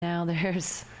now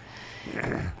there's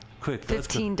Quick,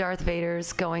 15 Darth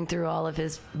Vaders going through all of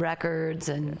his records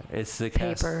and it's the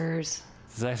papers.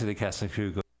 It's actually the cast and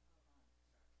crew.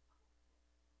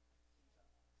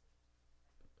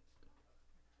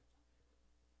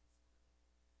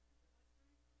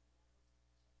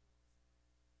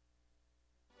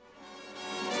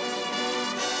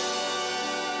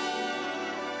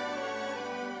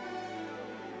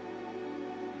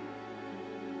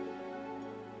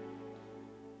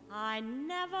 I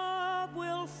never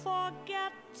will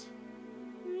forget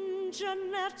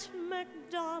Jeanette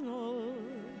MacDonald.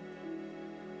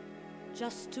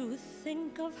 Just to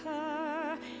think of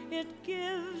her, it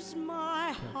gives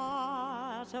my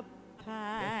heart a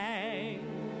pang.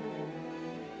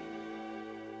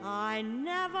 I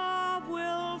never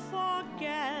will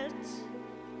forget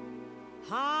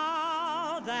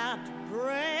how that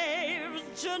brave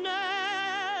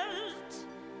Jeanette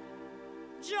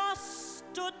just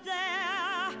stood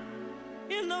there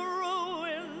in the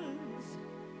ruins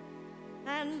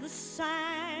and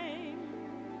sang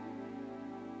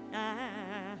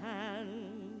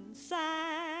and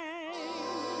sang.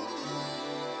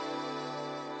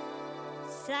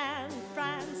 San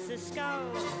Francisco,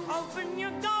 open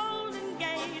your golden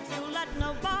gates. You let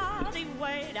nobody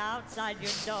wait outside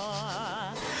your door.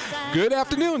 Good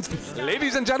afternoon,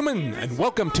 ladies and gentlemen, and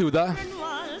welcome to the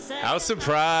House of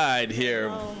Pride here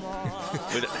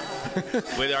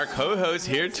with our co-host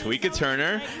here, Tweeka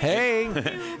Turner. Hey.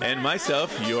 And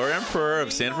myself, your emperor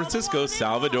of San Francisco,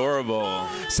 Salvadorable.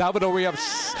 Salvador, we have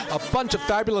a bunch of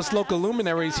fabulous local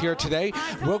luminaries here today.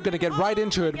 We're going to get right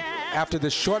into it after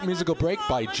this short musical break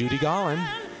by Judy Garland.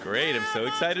 Great. I'm so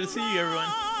excited to see you, everyone.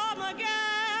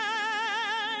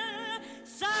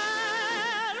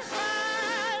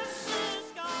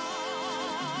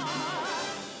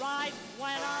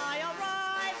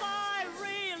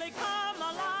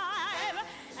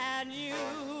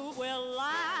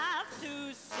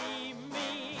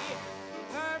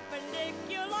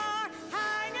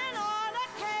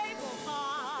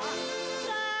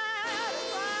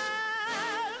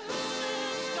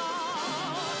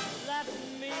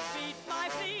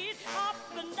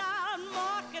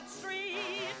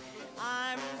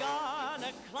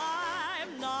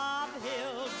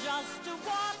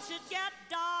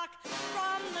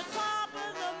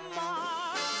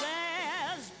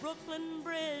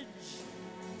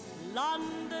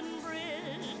 London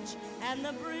Bridge and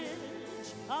the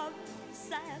bridge of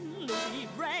San Luis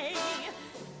Rey.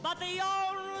 But the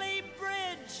only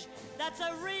bridge that's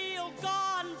a real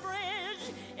gone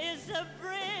bridge is the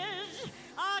bridge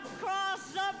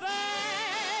across the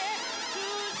bay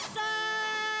to San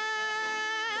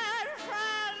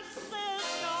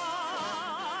Francisco.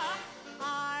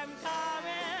 I'm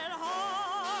coming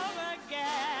home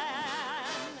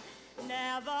again,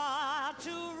 never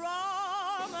to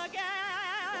roam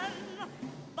again.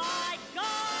 By God,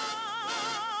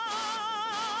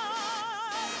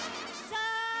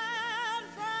 San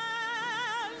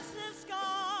Francisco.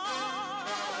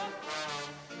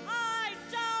 I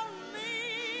don't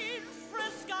mean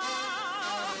Frisco.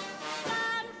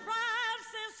 San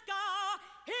Francisco,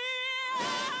 here I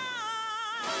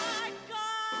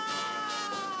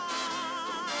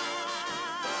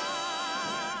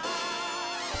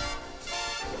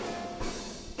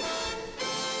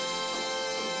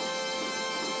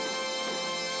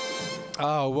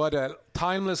Oh, what a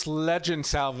timeless legend,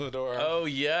 Salvador. Oh,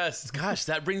 yes. Gosh,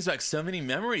 that brings back so many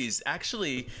memories.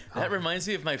 Actually, that reminds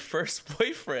me of my first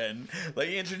boyfriend. Like,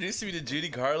 he introduced me to Judy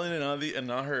Garland and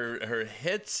all her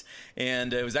hits.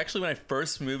 And it was actually when I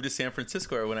first moved to San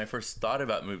Francisco, or when I first thought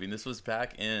about moving. This was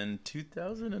back in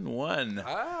 2001.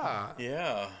 Ah.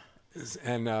 Yeah.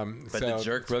 And But the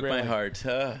jerk broke my heart.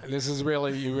 This is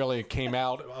really, you really came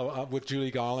out with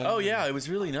Judy Garland. Oh yeah, it was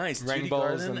really nice.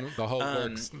 Rainbows and the whole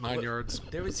works, 9 yards.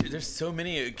 There's so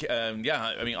many.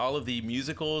 Yeah, I mean, all of the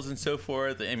musicals and so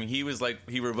forth. I mean, he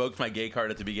revoked my gay card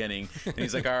at the beginning, and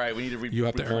he's like, all right, we need to you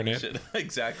have to earn it.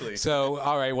 Exactly. So,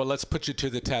 all right, well, let's put you to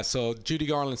the test. So, Judy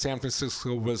Garland, San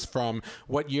Francisco was from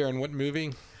what year and what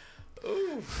movie?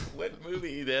 Ooh, what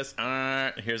movie? This?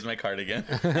 Here's my card again.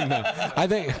 No, I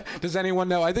think. Does anyone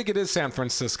know? I think it is San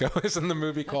Francisco. Isn't the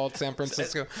movie called San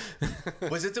Francisco?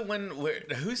 Was it the one where?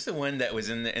 Who's the one that was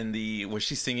in the? Was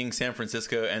she singing San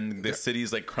Francisco and the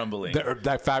city's like crumbling?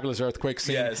 That fabulous earthquake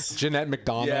scene. Yes. Jeanette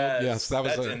MacDonald. Yes, that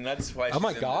was. And that's why. Oh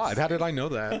my God! How did I know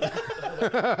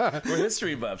that? We're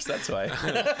history buffs. That's why.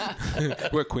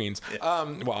 We're queens. Yes.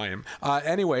 Well, I am.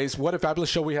 Anyways, what a fabulous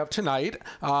show we have tonight.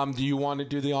 Do you want to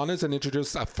do the honors and and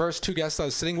introduce our first two guests that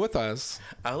are sitting with us.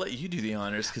 I'll let you do the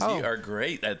honors because you are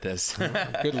great at this.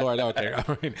 Good Lord. Okay.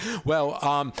 All right.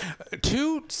 Well,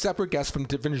 two separate guests from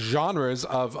different genres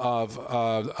of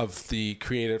the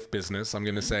creative business, I'm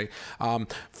going to say.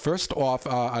 First off,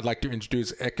 I'd like to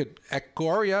introduce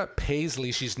Ecoria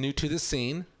Paisley. She's new to the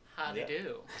scene. How do you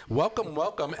do? Welcome,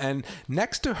 welcome. And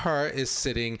next to her is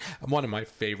sitting one of my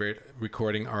favorite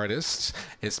recording artists.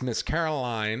 It's Miss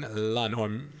Caroline Lunn,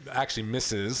 or actually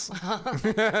Mrs.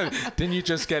 Didn't you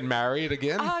just get married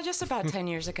again? Just about 10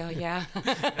 years ago, yeah.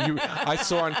 I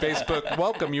saw on Facebook,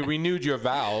 welcome, you renewed your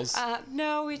vows.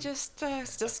 No, we just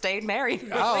stayed married.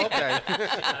 Oh, okay.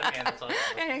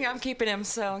 And I'm keeping him,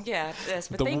 so yeah. Yes,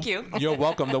 but thank you. You're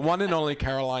welcome. The one and only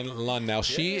Caroline Lunn. Now,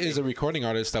 she is a recording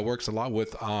artist that works a lot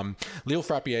with Leo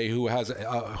Frappier, who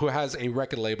has a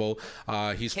record label.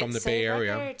 He's from the Bay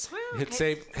Area. Hit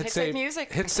Save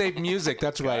Music. Hit Save Music.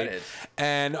 That's right.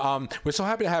 And we're so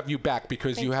happy to have you back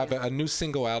because you have a new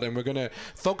single out, and we're gonna,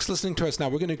 folks listening to us now,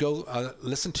 we're gonna go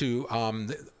listen to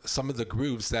some of the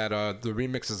grooves that the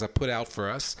remixes have put out for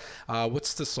us.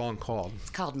 What's the song called?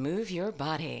 It's called "Move Your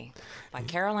Body" by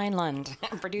Caroline Lund,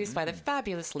 produced by the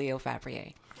fabulous Leo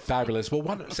Frappier. Fabulous.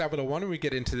 Well, Salvador, why don't we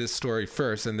get into this story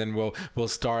first, and then we'll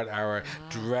start our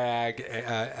drag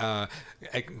the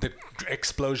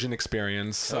explosion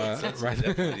experience. Right.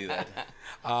 Definitely do that.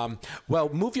 Well,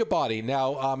 Move Your Body.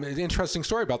 Now, an interesting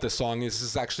story about this song is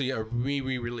this is actually a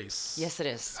re-release. Yes, it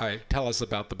is. All right, tell us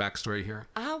about the backstory here.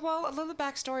 Well, a little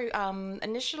backstory.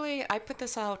 Initially, I put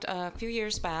this out a few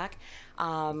years back.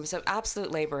 So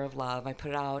absolute labor of love. I put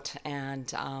it out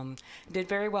and did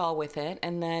very well with it.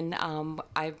 And then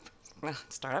I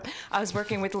was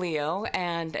working with Leo,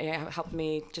 and it helped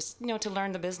me just, to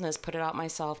learn the business, put it out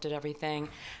myself, did everything,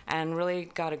 and really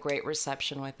got a great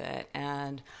reception with it.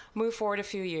 And moved forward a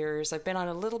few years. I've been on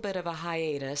a little bit of a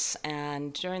hiatus,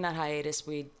 and during that hiatus,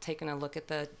 we'd taken a look at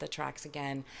the tracks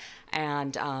again.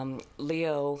 And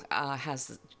Leo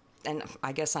has... And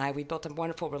I guess we built a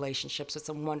wonderful relationships with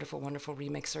some wonderful, wonderful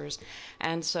remixers.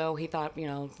 And so he thought,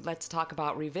 let's talk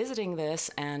about revisiting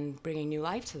this and bringing new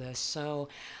life to this. So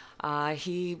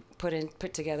he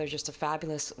put together just a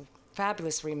fabulous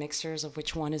remixers, of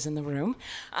which one is in the room.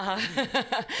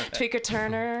 Tweaker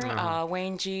Turner,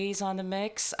 Wayne G's on the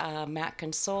mix, Matt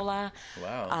Consola.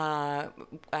 Wow.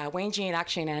 Wayne G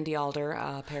and Andy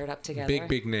Alder paired up together.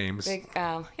 Big names.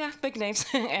 Big names.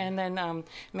 And then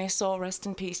may his soul rest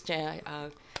in peace,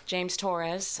 James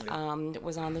Torres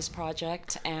was on this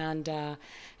project. And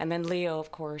then Leo,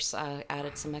 of course,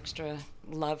 added some extra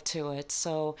love to it.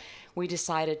 So we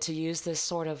decided to use this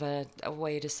sort of a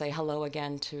way to say hello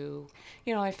again to,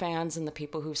 my fans and the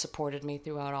people who supported me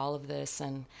throughout all of this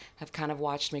and have kind of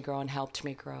watched me grow and helped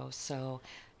me grow. So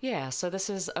so this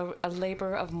is a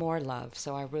labor of more love.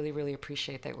 So I really, really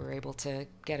appreciate that we're able to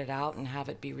get it out and have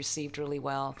it be received really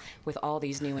well with all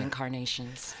these new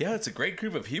incarnations. Yeah, it's a great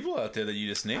group of people out there that you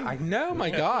just named. I know, my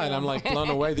God. I'm like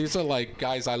blown away. These are like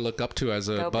guys I look up to as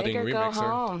a budding remixer. Go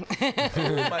home.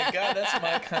 Oh my God, that's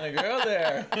my kind of girl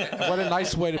there. What a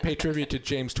nice way to pay tribute to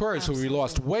James Torres, who we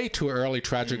lost way too early,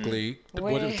 tragically.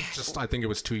 I think it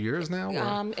was 2 years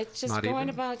now? It's just going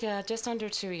about, just under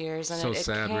 2 years. And So it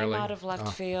sad, came really. out of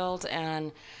left field.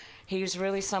 And he was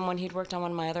really someone, he'd worked on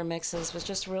one of my other mixes, was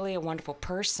just really a wonderful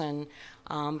person.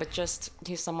 But just,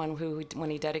 he's someone who, when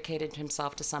he dedicated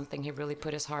himself to something, he really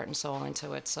put his heart and soul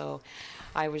into it. So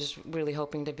I was really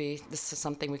hoping this is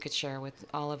something we could share with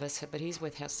all of us. But he's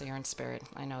with us here in spirit.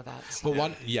 I know that. So.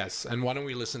 Well, and why don't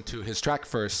we listen to his track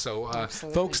first? So,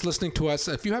 folks listening to us,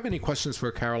 if you have any questions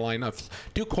for Caroline,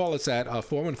 do call us at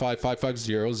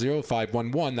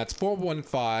 415-550-0511. That's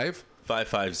 415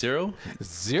 550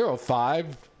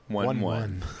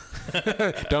 0511.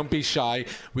 Don't be shy.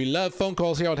 We love phone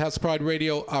calls here on House of Pride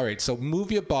Radio. All right, so Move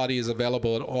Your Body is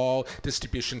available at all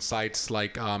distribution sites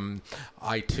like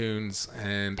iTunes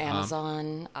and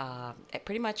Amazon,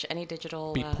 pretty much any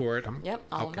digital. Beatport. Yep,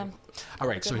 all of them. All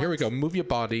right, so here we go. Move Your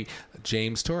Body,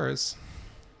 James Torres.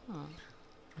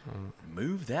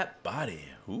 Move that body.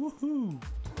 Woohoo.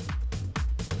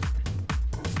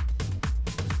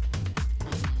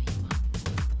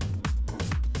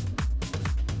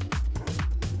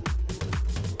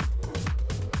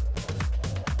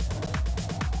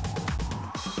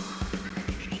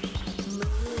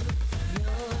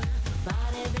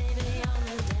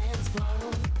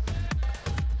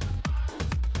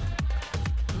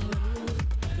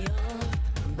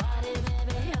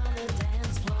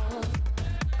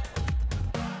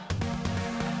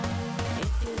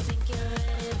 It's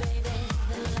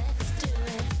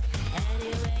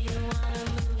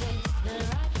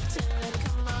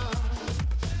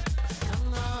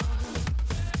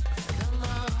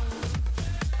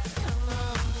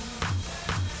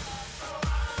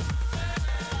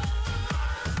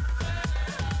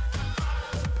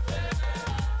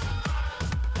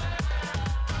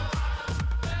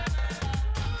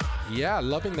Yeah,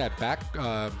 loving that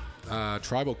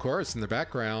tribal chorus in the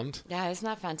background. Yeah, isn't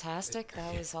that fantastic?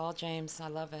 That was all James. I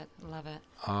love it. Love it.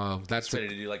 That's ready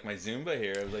to do like my Zumba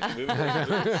here. I was like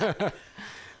moving.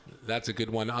 That's a good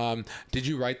one. Did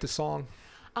you write the song?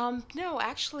 No,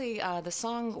 actually, the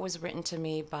song was written to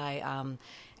me by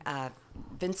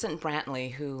Vincent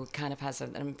Brantley, who kind of has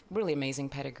a really amazing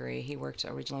pedigree. He worked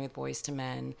originally with Boyz II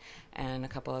Men and a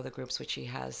couple other groups, which he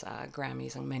has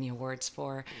Grammys and many awards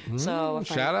for. So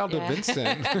shout out to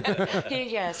Vincent.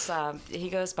 He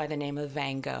goes by the name of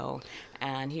Van Gogh,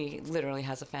 and he literally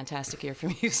has a fantastic ear for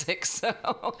music. So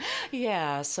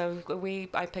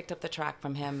I picked up the track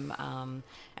from him,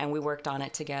 and we worked on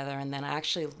it together. And then I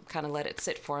actually kind of let it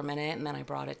sit for a minute, and then I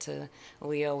brought it to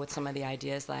Leo with some of the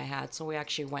ideas that I had. So we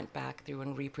actually went back through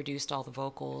and reproduced all the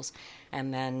vocals,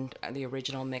 and then the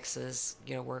original mixes,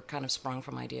 were kind of sprung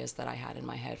from ideas that I had in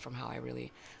my head from how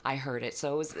I heard it.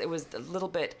 So it was a little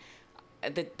bit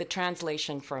the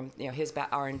translation from his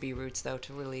R&B roots though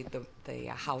to really the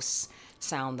house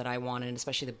sound that I wanted, and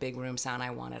especially the big room sound I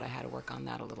wanted. I had to work on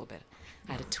that a little bit.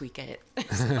 I had to tweak it.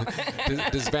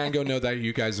 Does Van Gogh know that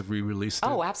you guys have re-released it?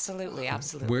 Oh, absolutely.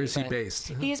 Where is he based?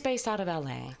 He is based out of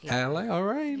L.A. Yeah. L.A. All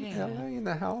right. Yeah. L.A. in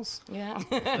the house. Yeah.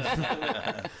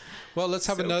 Well, let's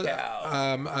have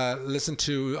listen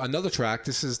to another track.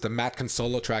 This is the Matt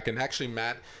Consolo track, and actually,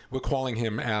 Matt, we're calling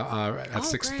him at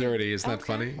 6:30. Isn't that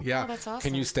funny? Yeah. Oh, that's awesome.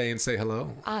 Can you stay and say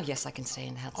hello? Yes, I can stay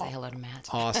and say hello to Matt.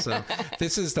 Awesome.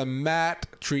 This is the Matt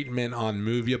treatment on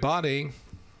Move Your Body.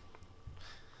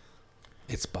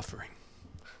 It's buffering.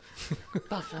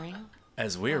 Buffering.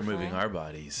 As we're moving our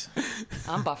bodies.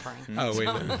 I'm buffering. Oh, wait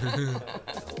a minute.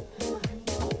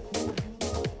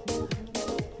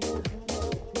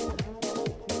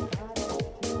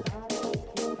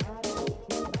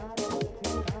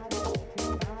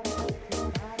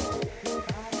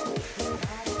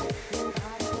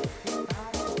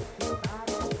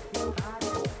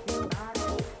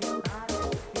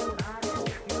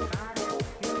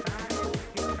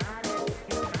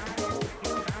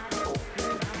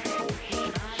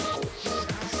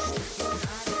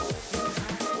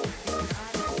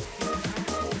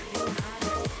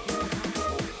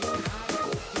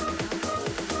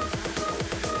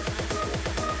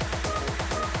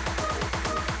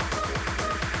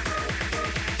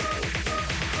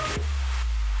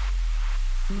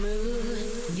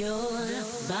 Move your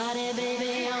body,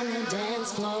 baby, on the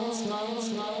dance floor.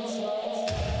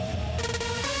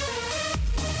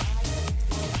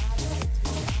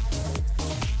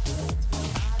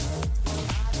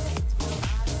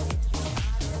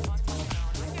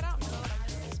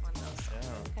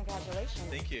 Congratulations.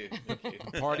 Thank you.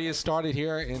 Party has started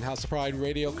here in House of Pride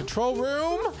Radio Control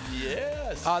Room.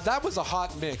 Yes. That was a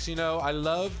hot mix. I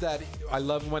love that. I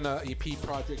love when an EP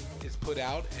project is put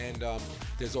out and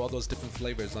there's all those different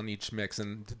flavors on each mix.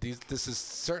 And this is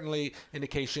certainly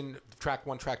indication, track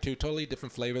 1, track 2, totally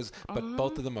different flavors, but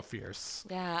both of them are fierce.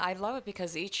 Yeah, I love it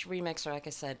because each remixer, like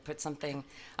I said, put something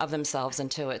of themselves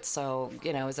into it. So,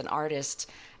 as an artist,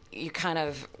 you kind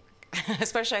of...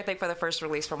 Especially, I think, for the first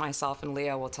release for myself, and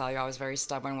Leo will tell you, I was very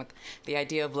stubborn with the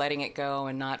idea of letting it go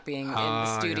and not being in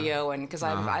the studio, and because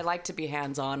I like to be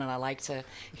hands-on and I like to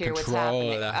hear what's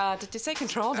happening. Did you say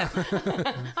control?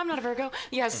 I'm not a Virgo.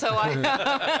 Yeah, so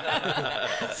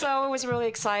so it was really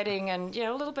exciting, and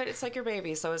a little bit. It's like your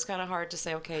baby, so it's kind of hard to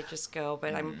say, okay, just go.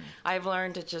 But I've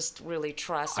learned to just really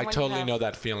trust. I totally know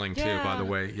that feeling too. By the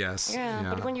way, yes.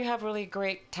 Yeah, but when you have really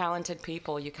great, talented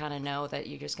people, you kind of know that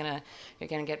you're gonna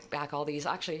get back all these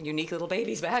actually unique little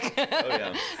babies back. Oh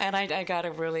yeah. And I got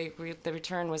a the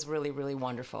return was really, really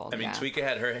wonderful. I mean, Tweeka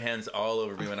had her hands all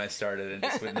over me when I started and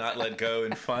just would not let go,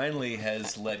 and finally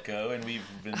has let go, and we've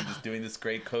been just doing this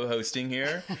great co-hosting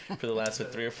here for the last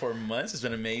 3 or 4 months. It's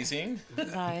been amazing.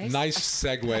 Nice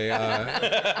segue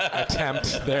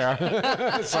attempt there.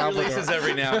 Releases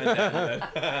every now and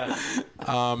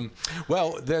then.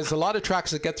 Well, there's a lot of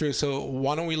tracks to get through, so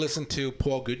why don't we listen to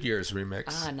Paul Goodyear's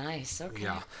remix? Nice. Okay.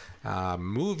 Yeah.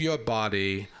 Move Your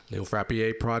Body, Leo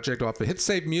Frappier project off of Hit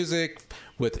Save Music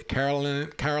with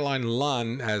Caroline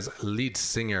Lunn as lead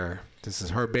singer. This is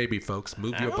her baby, folks.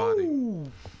 Move Your Body.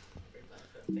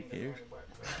 Here.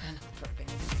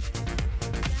 Perfect.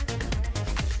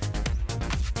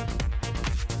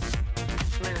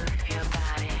 Move your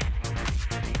body,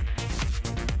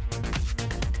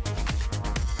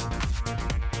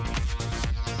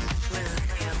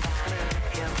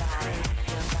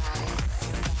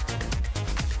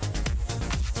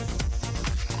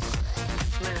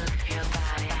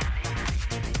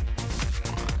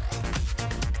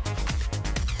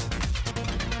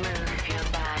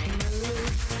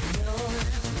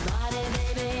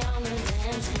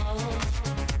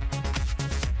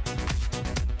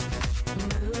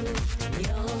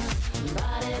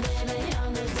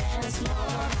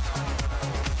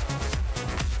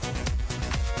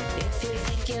 you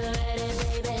think you're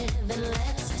ready, baby, then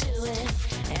let's do it.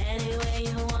 Any way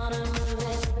you wanna move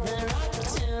it, then rock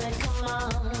to it. Come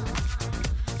on,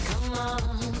 come on,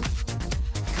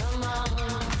 come on,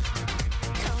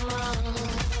 come on.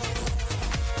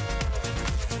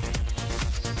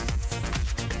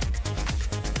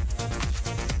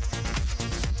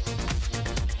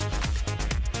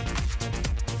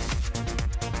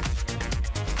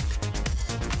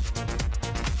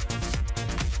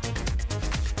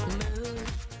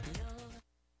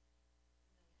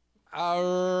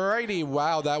 Alrighty,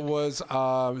 wow, that was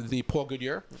the Paul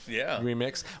Goodyear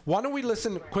remix. Why don't we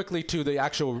listen quickly to the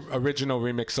actual original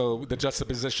remix, so the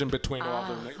juxtaposition between all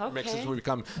the mixes will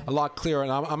become a lot clearer.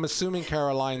 And I'm assuming,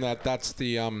 Caroline, that that's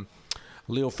the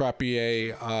Leo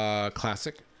Frappier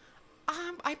classic.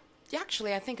 I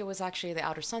think it was actually the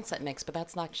Outer Sunset mix, but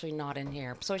that's actually not in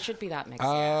here. So it should be that mix.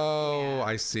 Oh,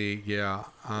 I see. Yeah.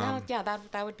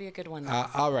 That would be a good one.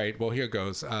 All right. Well, here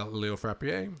goes Leo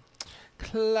Frappier.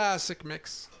 Classic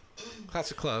mix.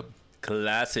 Classic club.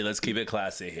 Classy. Let's keep it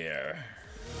classy here.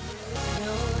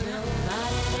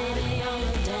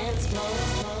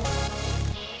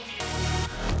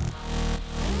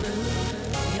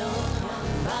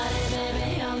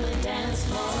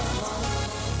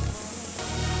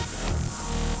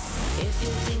 If you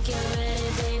think you're ready,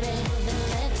 baby, then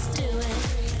let's do it.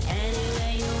 Any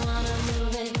way you wanna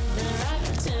move it, then rock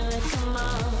to it. Come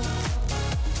on,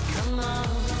 come on,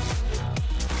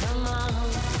 come on,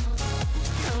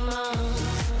 come on.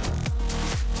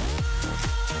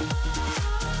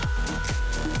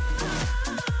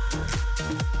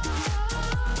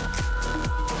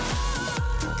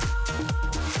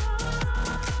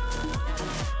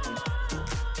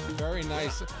 Very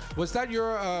nice. Was that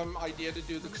your idea to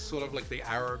do the sort of like the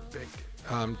Arabic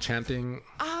chanting?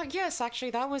 Yes,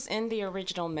 actually, that was in the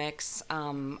original mix.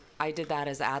 I did that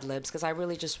as ad-libs because I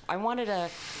wanted a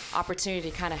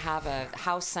opportunity to kind of have a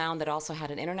house sound that also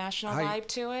had an international vibe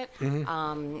to it,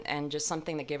 and just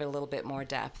something that gave it a little bit more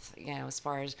depth, as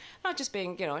far as not just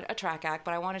being, a track act,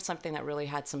 but I wanted something that really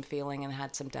had some feeling and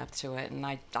had some depth to it, and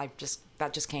that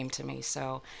just came to me.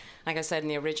 So, like I said, in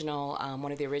the original,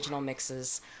 one of the original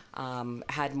mixes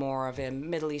had more of a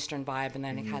Middle Eastern vibe, and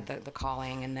then it had the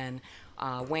calling, and then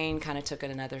Wayne kind of took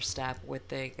it another step with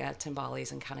the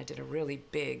timbales and kind of did a really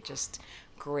big, just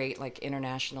great, like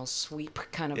international sweep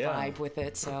kind of vibe with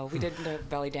it. So we did the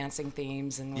belly dancing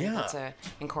themes and we able to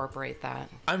incorporate that.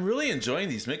 I'm really enjoying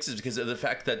these mixes because of the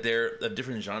fact that they're a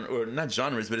different genre, or not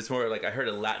genres, but it's more like I heard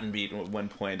a Latin beat at one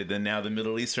point, and then now the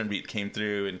Middle Eastern beat came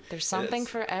through, and there's something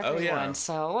for everyone.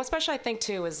 So, especially I think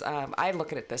too is I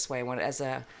look at it this way: when as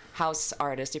a house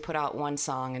artist, you put out one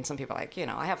song, and some people are like,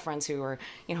 I have friends who are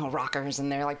rockers, and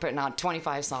they're like putting out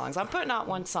 25 songs. I'm putting out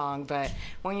one song, but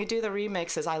when you do the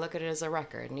remixes, I look at it as a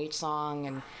record, and each song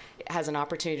and has an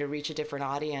opportunity to reach a different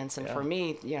audience. And for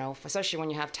me, especially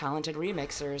when you have talented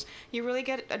remixers, you really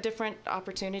get a different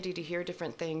opportunity to hear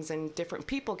different things, and different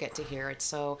people get to hear it.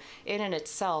 So it in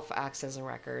itself acts as a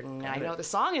record. And I know the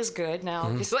song is good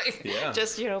now. It's like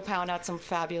just pound out some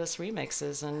fabulous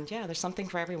remixes, and there's something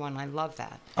for everyone. I love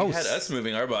that. You had us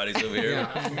moving our bodies over here.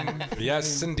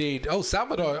 Yes, indeed. Oh,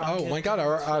 Salvador. Oh my God,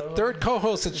 our third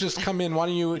co-host has just come in. Why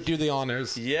don't you do the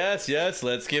honors? Yes.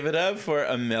 Let's give it up for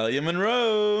Amelia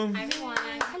Monroe. Hi, everyone.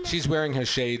 She's wearing her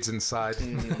shades inside.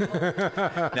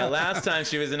 Now, last time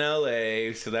she was in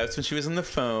LA, so that's when she was on the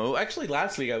phone. Actually,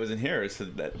 last week I was in here, so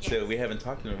we haven't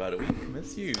talked to her about it. We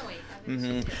miss you.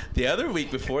 The other week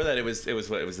before that, it was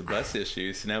the bus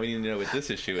issue. So now we need to know what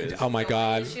this issue is. Oh my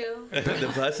God,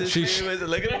 the bus issue.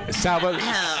 Look at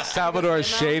her. Salvador is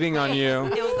shading on you.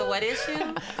 It was the what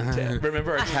issue?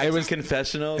 Remember our taxi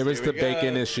confessional? It was the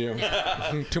bacon issue.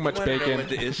 Too much bacon. I don't know what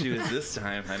the issue is this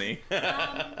time, honey.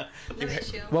 No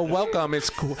issue. Well, welcome. It's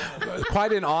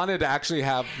quite an honor to actually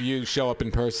have you show up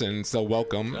in person. So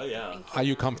welcome. Oh yeah. Are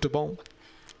you comfortable?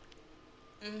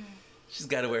 She's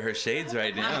got to wear her shades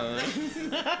right now.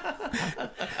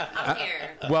 I'm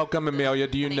here. Welcome, Amelia.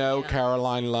 Do you know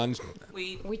Caroline Lund?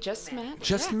 We just met.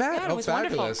 Just met? Yeah, it was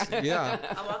fabulous. Wonderful. Yeah.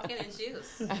 I walked in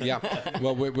shoes. Yeah.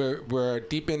 Well, we're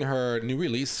deep in her new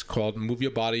release called Move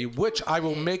Your Body, which I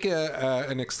will make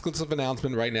an exclusive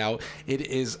announcement right now. It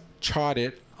is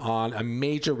charted on a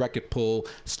major record pool,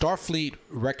 Starfleet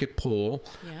record pool.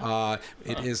 Yeah.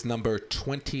 It is number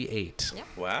 28. Yep.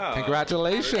 Wow.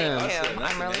 Congratulations.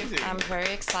 Thank you. I'm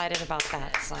very excited about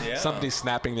that. So. Yeah. Somebody's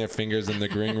snapping their fingers in the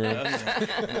green room.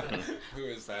 Who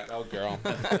is that? Oh, girl.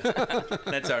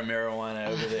 That's our marijuana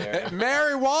over there.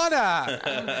 Marijuana!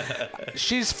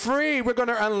 She's free. We're going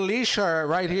to unleash her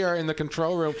right here in the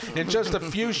control room in just a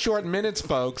few short minutes,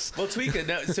 folks. Well, Tweeka,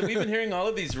 now, so we've been hearing all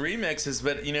of these remixes,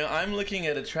 but, I'm looking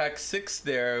at a track 6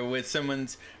 there with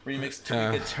someone's remix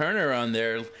to Turner on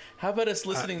there. How about us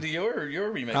listening to your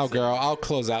remix? Oh, girl, I'll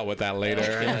close out with that later.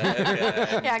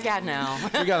 Yeah, I got now.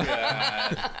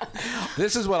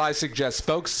 This is what I suggest,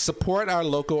 folks. Support our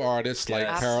local artists like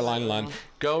Caroline Lund.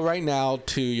 Go right now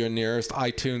to your nearest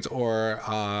iTunes or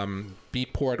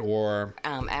Beatport or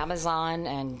Amazon,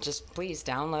 and just please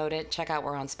download it. Check out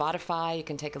we're on Spotify. You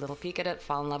can take a little peek at it,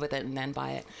 fall in love with it, and then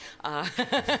buy it.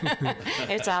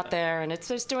 It's out there, and it's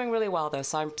just doing really well, though.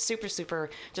 So I'm super,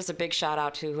 super, just a big shout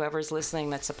out to whoever's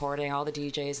listening that's supporting, all the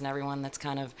DJs and everyone that's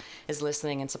kind of is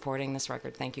listening and supporting this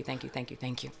record. Thank you, thank you, thank you,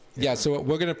 thank you. Yeah, so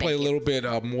we're going to play a little bit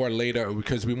more later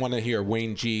because we want to hear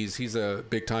Wayne G's. He's a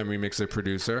big-time remixer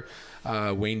producer,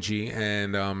 Wayne G.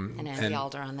 And Andy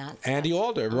Alder on that. Andy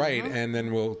Alder, right. And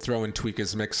then we'll throw in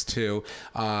Tweeka's mix, too,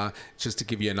 just to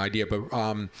give you an idea.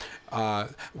 But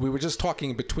we were just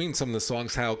talking between some of the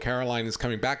songs how Caroline is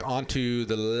coming back onto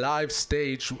the live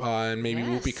stage, and maybe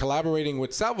we'll be collaborating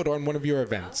with Salvador in one of your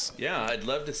events. Yeah, I'd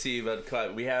love to see.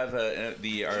 But we have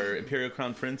our Imperial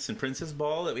Crown Prince and Princess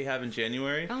Ball that we have in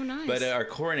January. Oh, nice. But our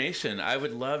coronation, I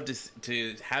would love to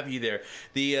have you there.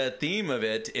 The theme of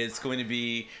it is going to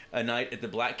be a night at the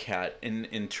Black Cat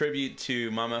in tribute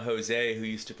to Mama Jose, who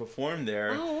used to perform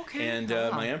there. Oh, okay. And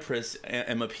my Empress,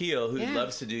 Emma Peel, who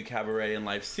loves to do cabaret and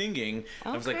live singing.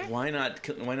 I was like, why not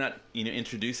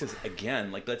introduce us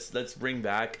again? Like, let's bring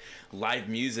back live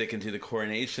music into the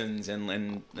coronations and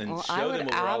show them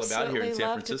what we're all about here in San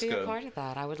Francisco. I would love to be a part of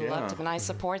that. I would love to, and I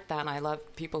support that. And I love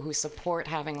people who support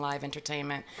having live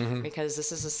entertainment because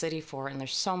this is a city for it, and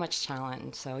there's so much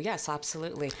talent. So yes,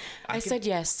 absolutely. I said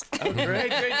yes. Oh,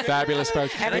 great. Fabulous,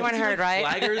 folks. Everyone heard, right?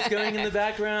 Flaggers going in the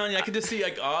background. I could just see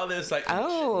like all this like.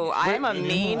 Oh, I'm a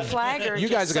mean flagger. You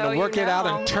guys are going to work it out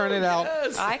and turn it out.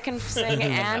 Yes. I can sing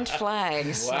and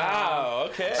flags. Wow.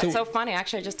 Okay. That's so funny.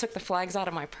 Actually, I just took the flags out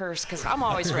of my purse because I'm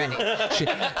always ready.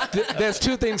 There's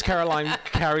two things Caroline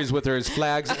carries with her: is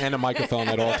flags and a microphone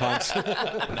at all times.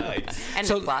 Nice. And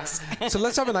So- a bus. So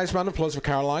let's have a nice round of applause for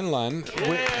Caroline Lund.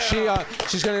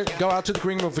 She's going to go out to the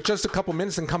green room for just a couple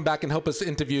minutes and come back and help us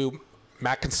interview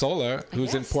Matt Consola,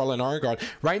 who's in Portland, Oregon.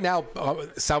 Right now,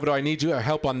 Salvador, I need your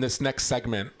help on this next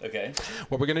segment. Okay.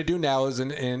 What we're going to do now is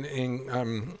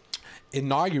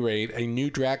inaugurate a new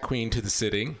drag queen to the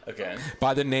city. Okay.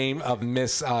 By the name of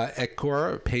Miss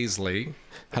Ekor Paisley.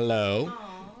 Hello.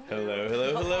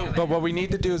 Hello. But what we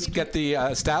need to do is get the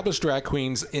established drag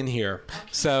queens in here.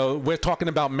 So we're talking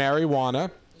about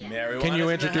Marijuana. Marijuana's Can you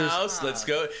in introduce? the house. Let's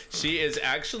go. She is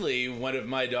actually one of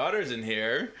my daughters in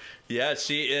here. Yeah,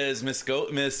 she is Miss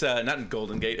not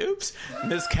Golden Gate. Oops,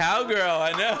 Miss Cowgirl.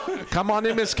 I know. Come on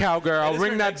in, Miss Cowgirl. I'll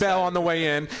ring that bell on the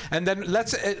way in. And then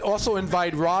let's also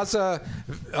invite Raza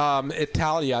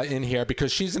Italia in here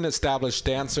because she's an established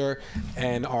dancer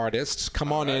and artist.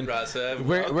 Come on in. Raza,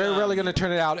 we're really going to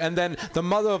turn it out. And then the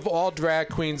mother of all drag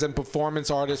queens and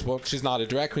performance artists. Well, she's not a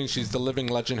drag queen. She's the living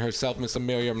legend herself, Miss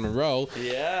Amelia Monroe.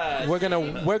 Yeah. We're gonna.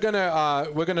 What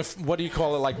do you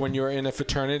call it? Like when you're in a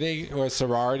fraternity or a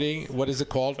sorority? What is it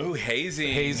called? Ooh,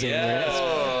 hazing. Hazing. Yes.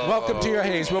 Right? Welcome to your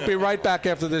haze. We'll be right back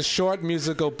after this short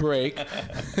musical break.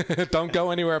 Don't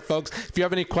go anywhere, folks. If you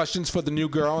have any questions for the new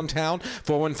girl in town,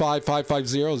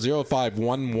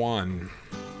 415-550-0511.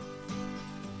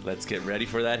 Let's get ready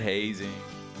for that hazing.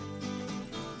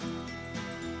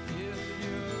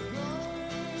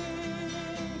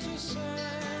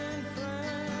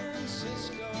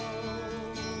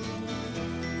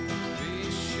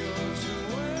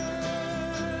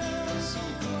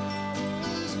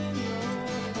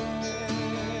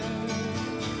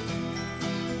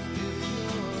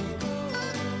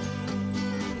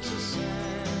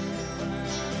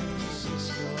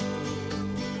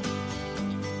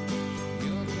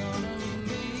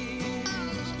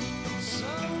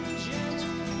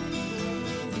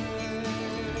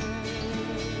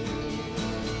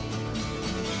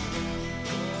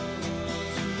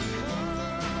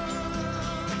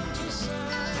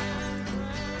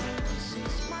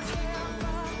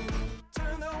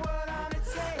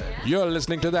 You're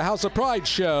listening to the House of Pride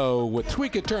show with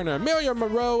Tweeka Turner, Miriam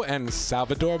Moreau, and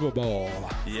Salvador Babal.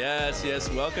 Yes.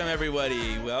 Welcome,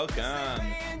 everybody. Welcome.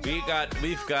 We've got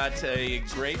a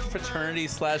great fraternity /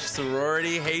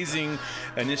 sorority hazing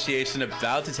initiation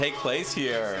about to take place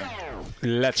here.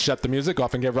 Let's shut the music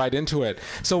off and get right into it.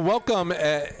 So welcome,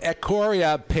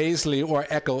 Ekoria Paisley, or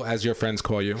Echo, as your friends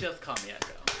call you. Just call me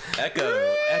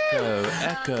Echo.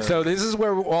 Echo. So this is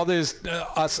where all these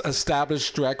us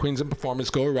established drag queens and performers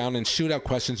go around and shoot out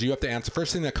questions you have to answer.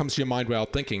 First thing that comes to your mind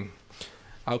without thinking.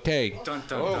 Okay. Dun,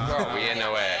 dun, dun. Girl, we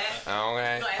into it.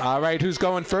 Okay. All right, who's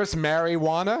going first?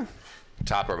 Marijuana?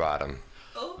 Top or bottom?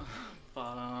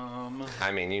 Bottom.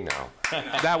 I mean, you know.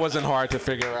 That wasn't hard to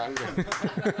figure out.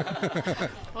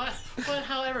 But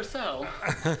however so.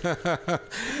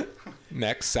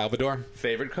 Next, Salvador.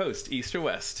 Favorite coast, east or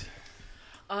west?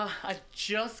 I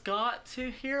just got to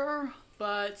here,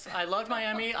 but I loved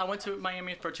Miami. I went to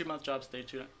Miami for a 2-month job, stayed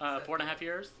 4.5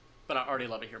 years, but I already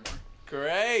love it here more.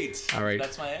 Great. All right.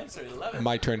 That's my answer. I love it.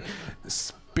 My turn.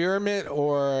 Spearmint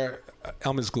or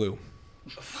Elmer's glue?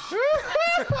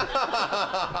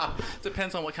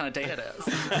 Depends on what kind of day it is.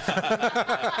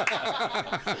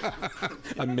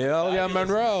 Amelia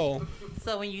Monroe.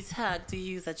 So when you tug, do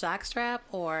you use a jock strap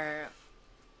or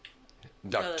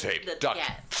Duct tape. Duct.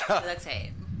 Yes, duct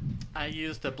tape. I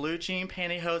use the blue jean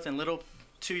pantyhose and little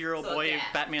 2-year-old So, boy yeah.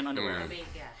 Batman underwear.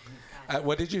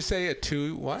 What did you say? A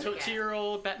 2 what? So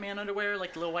 2-year-old Batman underwear,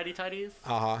 like the little whitey tighties.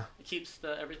 Uh-huh. It keeps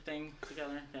everything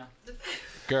together. Yeah.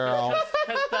 Girl.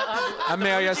 'Cause the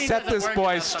Amelia, blue jeans set doesn't this work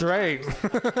boy enough straight.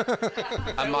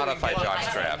 A modified Well,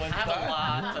 jockstrap. I have a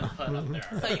lot to put up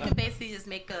there. So you can basically just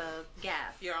make a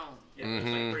gap, your own. Yeah, it's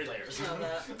like 3 layers. So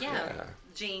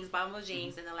jeans, bottom of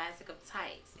jeans, and elastic of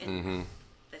tights. And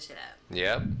that shit up.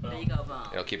 Yep. There you go, boom.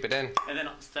 It'll keep it in. And then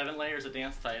 7 layers of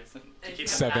dance tights to keep them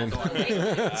 7. back on. I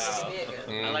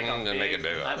like a To make it big,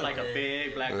 bigger. I like a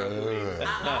big black rubber booty. You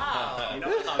know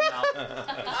what I'm talking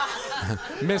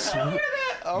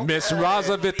about. Miss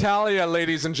Raza Vitalia,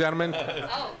 ladies and gentlemen.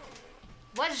 Oh,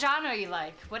 what genre you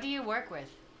like? What do you work with?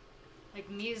 Like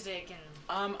music and.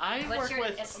 I What's work your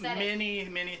with aesthetic?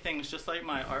 many things, just like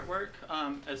my artwork.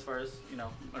 As far as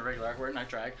my regular artwork, not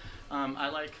drag. I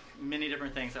like many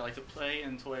different things. I like to play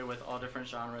and toy with all different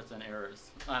genres and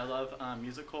eras. I love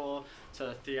musical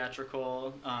to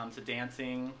theatrical to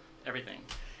dancing, everything.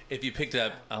 If you picked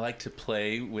up, I like to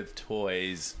play with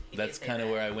toys. That's kind of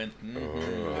where I went.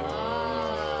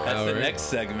 That's the next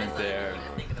segment there.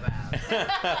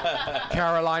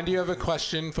 Caroline, do you have a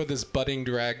question for this budding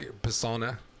drag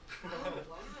persona?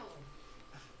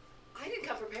 I didn't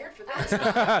come prepared for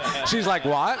this. She's like,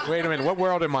 what? Wait a minute, what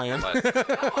world am I in? I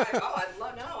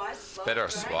love Better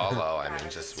swallow. I mean,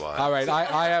 just what? All right,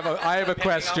 I have a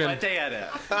question. What day it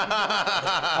is?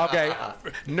 Okay,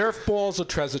 Nerf balls or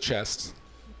treasure chests?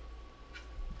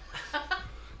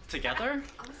 Together?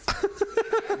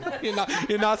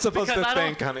 You're not supposed Because to I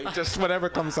don't- think, honey. Just whatever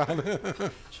comes on.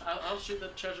 I'll shoot the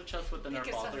treasure chest with the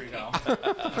Nerf ball. There you go.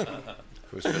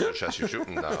 Whose treasure chest you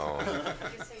shooting now?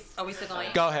 Are we still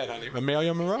going? Go ahead, honey.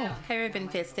 Amelia Monroe. Have you ever been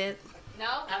fisted?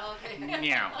 No? Okay.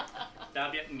 Meow.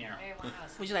 That'll be a meow.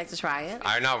 Would you like to try it?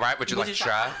 I know, right? Would you like to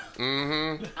try?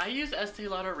 Mm-hmm. I use Estee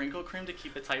Lauder wrinkle cream to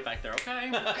keep it tight back there,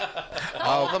 okay?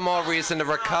 All the more reason to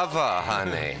recover,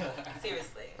 honey.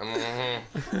 Seriously.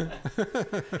 Mm-hmm.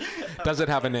 Does it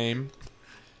have a name?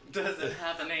 Does it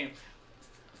have a name?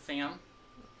 Sam?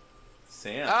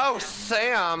 Sam. Oh,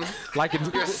 Sam. Like in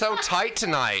You're so tight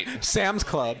tonight. Sam's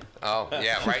Club. Oh,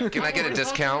 yeah, right. Can I get a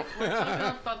discount? Were you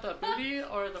talking about the booty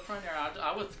or the front hair?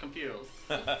 I was confused.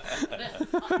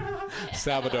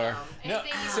 Salvador. No,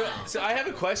 so I have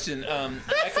a question.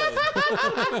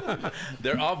 Echo.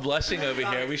 They're all blushing over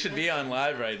here. We should be on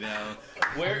live right now.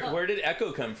 Where did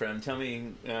Echo come from? Tell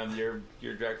me your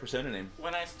drag persona name.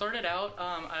 When I started out,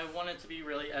 I wanted to be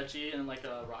really edgy and like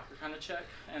a rocker kind of chick,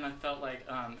 and I felt like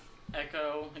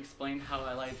Echo explained how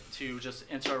I like to just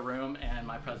enter a room and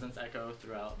my presence echo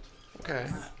throughout. Okay.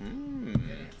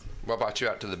 What brought you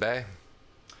out to the Bay?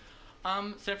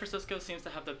 San Francisco seems to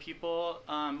have the people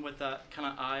with that kind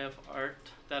of eye of art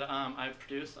that I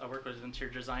produce. I work with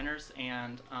interior designers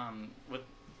and with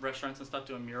restaurants and stuff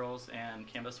doing murals and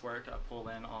canvas work. I pull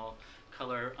in all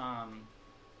color,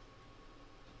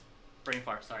 brain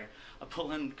fart, sorry. I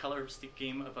pull in color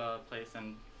scheme of a place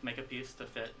and make a piece to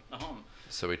fit a home.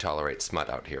 So we tolerate smut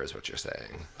out here, is what you're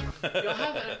saying.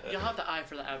 You'll have the eye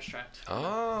for the abstract.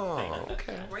 Oh,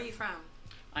 okay. Where are you from?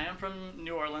 I am from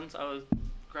New Orleans. I was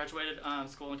graduated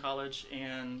school and college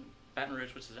in Baton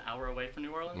Rouge, which is an hour away from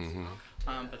New Orleans.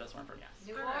 But that's where I'm from, yes.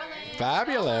 New Orleans.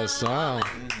 Fabulous. Wow.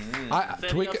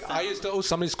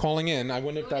 Somebody's calling in. I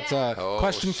wonder if that's a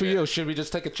question for you. Should we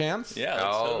just take a chance? Yeah, let's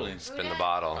totally. Spin the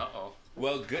bottle. Uh-oh.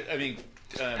 Well, good. I mean,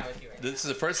 this is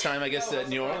the first time I guess that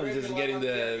New Orleans isn't getting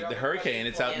the hurricane.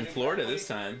 It's out in Florida this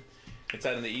time. It's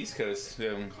out on the East Coast.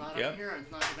 So, Cloud yep. up here and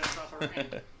it's not even top of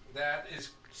rain. That is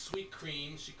Sweet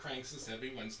Cream. She cranks us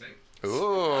every Wednesday.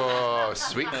 Ooh,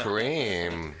 sweet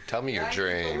cream. Tell me your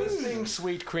dreams.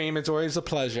 Sweet Cream. It's always a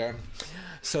pleasure.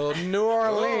 So New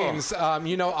Orleans,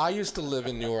 I used to live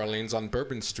in New Orleans on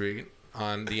Bourbon Street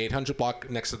on the 800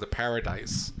 block next to the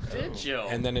Paradise. Did you?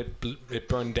 And then it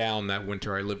burned down that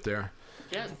winter I lived there.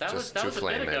 Yes, that Just was too a bit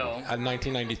flaming. ago.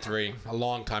 1993, a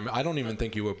long time. I don't even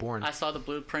think you were born. I saw the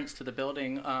blueprints to the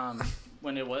building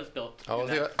when it was built. Oh,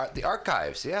 the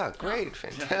archives. Yeah, great.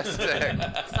 Fantastic.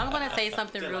 So I'm going to say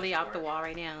something really off the wall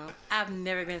right now. I've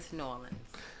never been to New Orleans.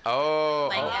 Oh,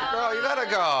 Like, girl, you gotta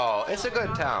go. It's a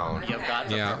good town. You've got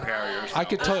to prepare yourself. I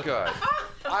could Good.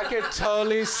 I could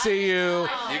totally see you.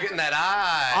 You're getting that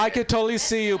eye. I could totally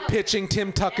see you pitching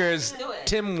Tim Tucker's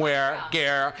Timware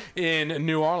gear in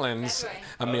New Orleans,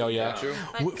 Amelia.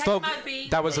 Folk,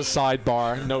 that was a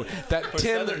sidebar. No, that For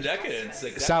Tim Southern Decadence.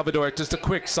 Like that. Salvador. Just a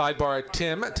quick sidebar.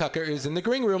 Tim Tucker is in the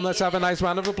green room. Let's have a nice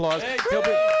round of applause.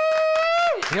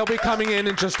 He'll be coming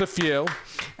in just a few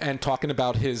and talking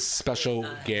about his special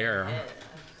gear.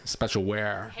 Special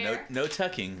wear. No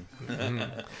tucking.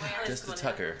 Just the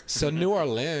tucker. So New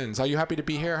Orleans, are you happy to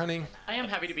be here, honey? I am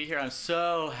happy to be here. I'm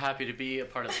so happy to be a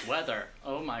part of the weather.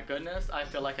 Oh my goodness, I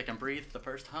feel like I can breathe for the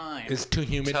first time. It's too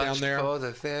humid down there. For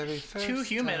the very first Too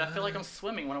humid. I feel like I'm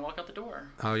swimming when I walk out the door.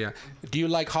 Oh yeah. Do you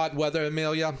like hot weather,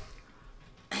 Amelia?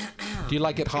 Do you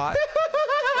like it hot?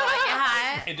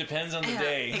 It depends on the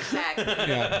day. Exactly.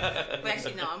 Yeah. Well,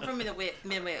 actually, no. I'm from the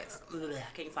Midwest. Ugh,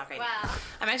 I can't talk right now.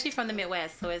 I'm actually from the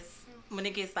Midwest, so it's when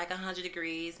it gets like 100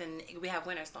 degrees and we have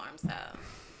winter storms. So,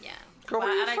 yeah. Girl, where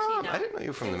Well, are you I'd actually from? know. I didn't know you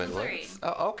were from the Missouri. Midwest.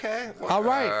 Oh, okay. All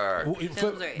right.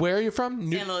 Word. Where are you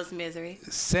from? St. Louis, Missouri.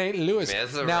 St. Louis.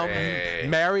 Missouri. Now,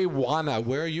 marijuana.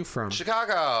 Where are you from?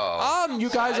 Chicago. You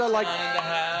guys are like,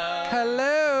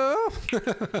 hello.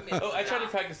 Oh, I tried to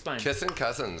practice mine. Kissing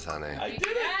cousins, honey. I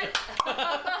did it.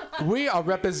 We are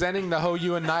representing the whole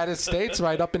United States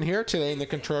right up in here today in the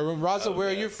control room. Raza, where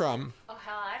are you from? Oh,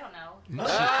 hell, I don't know.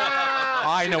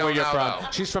 I know where you're know, from.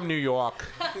 though. She's from New York.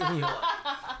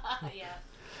 Yeah.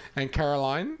 And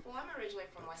Caroline? Well, I'm originally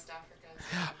from West Africa.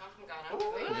 So I'm from Ghana.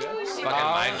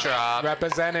 Fucking mic drop.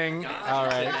 Representing. All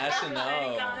right.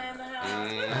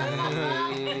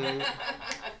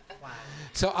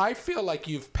 So I feel like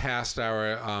you've passed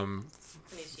our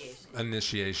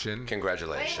initiation.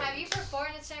 Congratulations. Wait, have you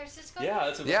performed in San Francisco? Yeah,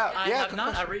 that's a I have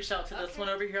not. I reached out to this one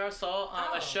over here. I saw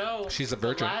a show. She's a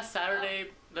virgin. Last Saturday,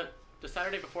 the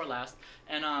Saturday before last,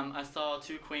 and I saw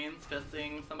two queens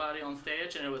fisting somebody on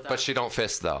stage, and it was. But she don't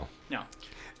fist, though. No.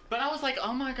 But I was like,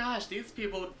 oh my gosh, these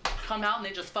people come out and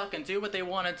they just fucking do what they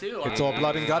want to do. It's all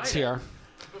blood and guts here.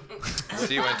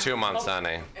 See you in 2 months,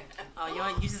 honey.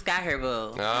 Oh, you just got here,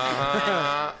 boo.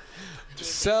 Uh-huh.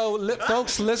 So,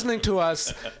 folks listening to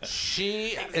us,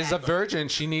 she is a virgin.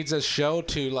 She needs a show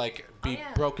to be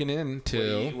broken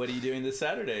into. What are you doing this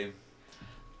Saturday?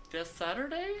 This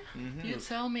Saturday? You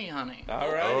tell me, honey.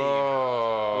 Alrighty.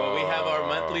 Oh. Well, we have our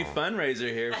monthly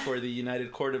fundraiser here for the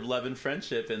United Court of Love and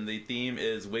Friendship, and the theme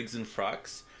is Wigs and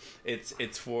Frocks. It's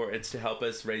to help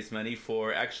us raise money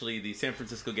for actually the San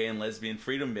Francisco Gay and Lesbian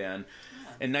Freedom Band.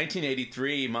 In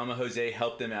 1983, Mama Jose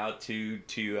helped them out to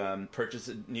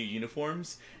purchase new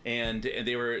uniforms, and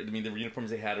they were, the uniforms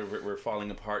they had were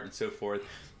falling apart and so forth.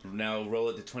 Now roll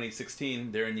it to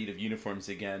 2016, they're in need of uniforms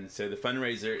again. So the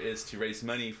fundraiser is to raise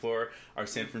money for our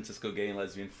San Francisco Gay and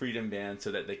Lesbian Freedom Band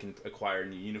so that they can acquire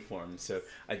new uniforms. So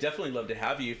I'd definitely love to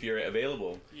have you if you're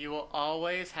available. You will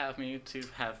always have me to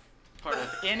have part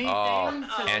of anything.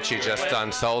 And she just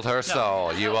unsold her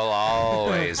soul. You will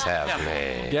always have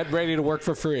me. Get ready to work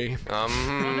for free. Well,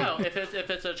 no, if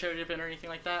it's a charity event or anything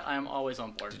like that, I am always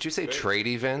on board. Did you say trade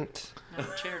event? No,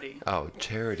 charity. Oh,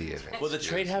 charity event. Well, the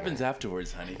trade happens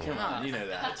afterwards, honey. Come on, you know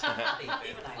that.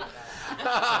 We'll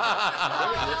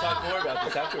talk more about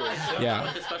this afterwards.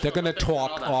 Yeah, they're going to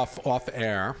talk off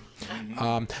air.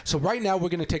 So right now we're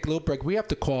going to take a little break. We have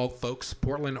to call folks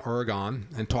Portland, Oregon,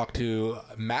 and talk to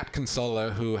Matt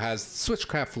Consola, who has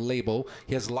Switchcraft label.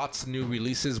 He has lots of new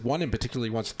releases. One in particular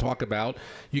he wants to talk about.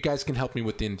 You guys can help me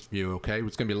with the interview, okay?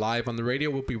 It's going to be live on the radio.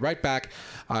 We'll be right back,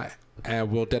 and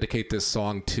we'll dedicate this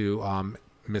song to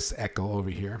Miss Echo over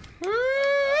here.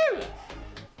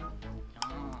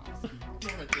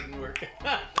 Damn, it didn't work.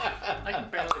 I can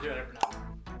barely do it every now.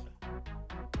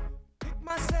 Pick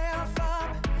myself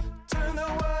up, turn the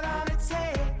world on its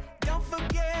head. Don't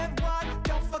forget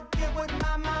what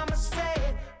my mama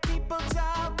said. People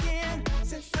talking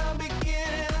since the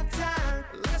beginning of time.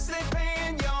 Unless they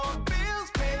paying your bills,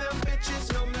 pay them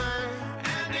bitches no mind.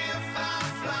 And if I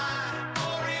fly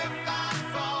or if I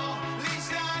fall,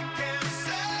 least I can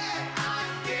say I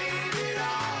gave it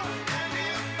all. And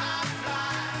if I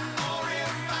fly or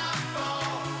if I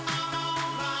fall, I'm on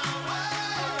my way,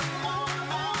 on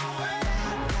my way.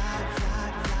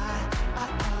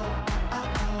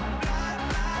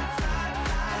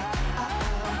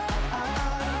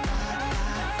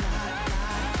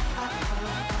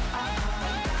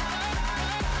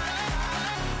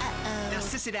 Now,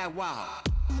 sissy that wow.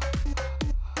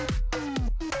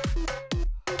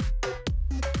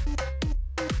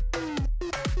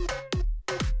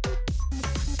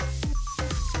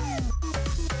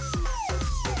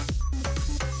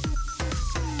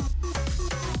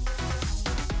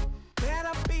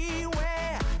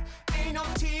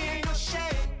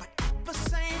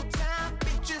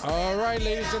 right,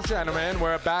 ladies and gentlemen,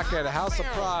 we're back at House of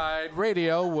Pride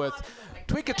Radio with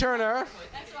Tweeka Turner,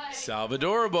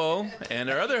 Salvadorable, and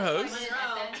our other host.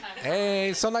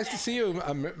 Hey, so nice to see you,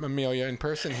 Amelia, in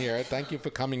person here. Thank you for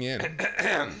coming in.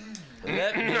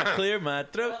 Let me clear my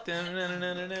throat.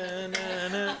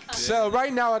 So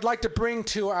right now, I'd like to bring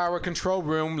to our control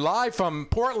room, live from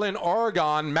Portland,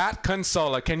 Oregon, Matt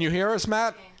Consola. Can you hear us,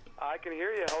 Matt? I can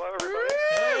hear you. Hello, everybody.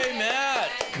 Hey, Matt.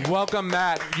 Welcome,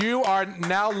 Matt. You are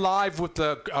now live with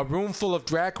a room full of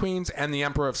drag queens and the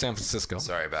Emperor of San Francisco.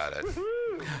 Sorry about it.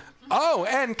 Oh,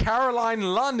 and Caroline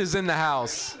Lund is in the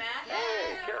house.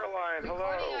 Hey, Caroline.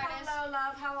 Hello. Hello,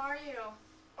 love. How are you?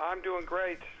 I'm doing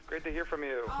great. Great to hear from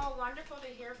you. Oh, wonderful to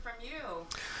hear from you.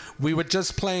 We were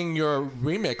just playing your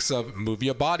remix of "Move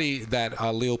Your Body" that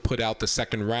Lil put out the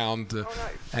second round, nice.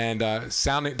 and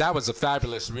sounding that was a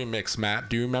fabulous remix. Matt,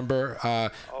 do you remember?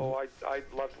 I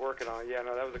loved working on it. Yeah,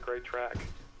 no, that was a great track.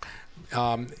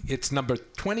 It's number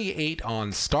 28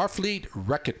 on Starfleet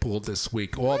Record Pool this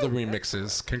week. All the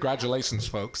remixes. Congratulations,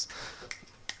 folks.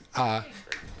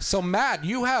 So Matt,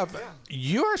 you have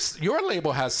your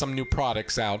label has some new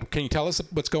products out. Can you tell us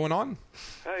what's going on?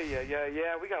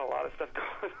 Yeah. We got a lot of stuff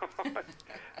going on.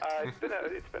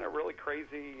 It's been a really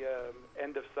crazy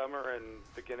end of summer and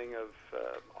beginning of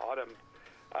autumn.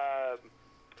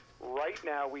 Right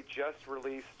now, we just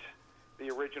released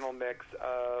the original mix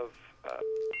of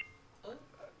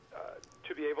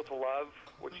 "To Be Able to Love,"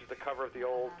 which is the cover of the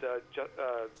old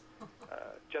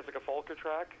Jessica Folker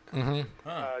track.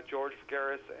 George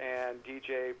Figueres and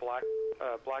DJ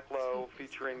Blacklow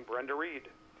featuring Brenda Reed.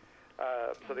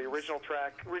 So the original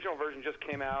version just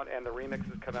came out, and the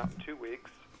remixes come out in 2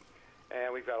 weeks.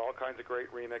 And we've got all kinds of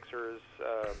great remixers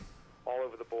all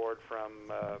over the board, from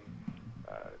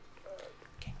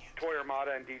Toy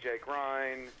Armada and DJ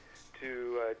Grind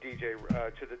to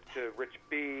to Rich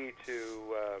B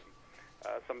to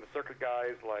some of the circuit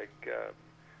guys like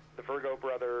the Virgo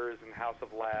Brothers and House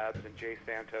of Labs and Jay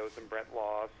Santos and Brent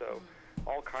Law. So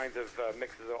all kinds of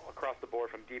mixes across the board,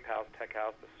 from deep house, tech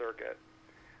house, to circuit.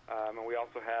 And we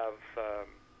also have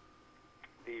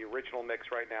the original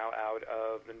mix right now out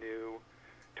of the new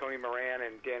Tony Moran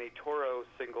and Danny Toro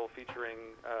single featuring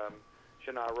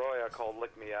Shana Roya called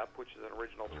 "Lick Me Up," which is an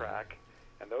original track.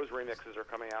 And those remixes are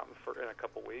coming out in a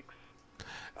couple weeks.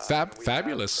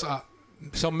 Fabulous.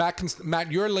 So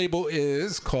Matt, your label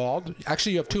is called.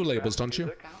 Actually, you have two labels, don't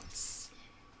you?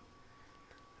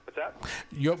 What's that?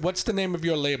 What's the name of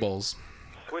your labels?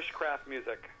 Swishcraft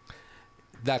Music.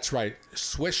 That's right,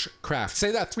 Swishcraft.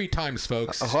 Say that 3 times,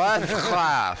 folks.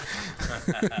 Swishcraft.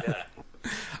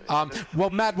 Well,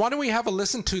 Matt, why don't we have a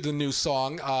listen to the new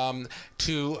song,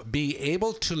 "To Be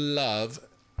Able to Love"?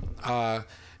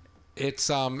 It's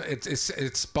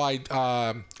by.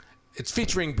 It's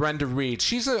featuring Brenda Reed.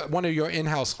 She's one of your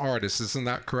in-house artists, isn't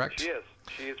that correct? She is.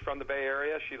 She is from the Bay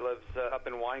Area. She lives up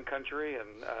in wine country, and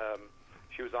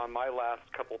she was on my last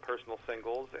couple personal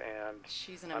singles, and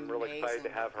I'm really excited to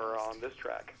have her on this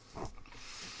track.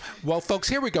 Well, folks,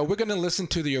 here we go. We're going to listen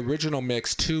to the original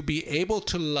mix, "To Be Able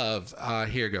to Love."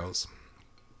 Here goes.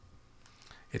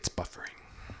 It's buffering.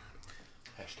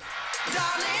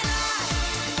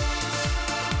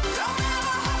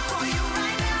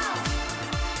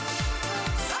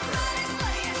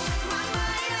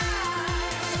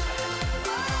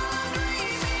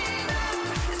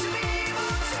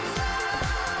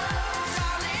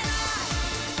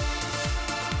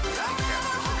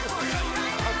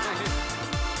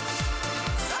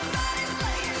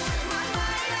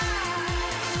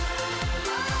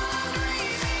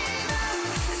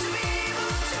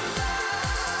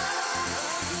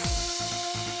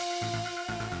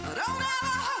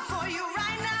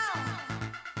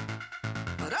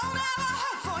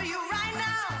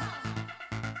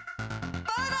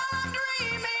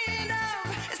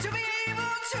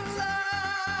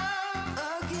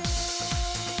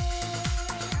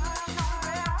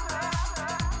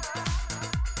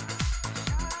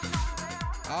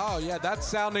 Oh, yeah, that's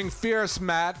sounding fierce,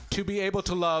 Matt. "To Be Able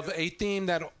to Love," a theme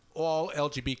that all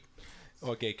LGBT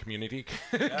or gay community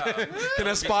can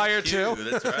aspire to.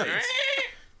 That's right.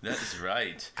 That's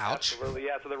right. Ouch. Absolutely,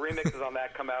 yeah. So the remixes on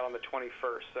that come out on the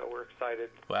 21st, so we're excited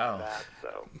Wow. for that.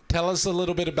 So Tell us a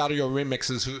little bit about your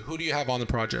remixes. Who do you have on the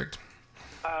project?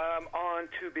 on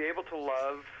 "To Be Able to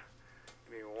Love,"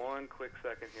 give me one quick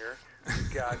second here.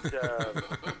 We've got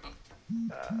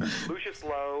Lucius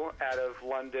Lowe out of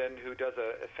London, who does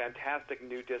a fantastic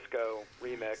new disco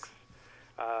remix.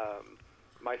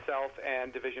 Myself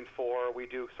and Division 4, we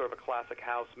do sort of a classic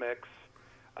house mix.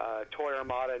 Toy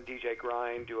Armada and DJ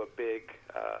Grind do a big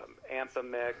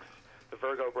anthem mix. The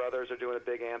Virgo Brothers are doing a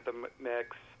big anthem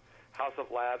mix. House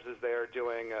of Labs is there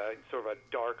doing sort of a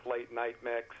dark late night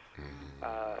mix.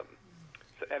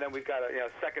 And then we've got a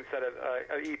second set of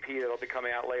an EP that'll be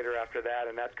coming out later after that,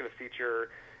 and that's going to feature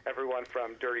everyone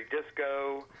from Dirty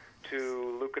Disco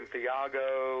to Luke and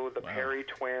Thiago, the Perry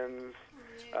Twins,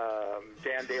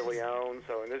 Dan DeLeon.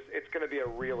 So it's going to be a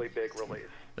really big release.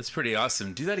 That's pretty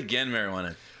awesome. Do that again,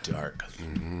 Marijuana. Dark.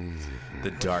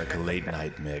 The dark late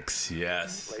night mix.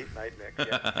 Yes. Late night mix,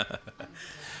 yeah.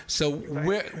 So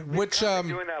which been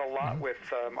doing that a lot with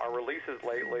our releases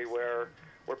lately, where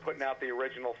we're putting out the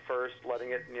original first,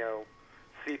 letting it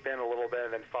seep in a little bit,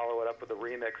 and then follow it up with the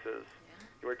remixes.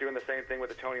 We're doing the same thing with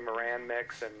the Tony Moran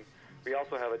mix, and we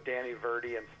also have a Danny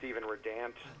Verdi and Stephen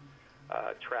Redant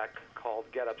track called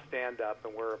Get Up Stand Up,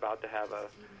 and we're about to have a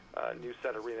new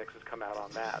set of remixes come out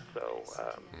on that. So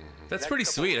that's pretty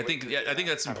sweet. I think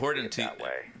that's important to.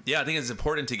 Yeah, I think it's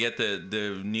important to get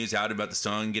the news out about the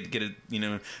song, get it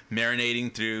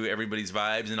marinating through everybody's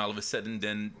vibes, and all of a sudden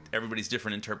then everybody's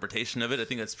different interpretation of it. I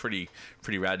think that's pretty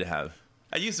rad to have.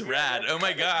 I use rad. Oh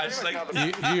my gosh! Like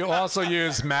you also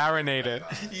use marinated.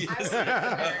 Yes.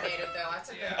 Marinated though. That's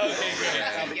a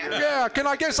good. Yeah, can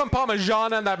I get some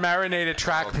Parmesan on that marinated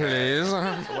track, please?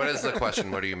 What is the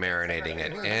question? What are you marinating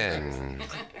it in?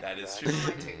 That is true.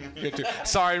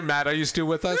 Sorry, Matt, are you still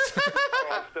with us?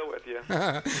 I'm still with you.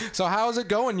 So how's it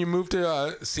going? You moved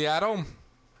to Seattle?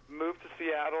 Moved to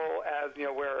Seattle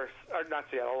not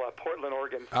Seattle, Portland,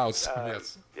 Oregon. Oh,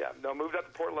 yes. Yeah, no, moved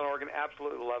up to Portland, Oregon.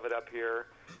 Absolutely love it up here.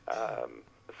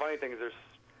 The funny thing is there's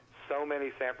so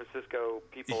many San Francisco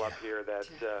people up here that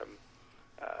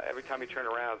every time you turn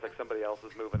around, it's like somebody else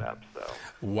is moving up. So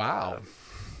wow.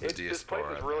 This place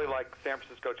is really like San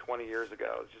Francisco 20 years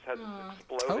ago. It just has this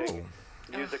exploding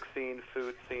music scene,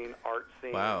 food scene, art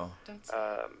scene. Wow.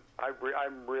 I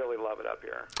really love it up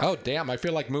here. Oh, damn. I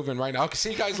feel like moving right now. Okay,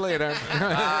 see you guys later.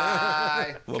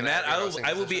 Bye. Well, Matt,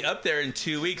 I will be up there in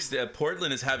 2 weeks.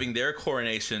 Portland is having their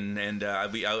coronation, and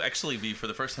I'll actually be, for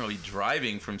the first time, I'll be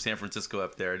driving from San Francisco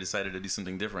up there. I decided to do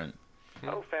something different.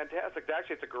 Oh, fantastic.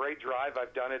 Actually, it's a great drive.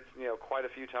 I've done it, quite a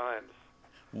few times.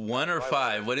 1 or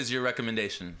 5? What is your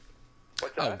recommendation?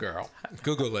 What's that? Oh, girl.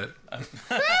 Google it.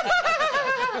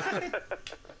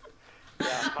 Yeah,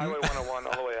 Highway 101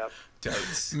 all the way up.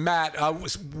 Totes. Matt,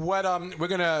 we're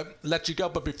gonna let you go,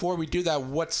 but before we do that,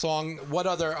 what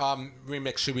other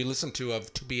remix should we listen to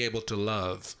of "To Be Able to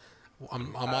Love"?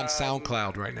 I'm on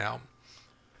SoundCloud right now.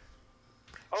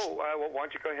 Oh, well, why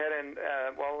don't you go ahead and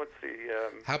let's see.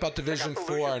 How about Division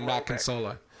 4 and Matt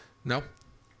Consola? No.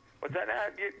 What's that?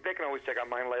 They can always check out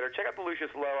mine later. Check out the Lucius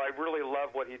Lowe. I really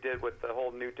love what he did with the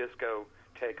whole new disco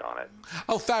take on it.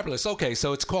 Oh, fabulous. Okay,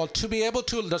 so it's called To Be Able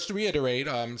to, let's reiterate,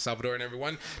 Salvador and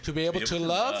everyone, To Be Able to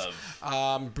Love.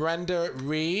 Brenda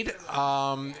Reed.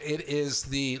 It is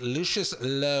the Lucius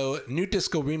Lowe new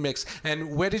disco remix.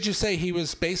 And where did you say he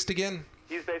was based again?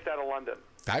 He's based out of London.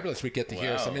 Fabulous. We get to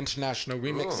hear some international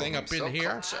remixing up in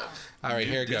here. All right,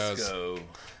 here it goes.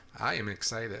 I am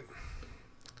excited.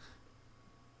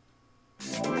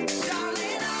 All right.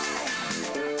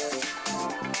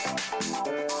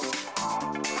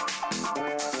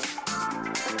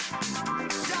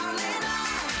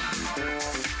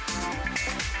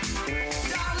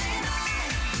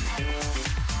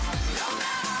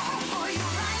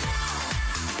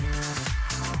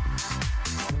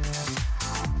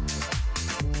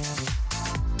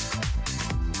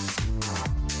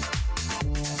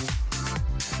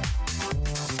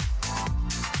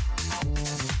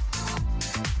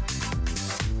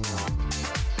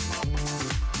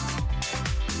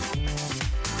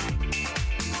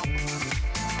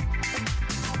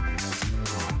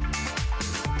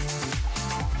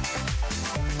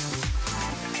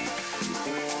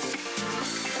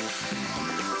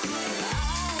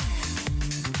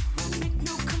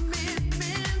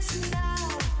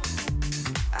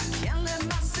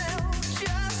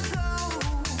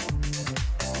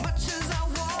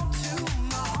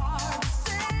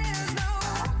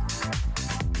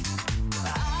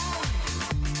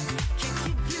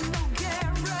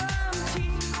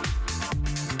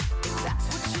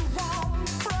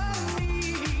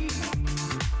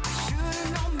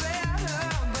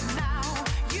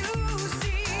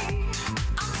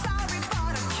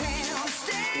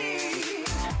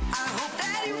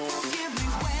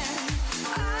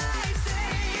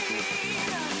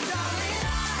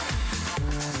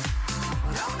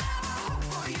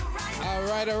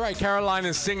 Caroline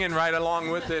is singing right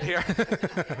along with it here.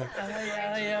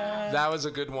 That was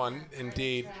a good one,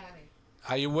 indeed.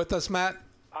 Are you with us, Matt?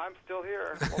 I'm still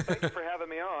here. Well, thank you for having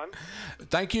me on.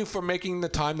 Thank you for making the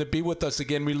time to be with us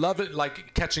again. We love it,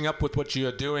 like catching up with what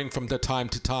you're doing from the time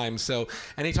to time. So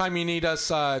anytime you need us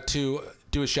to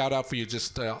do a shout out for you,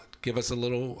 just give us a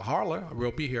little holler.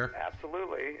 We'll be here.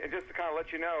 Absolutely. And just to kind of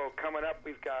let you know, coming up,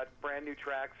 we've got brand new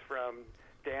tracks from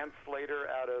Dan Slater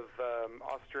out of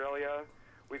Australia.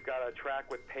 We've got a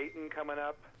track with Peyton coming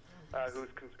up, who's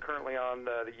currently on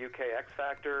the UK X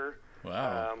Factor.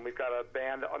 Wow. We've got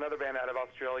another band out of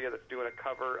Australia that's doing a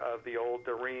cover of the old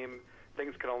Dareem,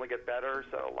 Things Can Only Get Better.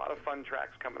 So a lot of fun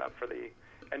tracks coming up for the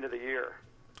end of the year.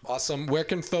 Awesome. Where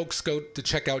can folks go to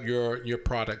check out your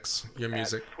products, your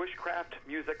music? At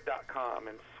swishcraftmusic.com,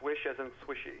 and swish as in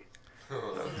swishy.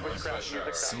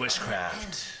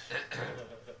 Swishcraft.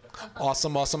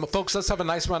 Awesome. Folks, let's have a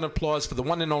nice round of applause for the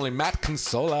one and only Matt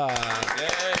Consola.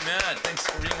 Yay, Matt. Thanks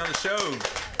for being on the show.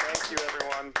 Thank you,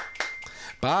 everyone.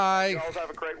 Bye. You all have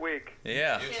a great week.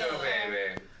 Yeah. You too,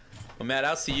 baby. Well, Matt,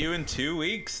 I'll see you in 2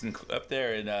 weeks up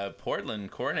there in Portland,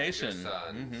 Coronation.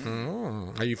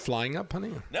 Mm-hmm. Are you flying up,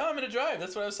 honey? No, I'm going to drive.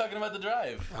 That's what I was talking about, the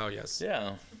drive. Oh, yes.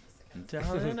 Yeah.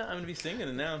 Darling, I'm going to be singing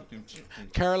it now.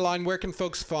 Caroline, where can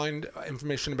folks find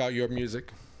information about your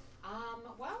music?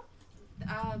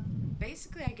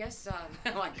 Basically, I guess,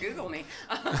 like Google me.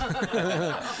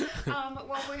 Well,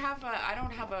 we have. I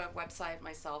don't have a website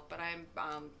myself, but I'm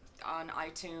on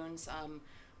iTunes. I'm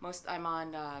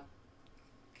on.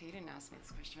 Okay, you didn't ask me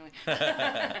this question,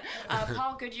 really.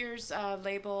 Paul Goodyear's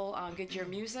label, Goodyear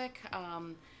Music.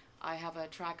 I have a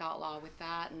track outlaw with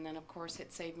that, and then of course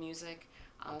Hit Save Music.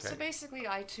 Okay. So basically,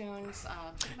 iTunes.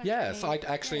 Yes,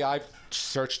 I've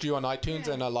searched you on iTunes,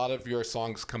 and a lot of your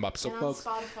songs come up. So and folks,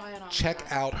 on Spotify and all check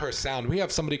that. out her sound. We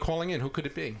have somebody calling in. Who could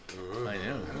it be? I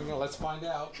know. I don't know. Let's find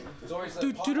out. It's always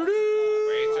Brace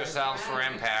yourselves for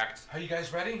impact. Are you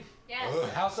guys ready? Yes.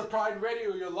 House of Pride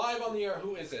Radio. You're live on the air.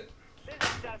 Who is it? This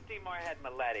is Dusty Moorhead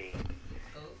Maletti.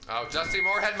 Oh, Dusty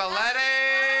Moorhead Maletti!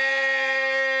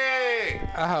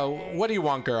 What do you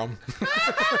want, girl?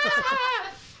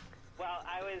 Well,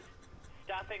 I was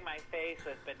stuffing my face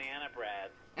with banana bread,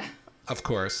 Of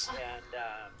course. and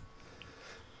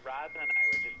Roz and I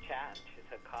were just chatting. She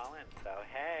said, call in, so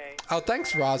hey. Oh,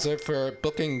 thanks, Raza, for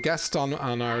booking guests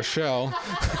on our show.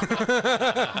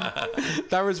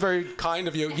 That was very kind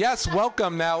of you. Yes,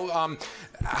 welcome. Now,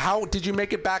 how did you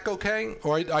make it back okay?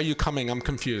 Or are you coming? I'm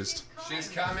confused. She's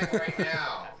coming right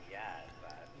now.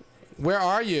 Where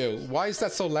are you? Why is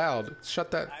that so loud? Shut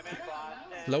that. I'm in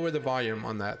Boston. Lower the volume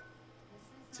on that.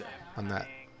 On that.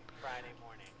 Friday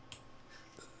morning.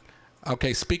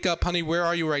 Okay, speak up, honey. Where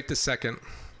are you right this second?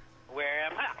 Where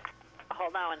am I?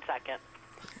 Hold on 1 second.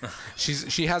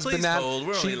 She has Please banana. hold,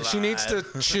 we're only She needs to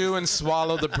live. chew and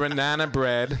swallow the banana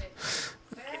bread.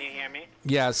 Can you hear me?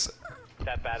 Yes, Is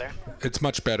that better? it's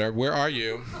much better. Where are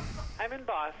you? I'm in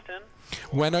Boston.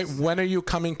 When are you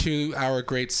coming to our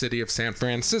great city of San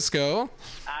Francisco?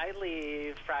 I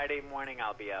leave Friday morning.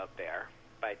 I'll be out there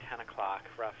by 10 o'clock,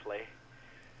 roughly.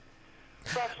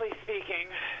 Roughly speaking.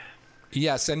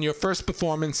 Yes, and your first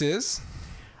performance is?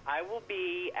 I will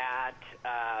be at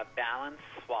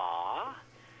Balançoire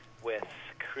with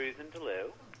Cruz and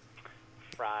Delu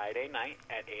Friday night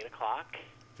at 8 o'clock.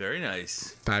 Very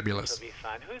nice. Fabulous. It'll be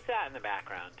fun. Who's that in the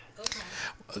background?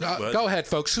 Go ahead,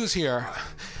 folks. Who's here?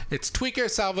 It's Tweaker,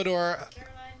 Salvador.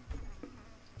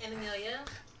 And Amelia.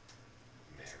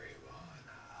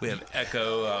 We have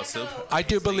Echo also. I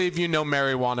do believe you know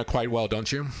marijuana quite well,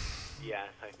 don't you? Yes,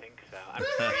 I think so. I'm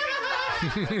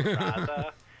streaming live with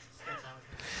Raza.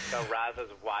 So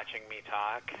Raza's watching me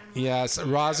talk. Yes,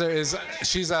 Raza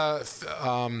she's a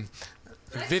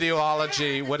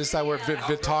videology. What is that word?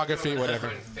 Photography, whatever.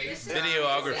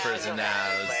 Videographers in the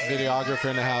house. Videographer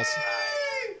in the house.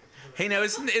 Hey, now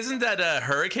isn't that a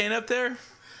hurricane up there?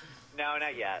 No,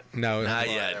 not yet. No, Not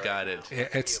yet. Got it.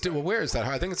 It's still. Well, where is that?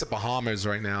 I think it's the Bahamas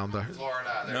right now.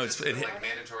 Florida. No, it's like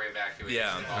mandatory evacuation.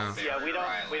 Yeah. Yeah, we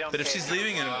don't. But if pay she's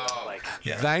leaving in, like,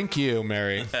 Thank you,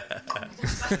 Mary.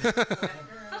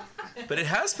 but it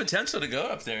has potential to go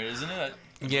up there, isn't it?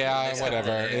 Yeah,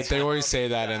 whatever. They always say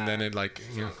that, and then it different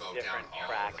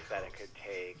tracks that it could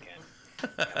take, and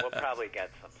we'll probably get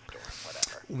some storm,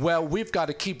 whatever. Well, we've got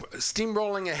to keep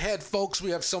steamrolling ahead, folks. We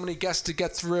have so many guests to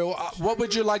get through. What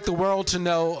would you like the world to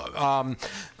know,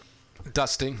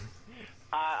 Dusty?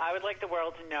 I would like the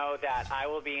world to know that I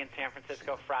will be in San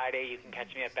Francisco Friday. You can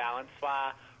catch me at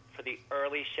Balançoire for the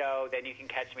early show. Then you can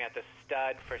catch me at the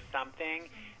Stud for something.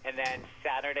 And then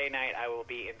Saturday night, I will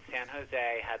be in San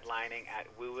Jose headlining at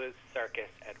Woo Woo's Circus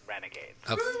at Renegades.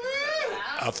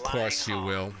 Of course you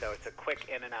will. So it's a quick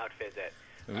in and out visit.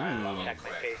 Ooh. Check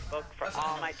my Facebook for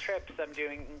all my trips. I'm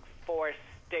doing 4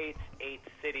 states, 8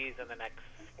 cities in the next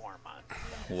 4 months.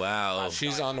 Wow.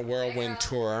 She's on the whirlwind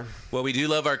tour. Well, we do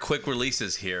love our quick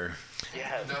releases here.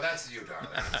 Yes. No, that's you, darling.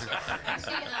 I'm sorry.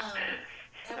 Actually,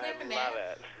 have we ever I met? love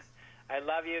it. I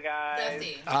love you guys.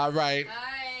 Dusty. All right.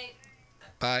 Bye.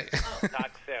 Bye.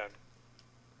 Talk soon.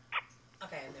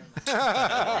 Okay, never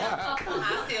mind.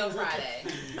 I'll see you on Friday.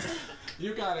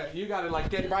 You gotta like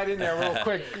get right in there real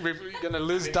quick. We're gonna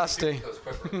lose Dusty. Those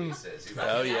quick releases.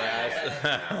 Oh, yes.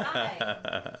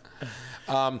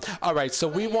 All right, so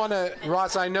we want to,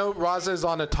 Roz. I know Roz is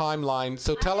on a timeline.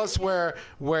 So tell us where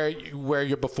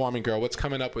you're performing, girl. What's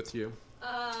coming up with you?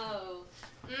 Oh,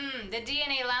 the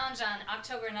DNA Lounge on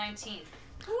October 19th.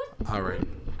 All right.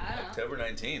 I don't know. October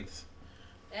 19th.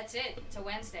 That's it. It's a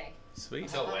Wednesday. Sweet.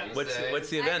 It's a Wednesday. What's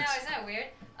the event? I know, isn't that weird?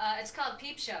 It's called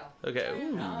Peep Show. Okay.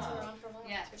 Ooh.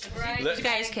 Yeah. It's a variety Did you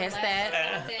guys show, catch live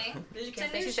that? thing. Did you It's a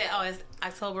catch that? new She said, show. "Oh, it's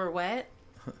October what?"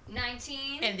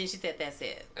 19. And then she said, "That's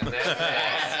it." And that's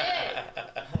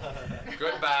it.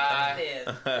 Goodbye.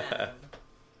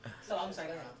 So I'm sorry.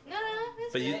 Go ahead. No,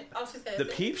 it's But you, good. Oh, she said the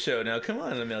Peep Show. Now, come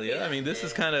on, Amelia. I mean, this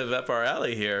is kind of up our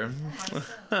alley here.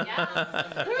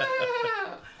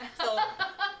 So,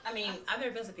 I mean, I've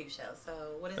never been to Peep Show.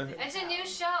 So, what is it? It's a new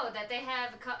show that they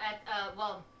have at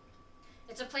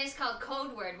it's a place called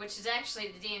Code Word, which is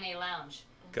actually the DNA Lounge.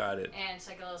 Got it. And it's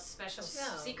like a little special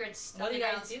secret What do you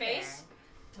underground guys do space.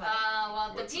 there? Well,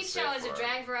 the What's Peep it Show is stand a for?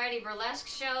 drag variety burlesque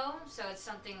show, so it's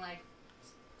something like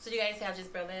So you guys have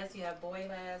just burlesque, you have boy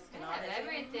lesque, and all that.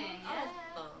 everything. Yeah.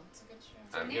 Oh, it's a good show.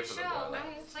 It's a I'm new here for the show. burlesque.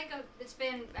 It's like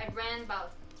I ran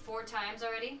about 4 times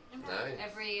already. Nice.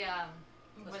 Every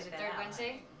was it third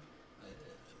Wednesday?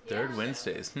 Third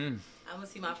Wednesdays. I'm gonna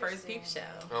see my first Peep Show.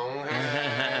 Okay. All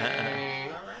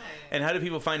right. And how do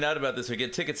people find out about this or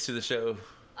get tickets to the show?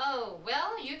 Oh,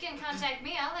 well, you can contact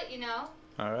me. I'll let you know.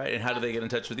 All right. And how do they get in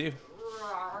touch with you?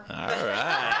 Rawr. All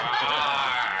right.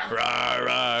 Rawr,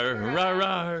 rawr, rawr,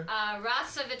 rawr.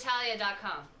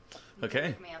 RasaVitalia.com. Okay.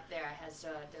 Look me up there. It has the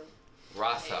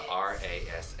Rasa,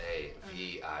 RasaVitalia.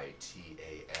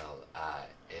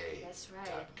 That's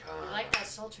right. .com. I like that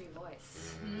sultry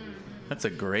voice. That's a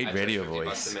great I radio took 50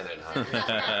 bucks voice. a minute, huh?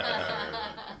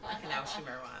 Now she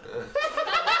marijuana.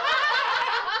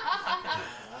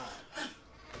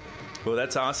 Well,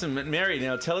 that's awesome. Mary,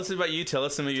 now tell us about you. Tell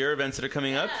us some of your events that are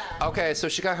coming up. Okay, so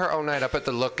she got her own night up at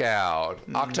the Lookout,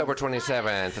 October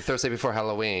 27th, the Thursday before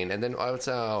Halloween. And then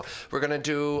also, we're going to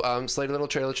do Slade Little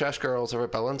Trailer Trash Girls over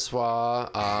at Belle and Soie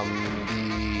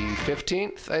the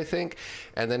 15th, I think.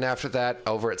 And then after that,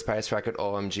 over at Spice Rack at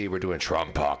OMG, we're doing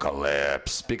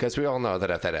Trumpocalypse. Because we all know that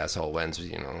if that asshole wins,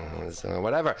 it's,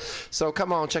 whatever. So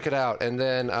come on, check it out. And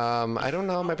then, I don't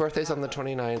know, my birthday's on the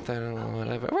 29th. I don't know,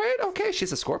 whatever. Right, okay,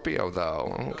 she's a Scorpio,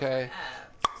 though. Okay.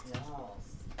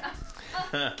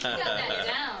 You got that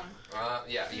down.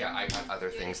 Yeah, I got other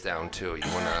things down too. You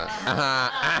wanna?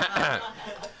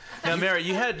 Now, Mary,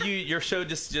 your show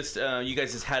just you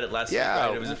guys just had it last week,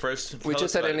 right? It was the first. We Tell just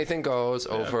us had about it. Anything Goes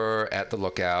over at the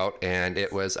Lookout, and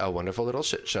it was a wonderful little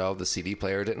shit show. The CD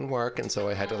player didn't work, and so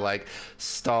I had to like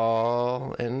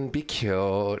stall and be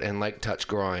cute and like touch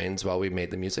groins while we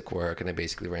made the music work. And I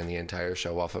basically ran the entire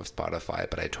show off of Spotify,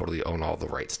 but I totally own all the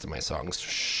rights to my songs.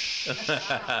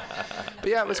 But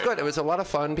yeah, it was good. It was a lot of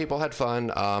fun. People had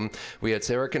fun. We had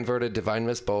Sarah Converted, Divine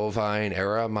Miss Bovine,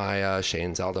 Era Maya,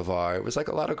 Shane Zaldivar. It was like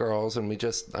a lot of girls, and we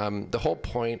just the whole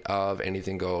point of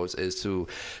Anything Goes is to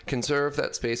conserve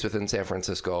that space within San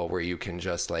Francisco where you can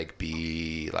just like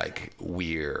be like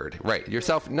weird, right?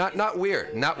 Yourself, not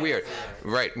weird,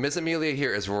 right? Miss Amelia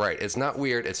here is right. It's not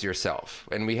weird. It's yourself,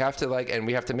 and we have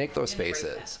to make those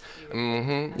spaces.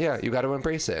 Yeah, you got to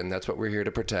embrace it, and that's what we're here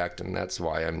to protect, and that's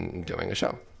why I'm doing a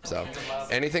show. So,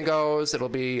 Anything Goes. It'll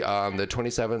be the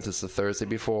 27th. It's the Thursday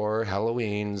before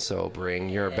Halloween. So bring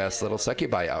your best little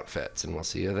succubi outfits, and we'll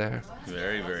see you there.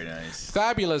 Very, very nice.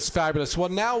 Fabulous, fabulous. Well,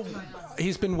 now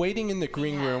he's been waiting in the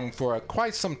green room for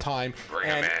quite some time. Bring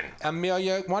him in.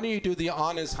 Amelia, why don't you do the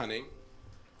honors, honey?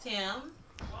 Tim.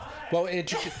 Well,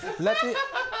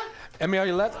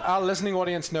 Amelia, let our listening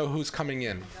audience know who's coming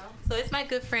in. So it's my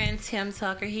good friend Tim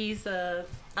Tucker. He's a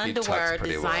He underwear tucks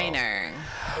pretty well. designer.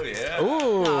 Oh yeah.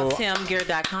 Ooh. No,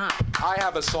 TimGear.com. I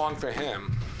have a song for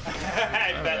him.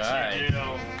 I bet you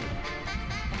do.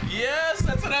 Yes,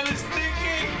 that's what I was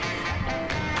thinking.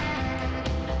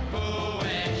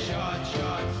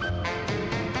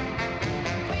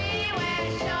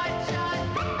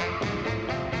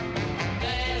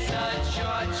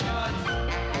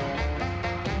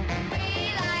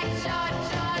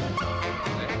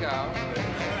 There you go.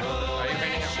 Are you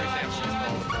painting up for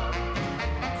example?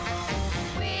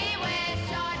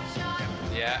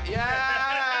 Yeah.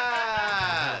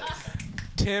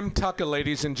 Tim Tucker,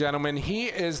 ladies and gentlemen. He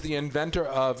is the inventor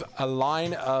of a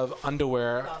line of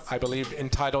underwear, I believe,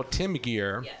 entitled Tim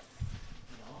Gear. Yes.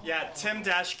 Yeah,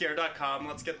 tim-gear.com.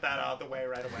 Let's get that out of the way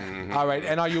right away. Mm-hmm. All right,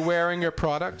 and are you wearing your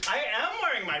product? I am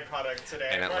wearing my product today.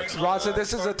 And it looks Raza,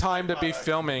 this is a time to be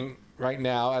filming right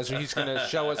now, as he's going to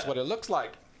show us what it looks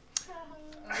like.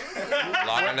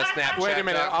 Log on to Snapchat. Wait a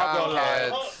minute, I'll go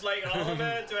live. Like all of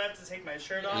it? Do I have to take my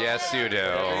shirt off? Yes, you do.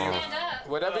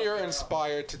 Whatever you're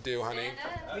inspired to do, honey.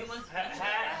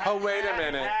 Oh, wait a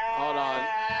minute. Hold on.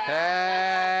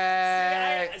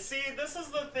 Hey. See, this is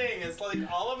the thing. It's like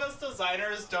all of us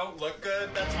designers don't look good.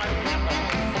 That's why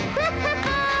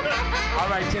All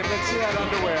right, Tim, let's see that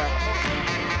underwear.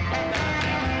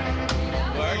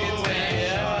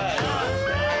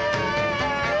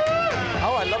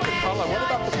 Oh, I love the color. What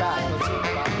about the back? Let's see the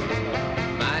back.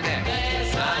 My neck.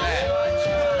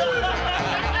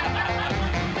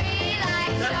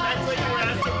 That's what you were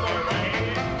asking for, right?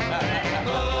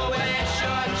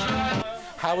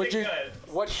 How would you?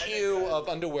 What hue of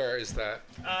underwear is that?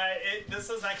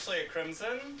 This is actually a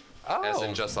crimson. Oh. As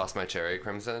in just lost my cherry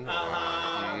crimson?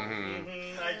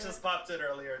 I just popped it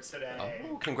earlier today.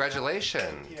 Oh,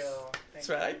 congratulations. Thank you. That's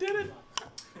right, I did it.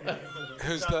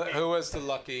 Who was the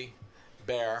lucky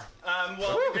bear?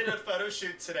 Well, we did a photo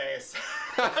shoot today. So.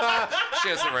 She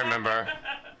doesn't remember.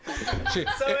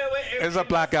 It's a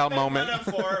blackout moment. One of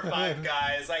 4 or 5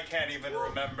 guys. I can't even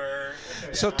remember.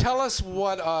 So tell us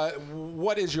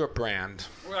what is your brand?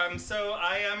 So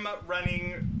I am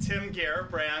running Tim Gear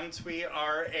brand. We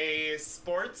are a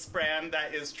sports brand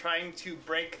that is trying to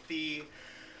break the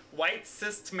white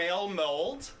cis male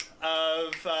mold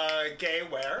of gay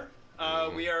wear.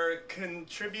 We are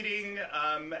contributing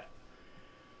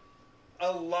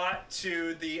a lot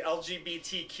to the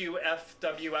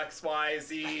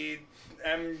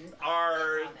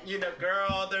LGBTQFWXYZMR,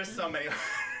 girl, there's so many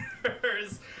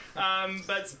letters.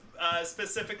 But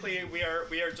specifically, we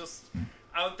are just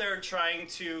out there trying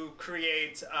to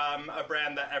create a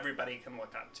brand that everybody can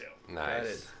look up to.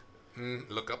 Nice.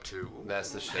 Look up to.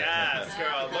 That's the shit. Yes,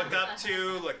 girl. Look up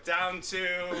to, look down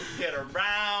to, get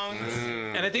around.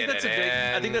 And I think that's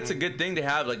a good thing to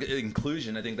have, like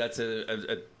inclusion. I think that's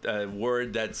a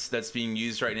word that's being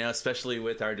used right now, especially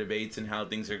with our debates and how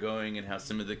things are going and how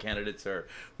some of the candidates are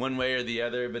one way or the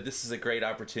other. But this is a great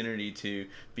opportunity to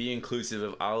be inclusive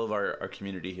of all of our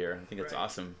community here. I think it's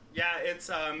awesome. Yeah, it's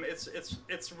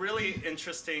really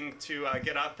interesting to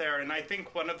get out there, and I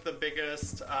think one of the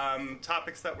biggest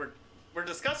topics that we're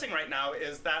discussing right now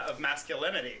is that of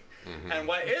masculinity, and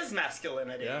what is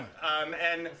masculinity. Yeah.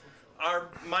 And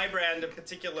my brand in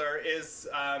particular is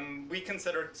we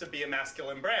consider it to be a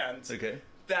masculine brand. Okay.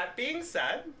 That being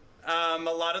said, a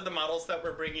lot of the models that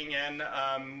we're bringing in,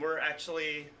 we're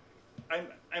actually.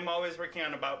 I'm always working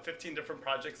on about 15 different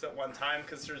projects at one time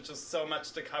because there's just so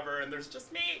much to cover and there's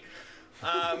just me.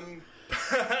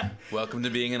 Welcome to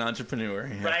being an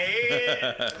entrepreneur.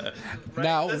 Right?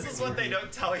 Now, this is what they don't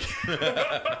tell you.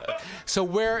 So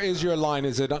where is your line?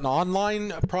 Is it an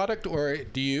online product or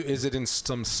is it in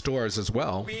some stores as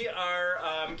well? We are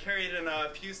carried in a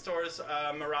few stores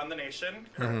around the nation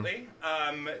currently.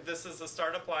 This is a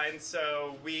startup line,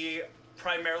 so we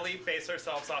primarily base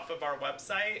ourselves off of our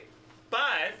website.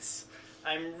 But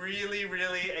I'm really,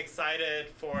 really excited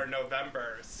for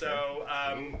November. So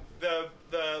the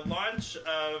launch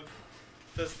of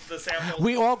the samples.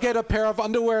 We all get a pair of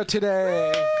underwear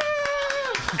today.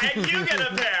 And you get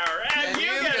a pair. And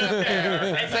you get a pair.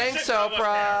 And Thanks,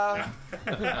 Oprah.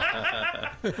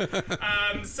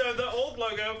 So the old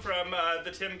logo from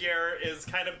the Tim Gear is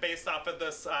kind of based off of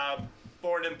this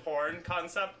born in porn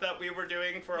concept that we were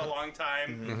doing for a long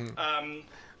time.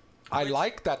 I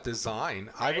like that design.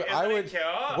 Right? I would. Cute?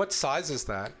 What size is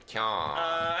that?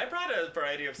 I brought a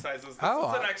variety of sizes. This is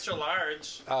an extra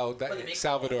large. Oh, that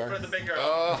Salvador. For the big girl.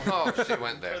 Oh, she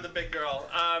went there. For the big girl.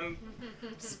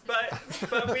 But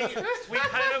we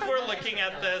kind of were looking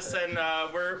at this, and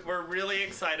we're really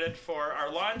excited for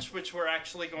our launch, which we're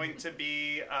actually going to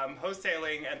be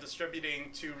wholesaling and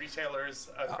distributing to retailers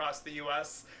across the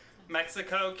U.S.,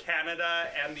 Mexico,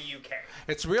 Canada, and the UK.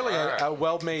 It's really a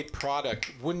well-made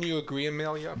product. Wouldn't you agree,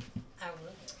 Amelia? I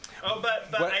would. Oh,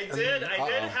 but I did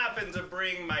happen to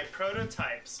bring my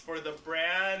prototypes for the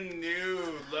brand new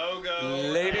logo.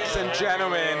 Ladies and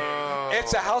gentlemen,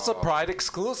 it's a House of Pride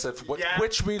exclusive,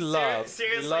 which we love.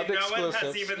 Seriously, love no exclusives. one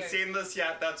has even seen this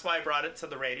yet. That's why I brought it to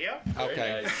the radio.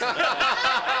 Okay.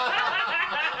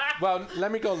 Well,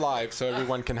 let me go live so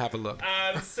everyone can have a look.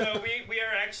 So we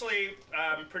are actually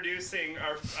producing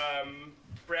our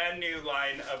brand new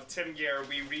line of Tim Gear.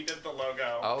 We redid the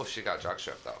logo. Oh, she got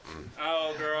jockstrap though.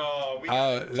 Oh, girl.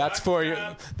 That's for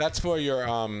your. That's for your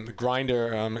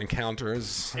grinder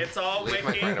encounters. It's all Leave my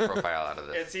wicky. grinder profile out of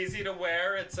this. It's easy to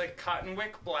wear. It's a cotton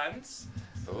wick blend.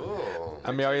 Ooh.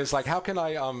 Amelia's like, how can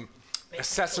I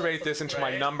accessorate this into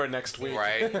my number next week?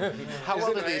 Right. How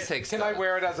well do these take? Can I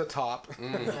wear it as a top?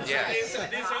 Yeah. These are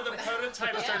the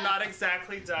prototypes. They're not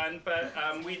exactly done, but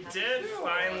we did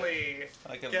finally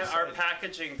get our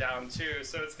packaging down too.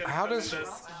 So it's gonna come in this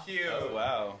huge. Oh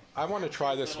wow! I want to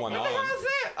try this one on. What is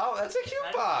it? Oh, that's a cute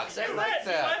box. I like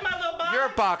You like my little box? Your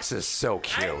box is so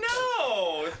cute. I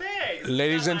know. Thanks.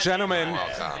 Ladies and gentlemen,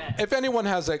 Welcome. if anyone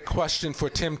has a question for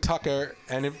Tim Tucker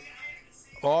and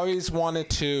always wanted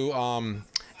to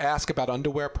ask about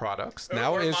underwear products,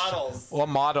 or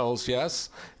models, yes.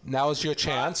 Now is your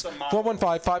chance.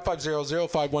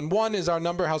 415-550-0511 is our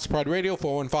number. House of Pride Radio,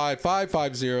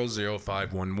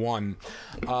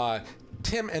 415-550-0511.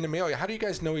 Tim and Amelia, how do you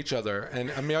guys know each other? And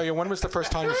Amelia, when was the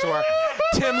first time you saw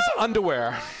Tim's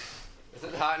underwear? Is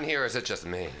it hot in here or is it just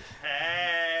me?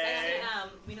 Actually,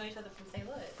 we know each other from St.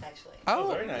 Louis, actually.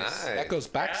 Oh, very nice. That goes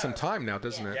back some time now,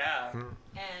 doesn't it? Yeah. And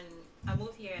I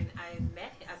moved here and I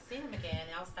seen him again,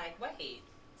 and I was like, wait,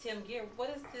 Tim Gear,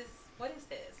 what is this? What is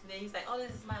this? And then he's like, oh,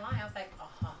 this is my line. I was like,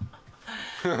 oh.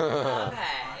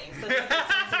 Okay. So we put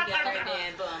some together, and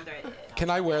then boom, there it is.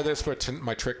 Can I wear this for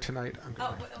my trick tonight?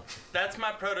 Oh, That's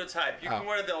my prototype. You can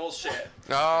wear the old shit.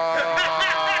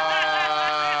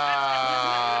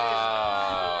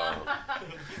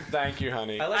 Thank you,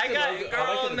 honey.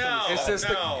 Is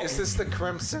this the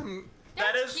crimson?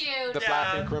 That is cute. The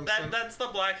black and crimson? That's the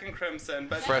black and crimson.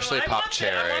 But Freshly popped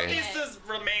cherry. I want these to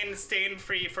remain stain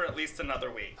free for at least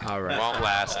another week. All right. Won't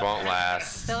last.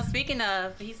 So speaking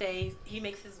of, he say he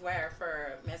makes his wear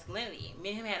for masculinity. Me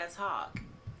and him had a talk.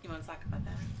 You want to talk about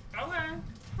that? Okay.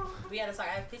 We had a talk.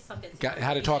 I pitched something to him.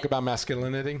 How to talk about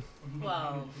masculinity?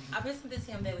 Well, I pitched something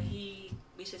to him that we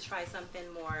should try something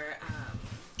more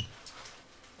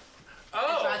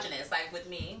androgynous, like with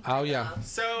me. Oh, yeah.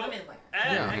 So, women wear.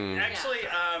 actually,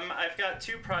 I've got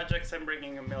two projects I'm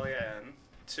bringing Amelia in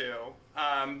to,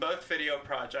 both video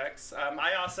projects.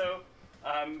 I also,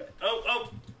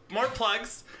 more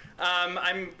plugs.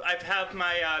 I've had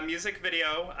my music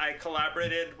video. I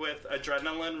collaborated with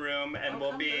Adrenaline Room, and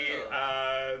we'll be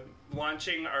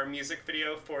launching our music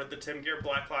video for the Tim Gear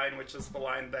Black line, which is the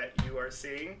line that you are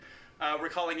seeing. We're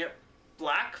calling it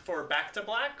Black for Back to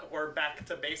Black or Back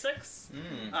to Basics,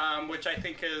 which I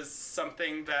think is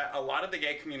something that a lot of the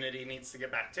gay community needs to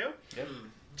get back to. Yep.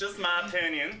 Just my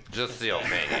opinion. Just the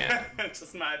opinion.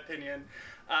 Just my opinion.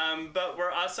 But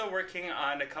we're also working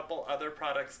on a couple other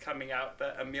products coming out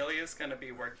that Amelia's going to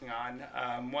be working on,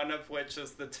 one of which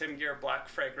is the Tim Gear Black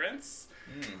Fragrance,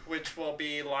 which will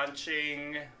be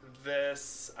launching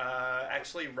this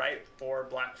actually right for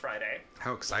Black Friday.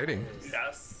 How exciting.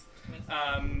 Yes.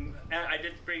 And I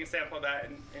did bring a sample of that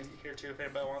in here too if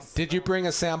anybody wants. Did you bring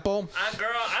a sample? Girl,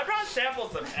 I brought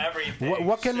samples of everything.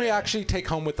 What can we actually take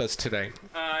home with us today?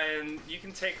 And you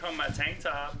can take home my tank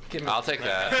top. I'll take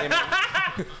that.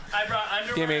 I brought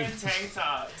underwear and tank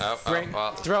tops.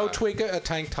 Throw Tweeka a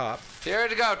tank top. Here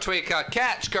to go, Tweeka.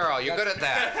 Catch, girl. You're good at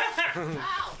that.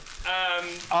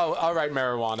 All right,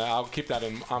 marijuana. I'll keep that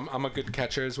in. I'm a good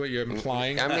catcher, is what you're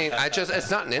implying. I mean,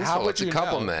 it's not an insult. It's a you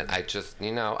compliment. know? I just,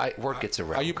 word gets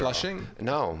around. Are you girl. blushing?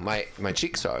 No, my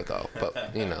cheeks are though,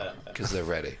 but because they're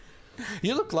ready.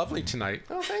 You look lovely tonight.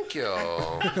 Oh, thank you.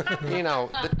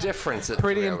 The difference that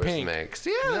Pretty 3 in hours pink. makes.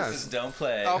 Yes. Just don't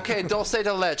play. Okay, dulce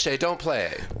de leche. Don't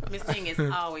play. Miss Thing is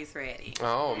always ready.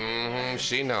 Oh,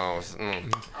 she knows.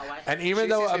 And even She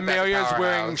though sees me back Amelia's at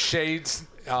wearing Powerhouse. shades,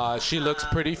 she looks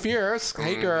pretty fierce.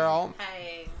 Hey, girl.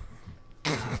 Hey.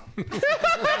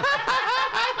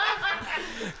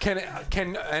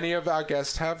 Can any of our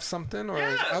guests have something? Or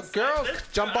Yes, girls,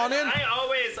 jump on in. I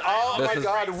always Oh my is-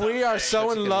 God, we are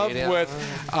so in love comedian.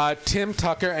 with Tim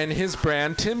Tucker and his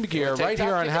brand Tim Gear right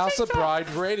here on House of Pride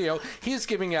Radio. He's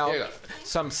giving out Here you go.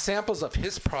 some samples of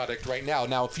his product right now.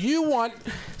 Now, if you want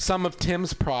some of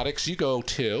Tim's products, you go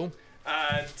to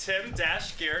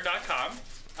tim-gear.com.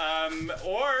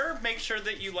 Or make sure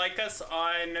that you like us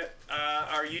on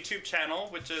our YouTube channel,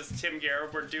 which is Tim Gear.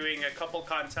 We're doing a couple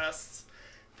contests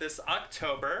this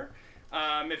October.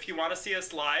 If you want to see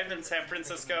us live in San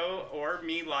Francisco or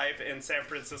me live in San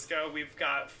Francisco, we've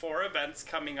got 4 events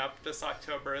coming up this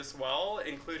October as well,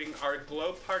 including our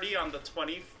Glow Party on the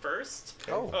 21st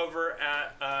over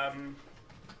at,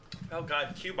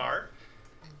 Q Bar.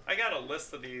 I got a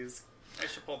list of these. I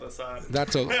should pull this up.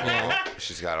 That's a. Well,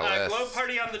 she's got a list. Glow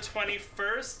Party on the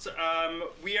 21st.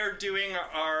 We are doing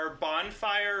our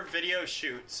bonfire video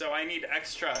shoot, so I need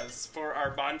extras for our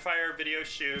bonfire video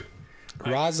shoot.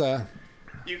 Raza,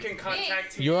 You can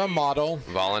contact me. you're a model.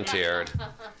 Volunteered.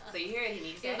 So you hear it, he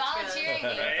needs You're extras.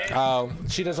 volunteering. Oh,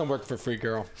 she doesn't work for free,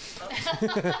 girl.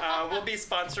 We'll be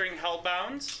sponsoring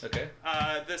Hellbound Okay.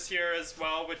 this year as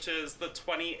well, which is the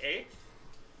 28th.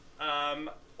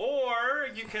 Or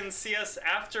you can see us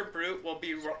after Brute. We'll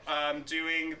be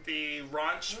doing the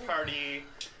Raunch Party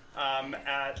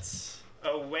at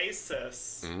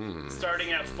Oasis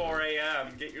starting at 4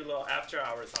 a.m. Get your little after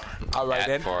hours on. All right, At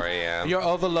then. 4 a.m. You're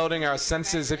overloading our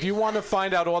senses. If you want to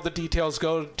find out all the details,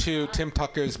 go to Tim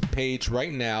Tucker's page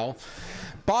right now.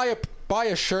 Buy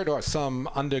a shirt or some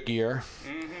undergear.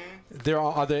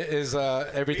 Is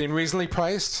everything reasonably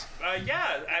priced?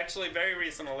 Yeah, actually, very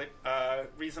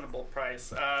reasonable price.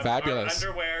 Fabulous. Our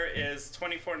underwear is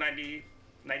 $24.95.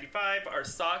 Our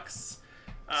socks.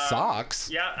 Socks?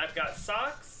 Yeah, I've got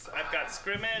socks. I've got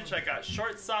scrimmage. I got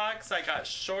short socks. I got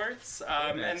shorts.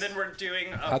 And then we're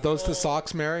doing a Are those the full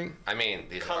socks, Mary? I mean,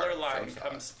 these color are line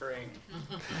come spring.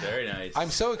 Very nice. I'm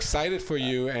so excited for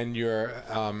you and your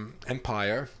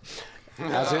empire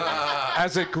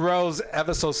as it grows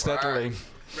ever so steadily.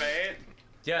 Right?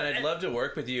 Yeah, and I'd love to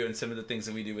work with you on some of the things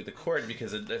that we do with the court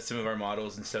because of some of our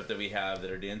models and stuff that we have that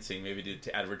are dancing, maybe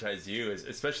to advertise you,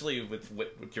 especially with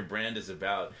what your brand is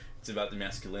about. It's about the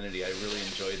masculinity. I really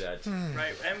enjoy that.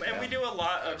 Right, and we do a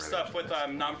lot of stuff with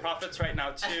nonprofits right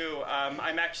now too.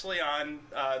 I'm actually on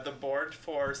the board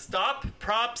for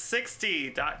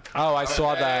StopProp60.com. Oh, I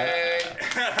saw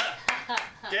that.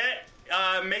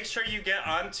 Make sure you get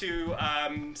onto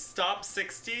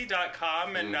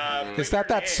Stop60.com and. Is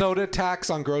that soda tax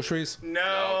on groceries?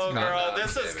 No, girl. No,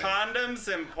 this is condoms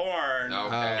and porn.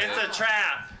 Okay. It's a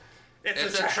trap.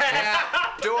 It's a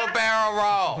trap. Do a barrel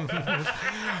roll.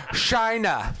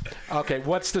 China. Okay,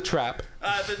 what's the trap?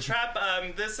 The trap.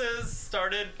 This is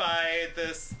started by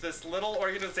this little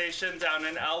organization down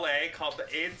in LA called the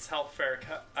AIDS Health Fair.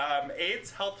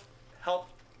 AIDS Health.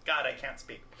 God, I can't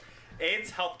speak.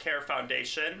 AIDS Healthcare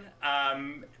Foundation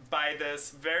by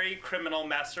this very criminal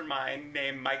mastermind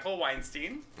named Michael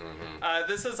Weinstein.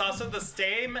 This is also the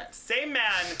same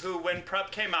man who, when PrEP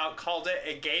came out, called it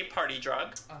a gay party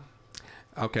drug.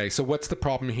 Okay, so what's the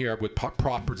problem here with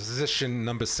proposition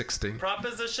number 60?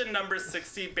 Proposition number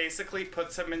 60 basically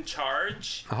puts him in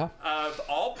charge of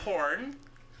all porn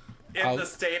in the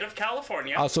state of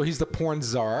California. Oh, so he's the porn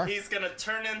czar. He's going to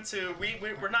turn into,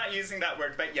 we're not using that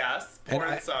word, but yes,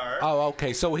 porn czar. Oh,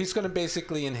 okay, so he's going to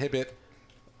basically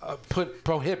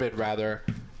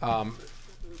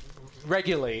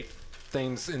regulate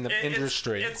things in the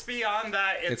industry. It's beyond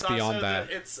that. It's beyond that.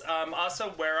 It's also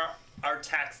where our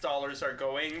tax dollars are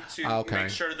going to make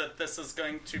sure that this is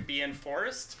going to be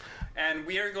enforced. And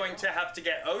we are going to have to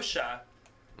get OSHA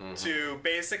to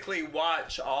basically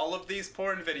watch all of these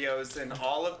porn videos in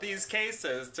all of these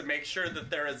cases to make sure that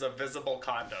there is a visible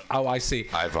condom. Oh, I see.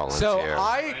 I volunteer. So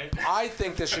I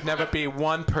think there should never be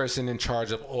one person in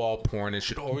charge of all porn. It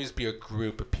should always be a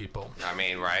group of people. I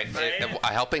mean, right? A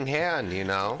helping hand, you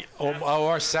know?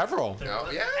 Or several.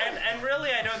 Oh, yeah. And really,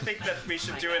 I don't think that we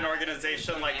should do an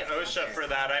organization like OSHA for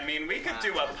that. I mean, we could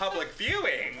do a public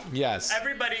viewing. Yes.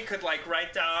 Everybody could,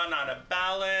 write down on a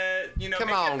ballot, Come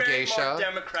make on, it very geisha. more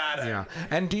democratic. Yeah.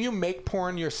 And do you make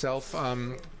porn yourself,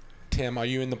 Tim? Are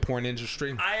you in the porn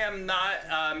industry? I am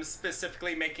not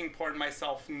specifically making porn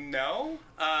myself, no.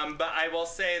 But I will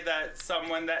say that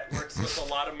someone that works with a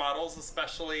lot of models,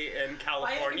 especially in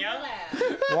California.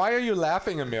 Why are you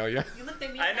laughing, Amelia? You looked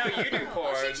at me. I know you do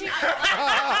porn.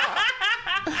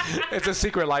 It's a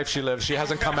secret life she lives. She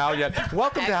hasn't come out yet.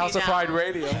 Welcome to House of Pride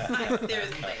Radio.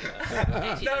 Seriously.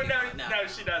 No,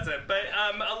 she doesn't. But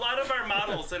a lot of our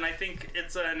models, and I think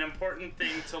it's an important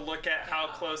thing to look at how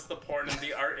close the porn and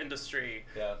the art industry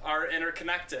are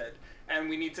interconnected. And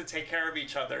we need to take care of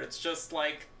each other. It's just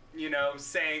like,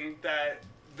 saying that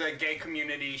the gay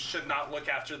community should not look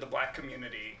after the black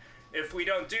community. If we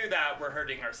don't do that, we're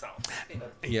hurting ourselves.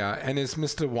 Yeah, and is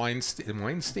Mr.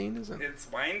 Weinstein, is it? It's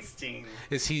Weinstein.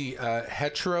 Is he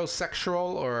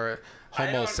heterosexual or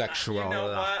homosexual? You know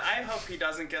what? I hope he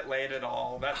doesn't get laid at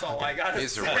all. That's all I got to say.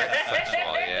 He's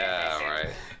sexual, yeah, right.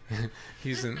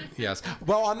 He's in, yes.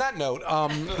 Well, on that note,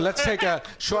 let's take a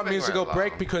short musical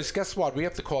break because guess what? We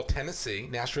have to call Tennessee,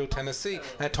 Nashville, Tennessee,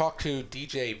 and talk to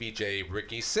DJ VJ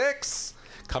Ricky Six.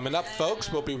 Coming up,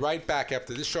 folks, we'll be right back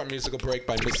after this short musical break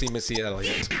by Missy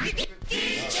Elliott.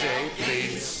 DJ,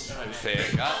 please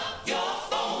pick up your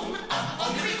phone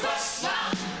on the request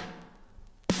line.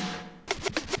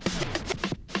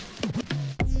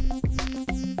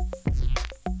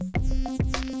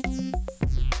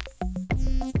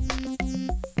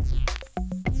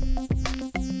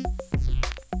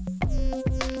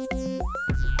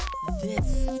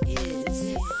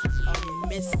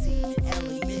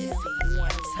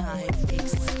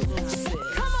 Exclusive.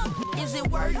 Come on, is it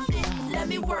worth it? Let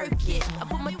me work it. I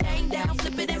put my thing down,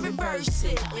 flip it and reverse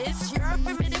it. It's your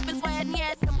primitive, it's why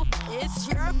yet. It's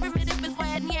your primitive, it's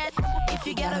why yet. If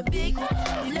you got a big,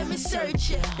 let me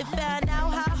search it to find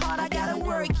out how hard I gotta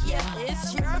work. Yeah,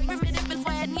 it's your primitive, it's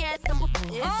why yet.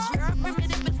 It's your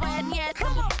primitive, it's why yet.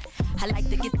 I like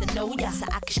to get to know ya so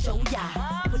I can show ya.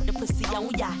 Put the pussy on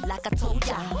ya like I told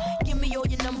ya. Give me all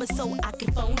your numbers so I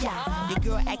can phone ya. Your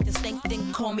girl acting stink,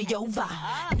 then call me over.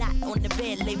 Not on the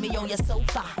bed, lay me on your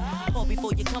sofa. Or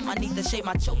before you come, I need to shave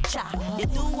my chocha. You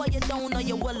do or you don't, or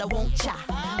you will or won't cha.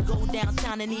 Go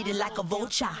downtown and eat it like a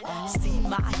vulture. See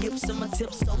my hips and my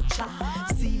tips, so cha.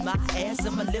 See my ass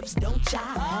and my lips, don't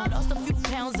cha. Lost a few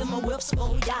pounds in my whips,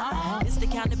 oh ya. It's the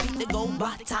kind of beat that go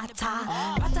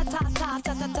ba-ta-ta.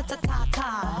 Ba-ta-ta-ta-ta-ta-ta-ta-ta.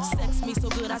 Sex me so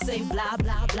good I say blah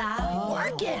blah blah.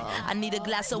 Work it. I need a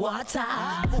glass of water.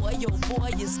 Boy, yo boy,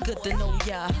 it's good to know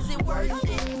ya. Is it worth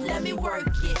it? Let me work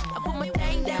it. I put my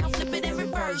thing down, flip it and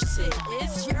reverse it.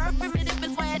 It's your primitive,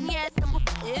 it's why yet.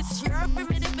 It's your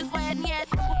primitive, it's why yet.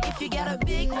 If you got a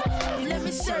big, let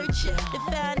me search it to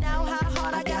find out how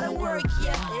hard I gotta work.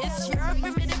 Yeah, it's your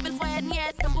primitive, it's why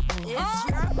yet. It's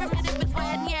your primitive, it's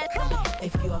why yet.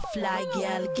 If you're a fly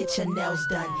gal, get your nails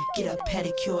done, get a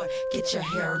pedicure, get your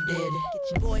hair did.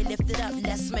 Boy, lift it up,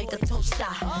 let's make a toaster.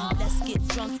 Let's get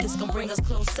drunk, it's gonna bring us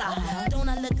closer. Don't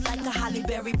I look like a Holly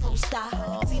Berry poster?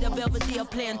 See the Belvedere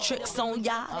playing tricks on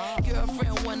ya.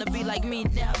 Girlfriend wanna be like me,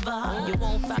 never. You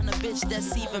won't find a bitch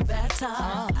that's even better.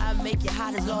 I make you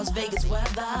hot as Las Vegas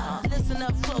weather. Listen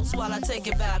up close while I take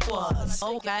it backwards.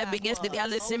 Okay, begins to y'all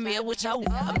listen me with you.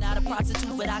 I'm not a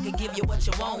prostitute, but I can give you what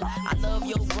you want. I love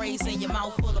your braids and your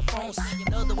mouth full of phones.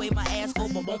 Love the way my ass go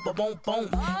ba boom ba boom boom.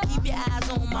 Keep your eyes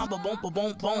on my ba boom ba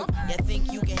boom boom. You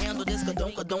think you can handle this?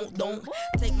 Don't.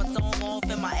 Take my thong off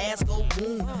and my ass go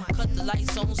boom. Cut the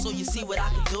lights on so you see what I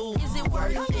can do. Is it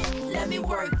worth it? Let me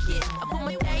work it. I put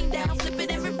my thing down, flip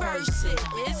it and reverse it.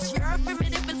 It's your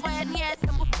primitive, it's why yet.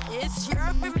 It's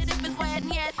your primitive, it's why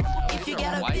yet. If you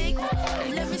got a big,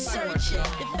 let me search it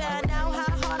to find out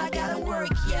how hard I gotta work.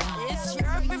 Yeah, it's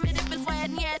your primitive, it's why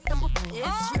yet.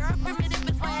 It's your primitive,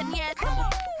 it's why yet.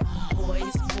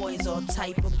 Boys, all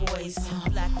type of boys.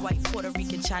 Black, white, Puerto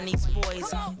Rican, Chinese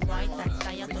boys.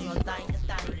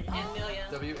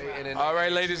 All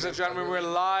right, ladies and gentlemen, we're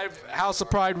live. House of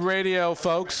Pride Radio,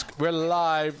 folks. We're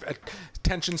live.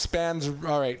 Attention spans.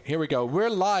 All right, here we go. We're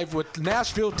live with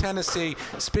Nashville, Tennessee,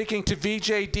 speaking to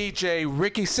VJ DJ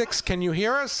Ricky Six. Can you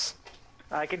hear us?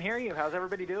 I can hear you. How's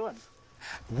everybody doing?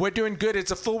 We're doing good.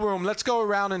 It's a full room. Let's go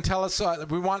around and tell us.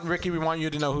 We want you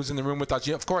to know who's in the room with us.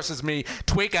 Of course, it's me,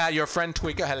 Tweeka, your friend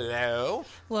Tweeka. Hello.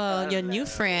 Well, your new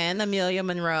friend, Amelia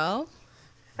Monroe.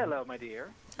 Hello, my dear.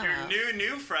 Your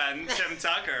new friend, Tim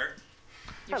Tucker.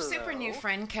 Your super new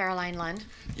friend, Caroline Lund.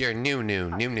 Your new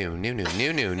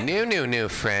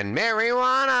friend,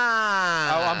 marijuana.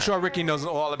 Oh, I'm sure Ricky knows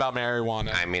all about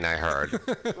marijuana. I mean, I heard.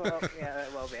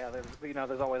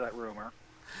 There's always that rumor.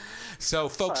 So,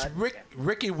 folks,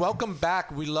 Ricky, welcome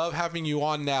back. We love having you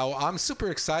on now. I'm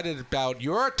super excited about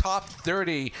your top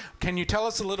 30. Can you tell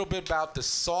us a little bit about the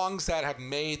songs that have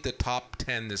made the top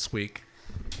 10 this week?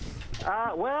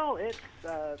 It's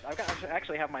I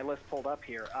actually have my list pulled up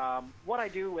here. What I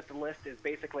do with the list is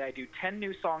basically I do 10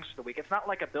 new songs for the week. It's not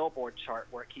like a Billboard chart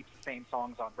where it keeps the same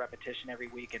songs on repetition every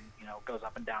week and goes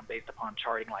up and down based upon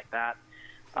charting like that.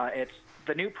 It's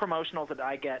the new promotionals that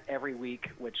I get every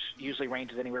week, which usually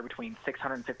ranges anywhere between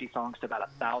 650 songs to about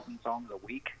 1,000 songs a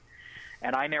week.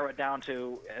 And I narrow it down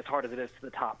to, as hard as it is, to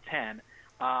the top 10.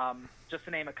 Just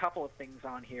to name a couple of things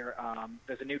on here,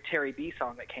 there's a new Terry B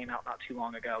song that came out not too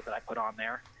long ago that I put on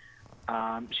there.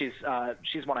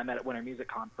 She's one I met at Winter Music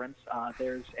Conference.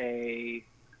 There's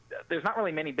not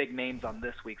really many big names on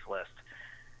this week's list.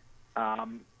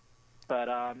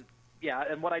 Yeah,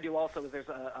 and what I do also is there's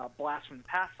a Blast from the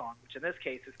Past song, which in this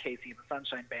case is Casey and the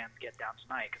Sunshine Band's Get Down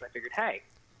Tonight, because I figured, hey,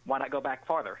 why not go back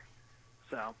farther?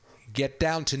 So Get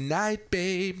Down Tonight,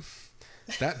 babe.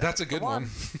 That's a good one.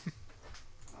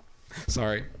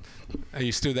 Sorry. Are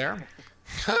you still there?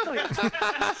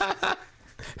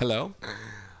 Hello?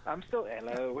 I'm still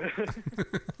hello.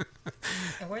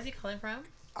 And where's he calling from?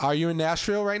 Are you in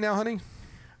Nashville right now, honey?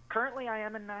 Currently, I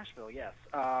am in Nashville, yes.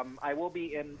 I will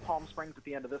be in Palm Springs at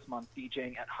the end of this month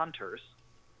DJing at Hunter's.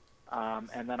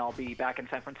 And then I'll be back in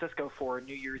San Francisco for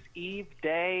New Year's Eve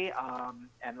day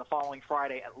and the following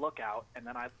Friday at Lookout. And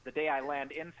then the day I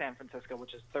land in San Francisco,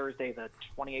 which is Thursday, the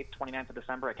 28th, 29th of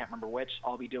December, I can't remember which,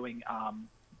 I'll be doing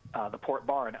the Port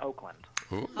Bar in Oakland.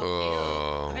 Ooh.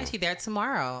 I'm actually there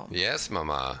tomorrow. Yes,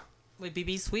 mama. With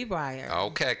BB Sweetbriar.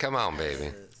 Okay, come on,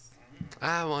 baby.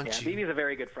 I want you. BB's a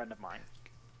very good friend of mine.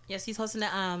 Yeah, she's hosting the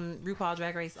RuPaul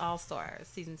Drag Race All Stars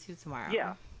season 2 tomorrow.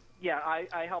 Yeah,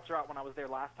 I helped her out when I was there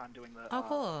last time doing the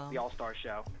the All Star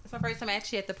show. It's my first time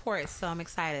actually at the port, so I'm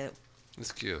excited.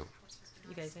 It's cute.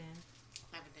 You guys in?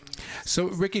 So,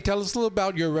 Ricky, tell us a little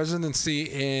about your residency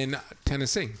in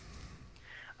Tennessee.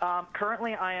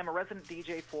 Currently, I am a resident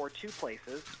DJ for 2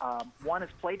 places. One is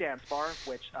Play Dance Bar,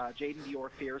 which Jaden Dior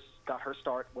Fierce got her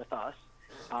start with us.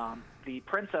 The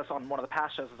Princess on one of the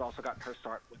past shows has also gotten her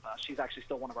start with us. She's actually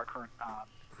still one of our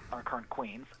current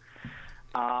queens.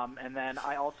 And then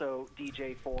I also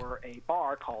DJ for a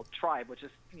bar called Tribe, which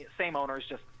is same owners,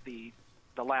 just the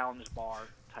lounge bar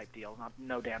type deal,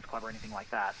 no dance club or anything like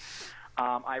that.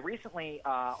 I recently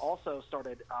also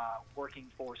started working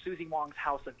for Susie Wong's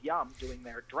House of Yum, doing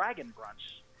their Dragon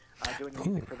Brunch, doing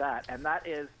music for that, and that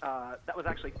was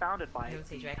actually founded by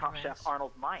the top chef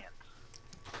Arnold Mayans.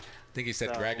 I think he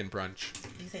said Dragon Brunch.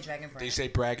 Did you say Dragon Brunch? Did you say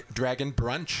Dragon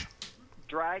Brunch?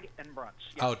 Drag and Brunch.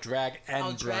 Yes. Oh, Drag and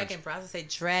Brunch. Dragon Brunch. I was going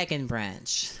to say Dragon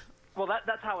Brunch. Well,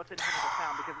 that's how it's intended to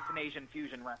sound because it's an Asian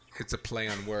fusion restaurant. It's a play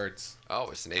on words.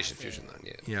 Oh, it's an Asian fusion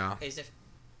then, Yeah.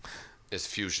 It's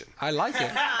fusion. I like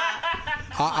it.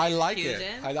 I like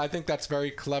it. I think that's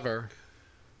very clever.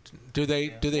 Do they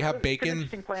have It's an bacon?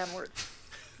 interesting play on words.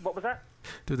 What was that?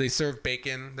 Do they serve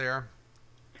bacon there?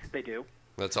 They do.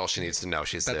 That's all she needs to know.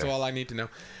 That's there. all I need to know.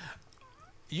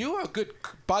 You are good.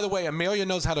 By the way, Amelia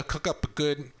knows how to cook up a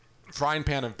good frying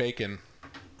pan of bacon.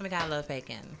 Oh my God, I love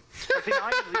bacon. See,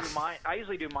 I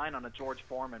usually do mine on a George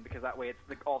Foreman because that way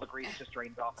all the grease just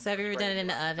drains off. So have you ever done it in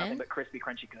the oven? Nothing but crispy,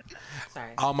 crunchy goodness.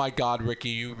 Sorry. Oh my God, Ricky,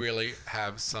 you really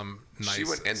have some nice. She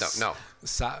would end up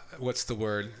what's the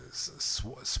word?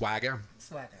 Swagger.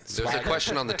 There's a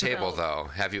question on the table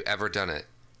though. Have you ever done it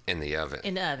in the oven?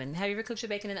 In the oven. Have you ever cooked your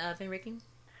bacon in the oven, Ricky?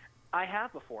 I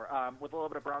have before, with a little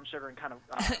bit of brown sugar and kind of.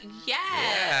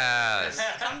 Yes.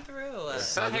 Come through.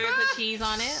 Have you ever put cheese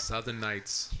on it? Southern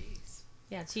Nights.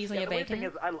 Yeah, cheese on your the weird bacon. thing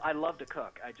is, I love to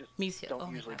cook. I just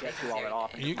don't usually get to all that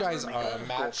often. You guys are a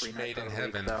match made in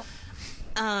heaven.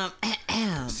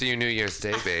 See you New Year's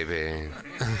Day, baby.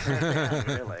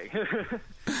 Really?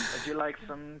 Would you like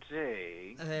some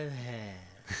tea?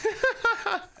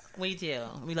 We do.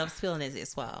 We love spilling it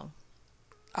as well.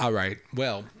 All right.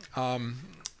 Well,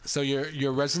 so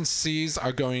your residencies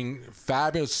are going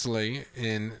fabulously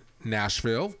in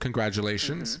Nashville.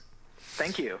 Congratulations. Mm-hmm.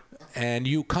 Thank you. And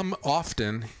you come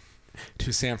often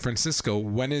to San Francisco.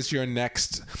 When is your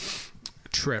next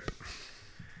trip?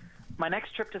 My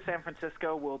next trip to San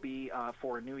Francisco will be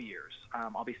for New Year's.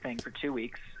 I'll be staying for 2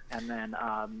 weeks, and then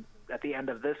at the end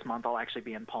of this month, I'll actually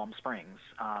be in Palm Springs.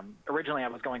 Originally, I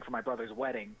was going for my brother's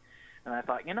wedding, and I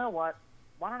thought, you know what?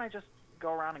 Why don't I just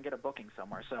go around and get a booking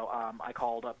somewhere? So I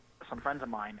called up some friends of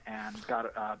mine and got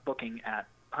a booking at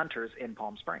Hunter's in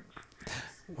Palm Springs.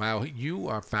 Wow, you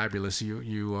are fabulous.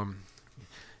 You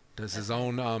does his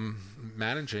own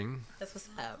managing. That's what's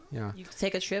up. Yeah. You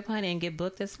take a trip, honey, and get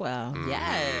booked as well.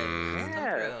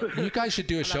 Yes. You guys should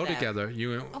do a show together.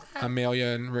 You, Amelia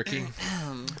and Ricky.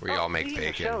 We all make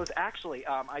bacon. Shows, actually,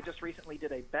 I just recently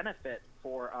did a benefit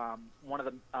for one of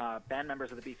the band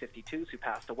members of the B-52s who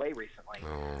passed away recently,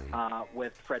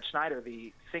 with Fred Schneider,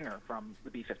 the singer from the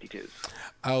B-52s.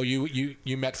 Oh,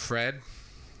 you met Fred?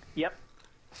 Yep.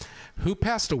 Who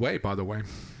passed away, by the way?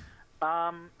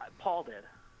 Paul did.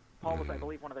 Paul was, I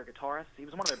believe, one of their guitarists. He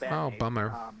was one of their bandmates. Oh,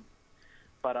 bummer.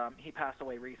 But he passed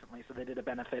away recently, so they did a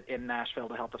benefit in Nashville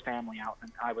to help the family out,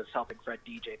 and I was helping Fred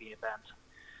DJ the event.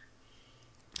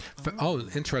 Oh,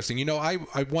 interesting. You know, I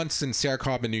once in Sierra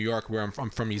Club in New York, where I'm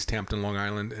from East Hampton, Long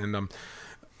Island, and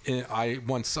I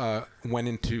once went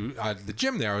into the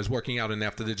gym there. I was working out, and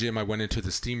after the gym, I went into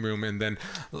the steam room, and then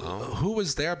who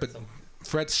was there but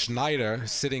Fred Schneider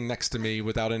sitting next to me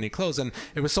without any clothes, and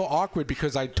it was so awkward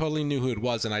because I totally knew who it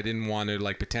was, and I didn't want to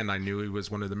pretend I knew he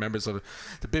was one of the members of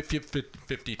the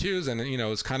B-52s, and it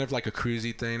was kind of like a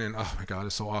cruisy thing, and oh my God,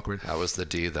 it's so awkward. How was the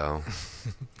D though?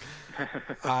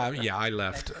 Yeah, I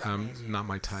left. Not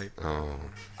my type. Oh.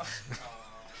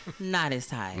 Not his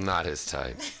type. Not his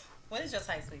type. What is your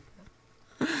type, sweet?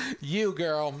 You,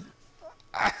 girl.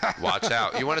 Watch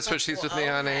out. You want to switch seats with me,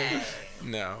 honey?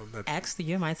 No. Actually,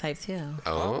 you're my type too.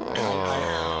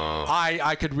 Oh.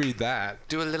 I could read that.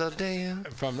 Do a little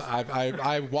dance.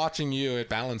 I'm watching you at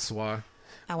Balançoire.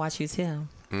 I watch you too.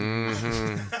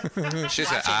 Mm-hmm. She's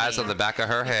got eyes on the back of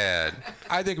her head.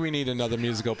 I think we need another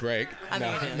musical break.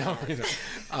 No,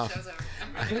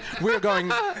 we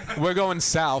don't. We're going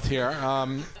south here.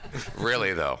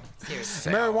 Really though.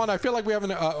 Marijuana. I feel like we have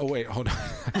an. Oh wait, hold on.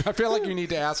 I feel like you need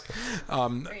to ask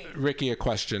Ricky a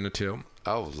question or two.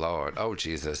 Oh, Lord. Oh,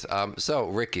 Jesus. So,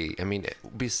 Ricky, I mean,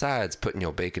 besides putting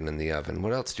your bacon in the oven,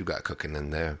 what else you got cooking in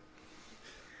there?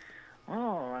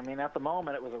 Oh, I mean, at the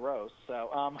moment it was a roast.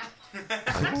 So,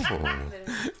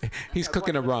 He's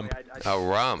cooking a rump. A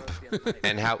rump.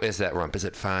 And how is that rump? Is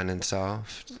it fine and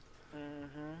soft?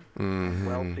 Mm-hmm.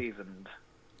 well seasoned.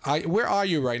 Where are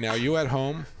you right now? Are you at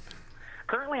home?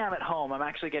 Currently, I'm at home. I'm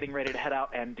actually getting ready to head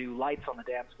out and do lights on the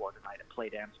dance floor tonight at Play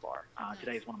Dance Bar.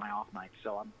 Today's one of my off nights,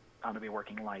 so I'm going to be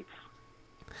working lights.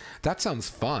 That sounds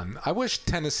fun. I wish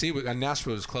Tennessee,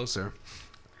 Nashville was closer.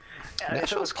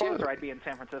 If it was closer, I'd be in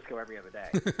San Francisco every other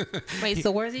day. Wait, so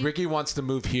where's he? Ricky wants to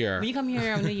move here. When you come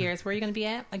here on New Year's, where are you going to be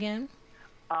at again?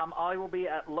 I will be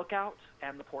at Lookout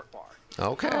and the Port Bar.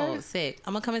 Okay. Oh, sick.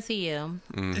 I'm going to come and see you.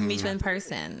 Meet you in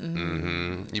person.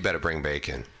 Mm-hmm. You better bring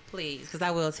bacon. Please, because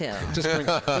I will tell. Just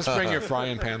bring your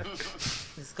frying pan.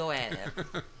 Let's go at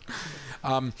it.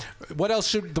 What else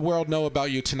should the world know about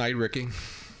you tonight, Ricky?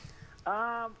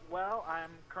 Well, I'm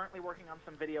currently working on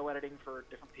some video editing for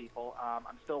different people.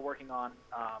 I'm still working on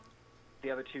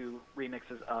the other two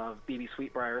remixes of BB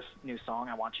Sweetbrier's new song,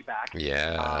 I Want You Back.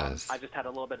 Yes. I just had a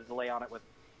little bit of delay on it with,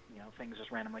 things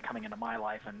just randomly coming into my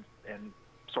life and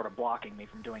sort of blocking me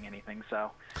from doing anything.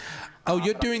 So.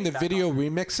 You're doing the video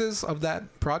remixes of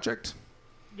that project?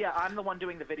 Yeah, I'm the one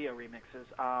doing the video remixes.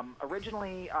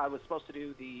 Originally, I was supposed to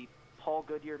do the Paul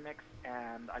Goodyear mix,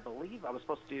 and I believe I was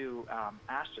supposed to do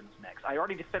Ashton's mix. I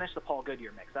already finished the Paul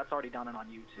Goodyear mix. That's already done and on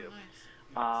YouTube.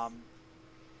 Nice.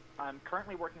 I'm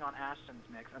currently working on Ashton's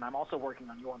mix, and I'm also working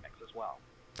on your mix as well.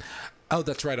 Oh,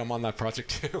 that's right. I'm on that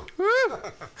project too.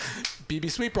 BB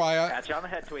Sweetbriar. Pat you on the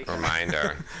head, tweak.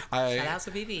 Reminder. Shout out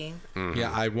to BB. Mm-hmm.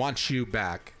 Yeah, I Want You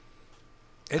Back.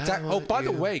 By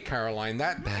the way, Caroline,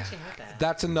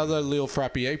 that's another Lil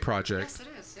Frappier project. Yes, it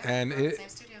is. Yeah. And Same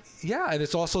studio. Yeah, and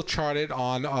it's also charted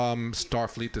on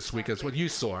Starfleet this week as well. You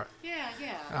saw it. Yeah.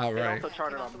 All right. It also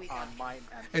charted on mine.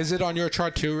 Is it on your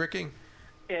chart too, Ricky?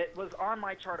 It was on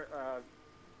my chart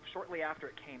shortly after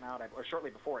it came out, or shortly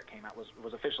before it came out,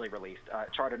 was officially released.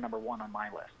 It charted number 1 on my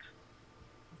list.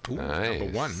 Ooh, nice.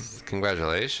 Number 1.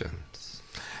 Congratulations.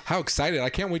 How excited. I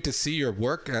can't wait to see your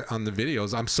work on the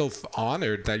videos. I'm so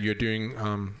honored that you're doing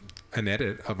an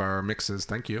edit of our mixes.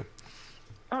 Thank you.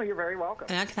 Oh, you're very welcome.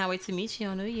 And I cannot wait to meet you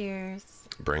on New Year's.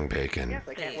 Bring bacon. Yes,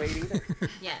 I can't wait either.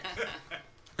 Yes.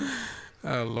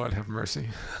 Oh, Lord have mercy.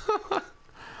 Well,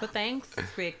 thanks,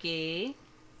 Ricky.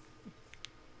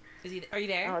 Are you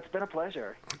there? Oh, it's been a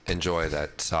pleasure. Enjoy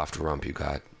that soft rump you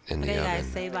got in the Okay, oven. guys,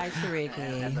 say bye to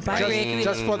Ricky. Bye, Ricky.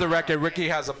 Just for the record, Ricky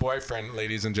has a boyfriend,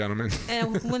 ladies and gentlemen.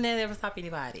 And we'll never stop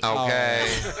anybody. Okay.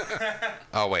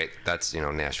 Oh, wait. That's,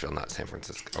 Nashville, not San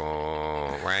Francisco.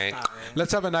 Oh, right. Sorry.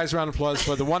 Let's have a nice round of applause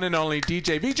for the one and only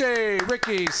DJ VJ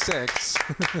Ricky Six.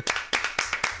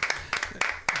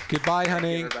 Goodbye,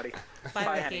 honey. Everybody.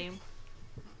 Bye, Ricky. Honey.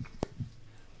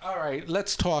 All right,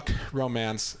 let's talk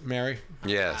romance, Mary.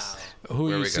 Yes. Who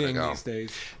Where are you we gonna seeing go? these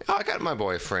days? Oh, I got my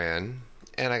boyfriend,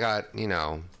 and I got,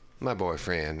 my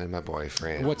boyfriend and my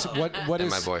boyfriend. What and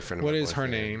is my boyfriend? What and my is her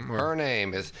boyfriend. name? Her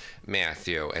name is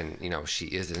Matthew, and she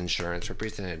is an insurance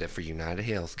representative for United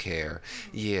Healthcare.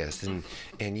 Yes, and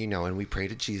and we pray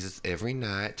to Jesus every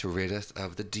night to rid us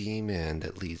of the demon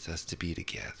that leads us to be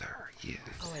together. Yes.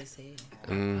 Oh, I see.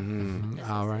 Mm-hmm.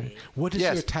 All right. What does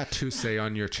your tattoo say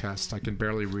on your chest? I can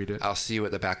barely read it. I'll see you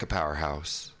at the back of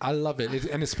Powerhouse. I love it,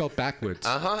 and it's spelled backwards.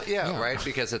 Yeah, right.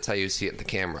 Because that's how you see it in the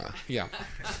camera. Yeah.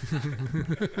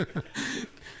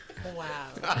 Wow.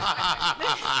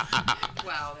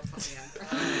 Wow, that's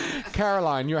funny.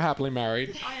 Caroline, you're happily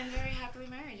married, I am very happily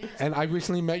married, yes. and I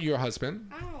recently met your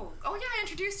husband. Oh yeah, I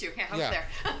introduced you. Yeah, I was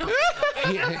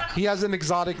Yeah. there. He has an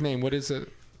exotic name. What is it?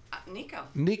 Nico.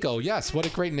 Nico, yes. What a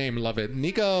great name. Love it.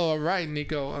 Nico, all right,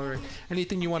 Nico. All right.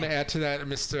 Anything you want to add to that,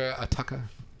 Mr. Tucker?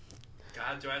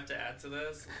 God, do I have to add to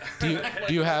this? Do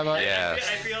you have a... Yes.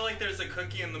 I feel like there's a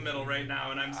cookie in the middle right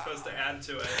now, and I'm supposed to add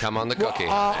to it. Come on the cookie.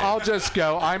 I'll just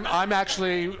go. I'm not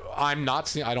seeing...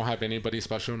 I don't have anybody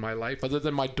special in my life other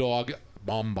than my dog,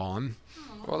 Bonbon.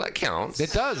 Well, that counts.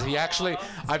 It does. He actually...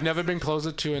 I've never been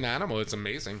closer to an animal. It's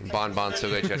amazing. Bonbon, so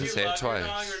good you have to say it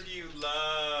twice. Do you love your dog, or do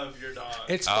you love your dog?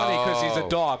 It's funny because he's a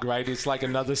dog, right? It's like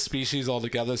another species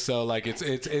altogether. So, like, it's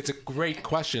a great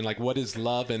question. Like, what is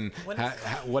love, and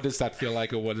what does that feel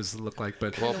like, or what does it look like?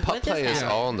 But pup play is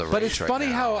all in the But it's race right funny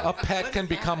now. how a pet can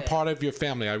become part of your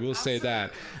family. I will say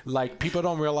that. Like, people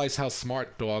don't realize how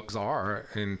smart dogs are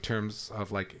in terms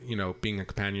of, like, being a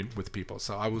companion with people.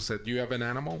 So I will say, do you have an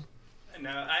animal? No,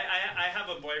 I have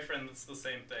a boyfriend that's the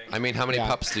same thing. I mean, how many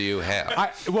pups do you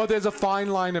have? Well, there's a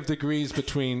fine line of degrees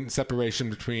between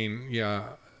separation between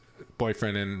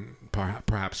boyfriend and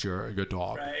perhaps your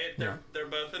dog. Right? They're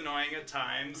both annoying at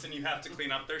times, and you have to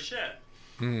clean up their shit.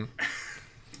 Mm.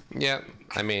 Yeah,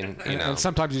 I mean, and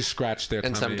sometimes you scratch their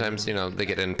and tummy. sometimes they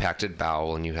get impacted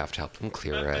bowel, and you have to help them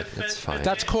clear it. It's fine.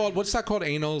 That's called, what's that called?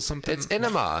 Anal something? It's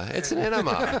enema. It's an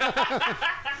enema.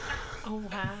 Oh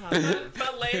wow!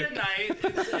 But late at night,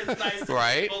 it's nice to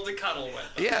Right? be able to cuddle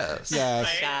with them. Yes. Yes.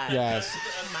 Right? Yes.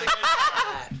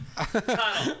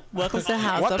 Welcome to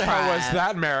House What of the hell was Pride.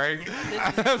 that, Mary?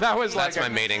 That was That's like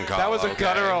my mating call. That was a okay.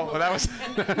 guttural. That was.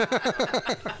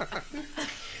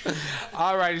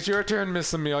 All right, it's your turn,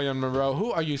 Miss Amelia Monroe.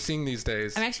 Who are you seeing these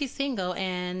days? I'm actually single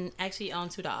and actually own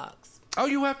 2 dogs. Oh,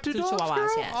 you have 2 dogs, Chihuahuas,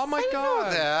 girl? yes. Oh my I know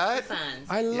God! that. Sons.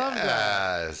 I love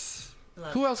that. Yes.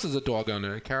 Who else is a dog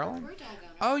owner? Caroline? We're dog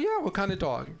owners. Oh yeah, what kind of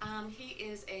dog? He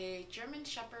is a German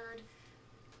Shepherd,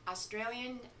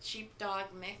 Australian sheepdog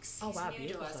mix. Oh, He's wow, new to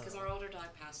beautiful. us because our older dog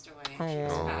passed away. She Oh.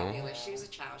 was fabulous. She was a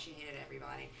child. She hated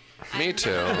everybody. Me too.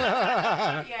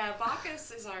 Yeah, Bacchus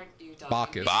is our new dog.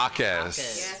 Bacchus. Bacchus.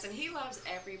 Yes, and he loves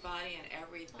everybody and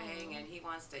everything, and he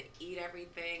wants to eat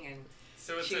everything and.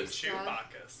 So it's chew a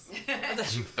stuff.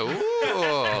 Chewbacca's.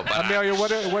 Ooh. But Amelia,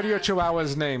 what are your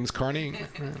Chihuahuas' names? Carney.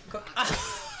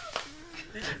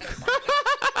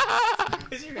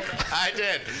 I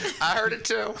did. I heard it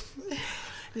too.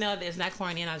 No, it's not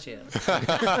corny, and I'll you.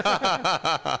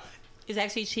 It's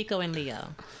actually Chico and Leo.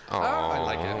 Oh, I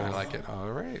like it. I like it. All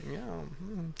right. Yeah.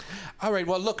 All right.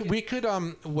 Well, look, we could.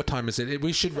 What time is it?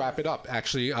 We should wrap it up.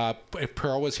 Actually, if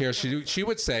Pearl was here, she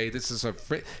would say this is her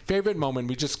favorite moment.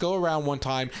 We just go around one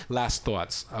time. Last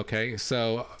thoughts. Okay.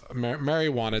 So,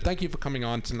 Marijuana, thank you for coming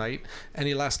on tonight.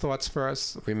 Any last thoughts for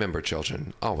us? Remember,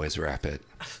 children, always wrap it.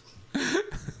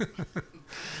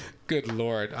 Good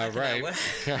Lord. All right.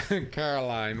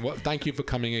 Caroline, well, thank you for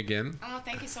coming again. Oh,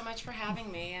 thank you so much for having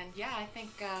me. And yeah, I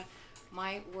think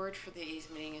my word for the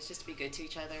evening is just to be good to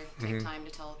each other. Take time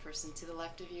to tell a person to the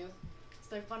left of you. It's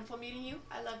so wonderful meeting you.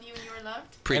 I love you and you are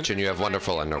loved. Preach, and you have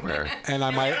wonderful underwear. And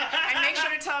I might. And make sure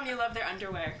to tell them you love their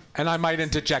underwear. And I might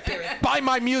interject. Buy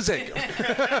my music.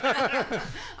 I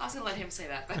was going to let him say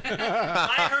that.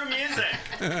 Buy her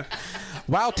music.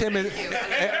 Wow, Tim,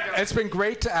 it's been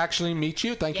great to actually meet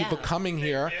you. Thank you for coming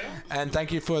here. And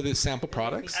thank you for the sample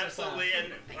products. Absolutely.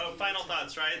 And final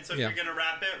thoughts, right? So if you're going to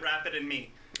wrap it in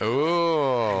me.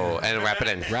 Ooh, and wrap it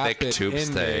in thick it tube in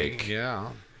steak. me, yeah.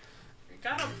 You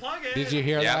gotta plug it. Did you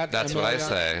hear Yep, that? that's what I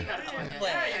say.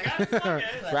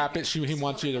 Wrap it. He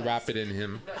wants you to wrap it in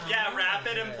him. Yeah, wrap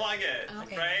it and plug it,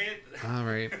 right? All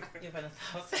right.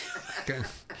 Okay.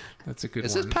 That's a good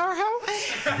Is one. this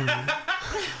Powerhouse?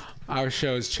 Our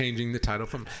show is changing the title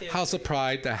from House of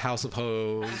Pride to House of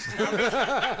Hoes.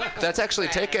 That's actually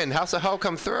taken. House of Ho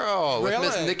come through with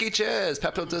Miss Really? Nikki Chiz,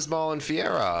 Pepto Bismol, and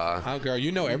Fiera. Oh, girl,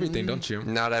 you know everything, don't you?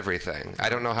 Not everything. I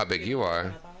don't know how big you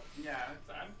are.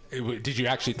 Did you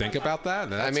actually think about that?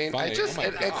 That's I mean, funny. Oh my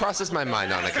it God. crosses my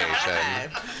mind on occasion.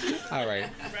 All right.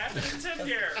 Wrap it in Tim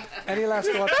here. Any last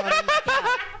thoughts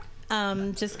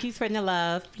on Just keep spreading the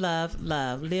love, love,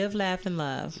 love. Live, laugh, and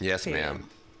love. Yes, Period. ma'am.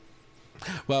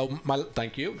 Well,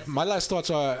 thank you. My last thoughts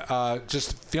are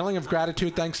just feeling of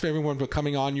gratitude. Thanks for everyone for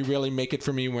coming on. You really make it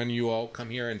for me when you all come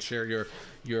here and share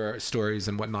your stories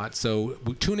and whatnot. So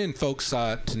tune in, folks,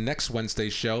 to next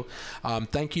Wednesday's show.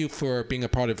 Thank you for being a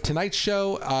part of tonight's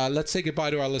show. Let's say goodbye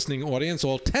to our listening audience,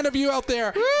 all 10 of you out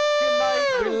there. Good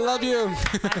night. We love you.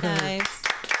 Guys.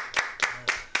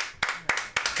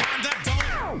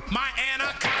 My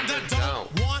anaconda don't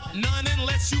want none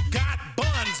unless you got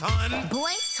buns, hun.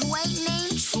 Boy toy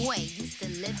named Troy used to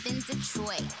live in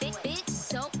Detroit. Big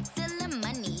dope, stealing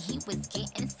money, he was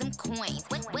getting some coins.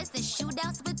 Wasn't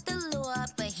shootouts with the law,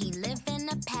 but he lived in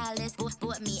a palace.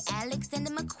 Bought me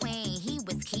Alexander McQueen, he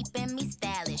was keeping me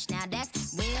stylish. Now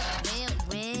that's real, real,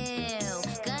 real.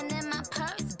 Gun in my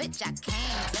purse, bitch, I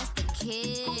came just to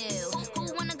kill.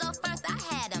 Who wanna go first? I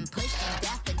had him pushing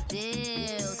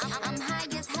daffodils. I'm high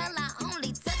as hell, I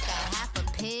only took a half a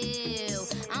pill.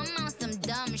 I'm on some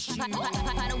dumb shit. By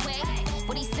the way,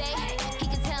 what he say? He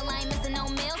can tell I ain't missing no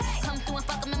meals. Come through and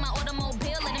fuck him in my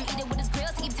automobile. Let him eat it with his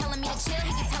grills. He keep telling me to chill.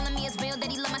 He keep telling me it's real that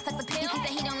he love my sex appeal. He said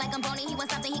he don't like I'm bony. He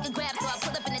wants something he can grab. So I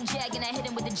pull up in a jag and I hit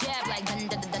him with the jab like dun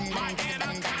dun dun dun dun dun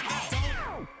dun dun.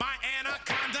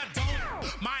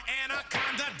 My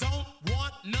anaconda don't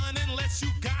want none unless you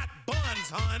got buns,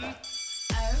 hun.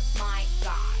 Oh my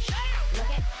gosh, look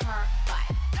at her butt.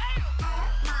 Oh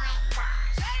my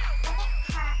gosh, look at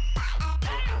her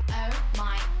butt. Oh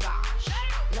my gosh,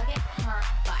 look at her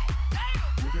butt.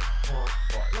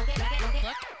 Look at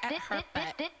her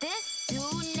butt. This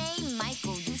dude named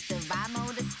Michael used to ride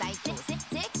motorcycle.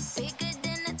 Tick, bigger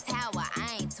than a tower.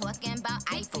 I ain't talking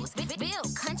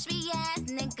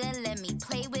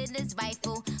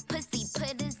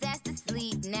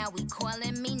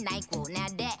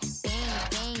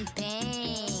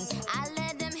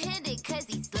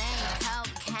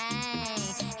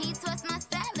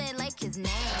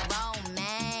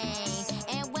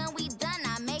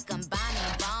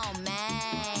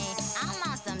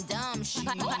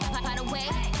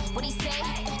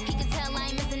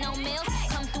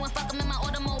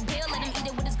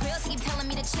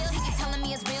wanna chill. He keep telling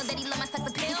me it's real that he love my sex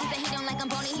appeal. He said he don't like I'm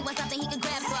bony, he wants something he can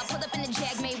grab. So I pull up in the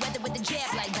Jag, made weather with the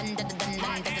jab, like dun dun dun dun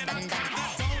dun dun dun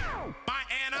dun. My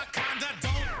anaconda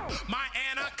don't. My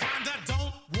anaconda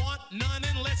don't want none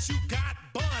unless you got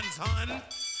buns, hun.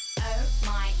 Oh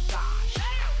my gosh,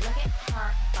 look at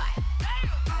her butt.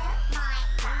 Oh my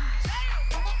gosh,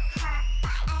 look at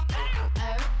her butt.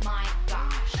 Oh my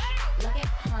gosh, look at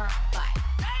her butt.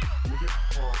 Look at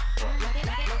her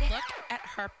butt. Look at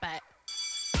her butt.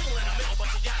 Little in the middle, but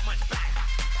you got much back.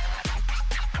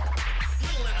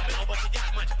 Little in the middle, but you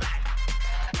got much back.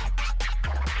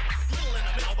 Little in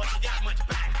the middle, but you got much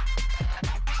back.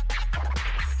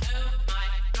 Oh my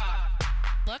God.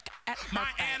 Look at her My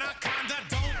anaconda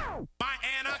don't. My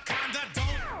anaconda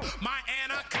don't. My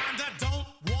anaconda don't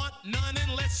want none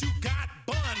unless you got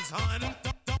buns, hun.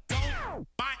 Don't.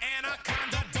 My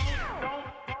anaconda don't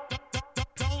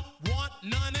want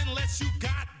none unless you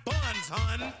got buns,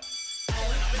 hun.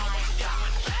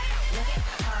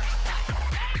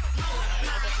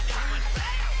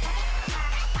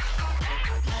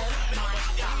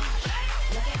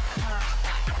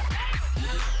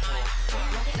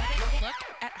 Look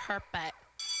at her butt.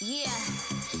 Yeah,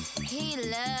 he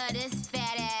love this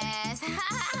fat ass.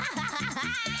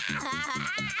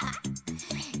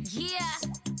 Yeah,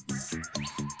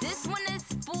 this one is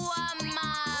for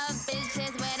my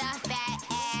bitches with a fat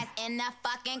ass in the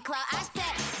fucking club. I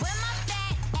said, where my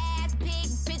fat ass big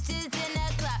bitches in the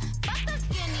club? Fuck the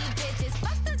skinny bitches,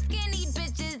 fuck the skinny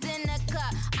bitches in the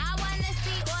club. I wanna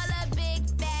see all the big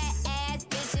fat ass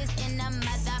bitches in the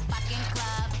motherfucking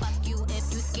club. Fuck you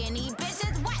if you skinny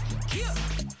bitches. What? Cute.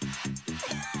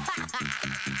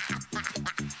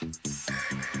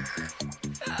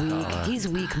 He's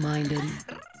weak-minded.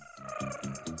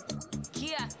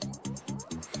 Yeah.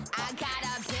 I got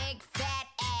a big fat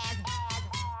ass.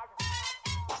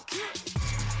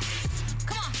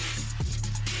 Come on.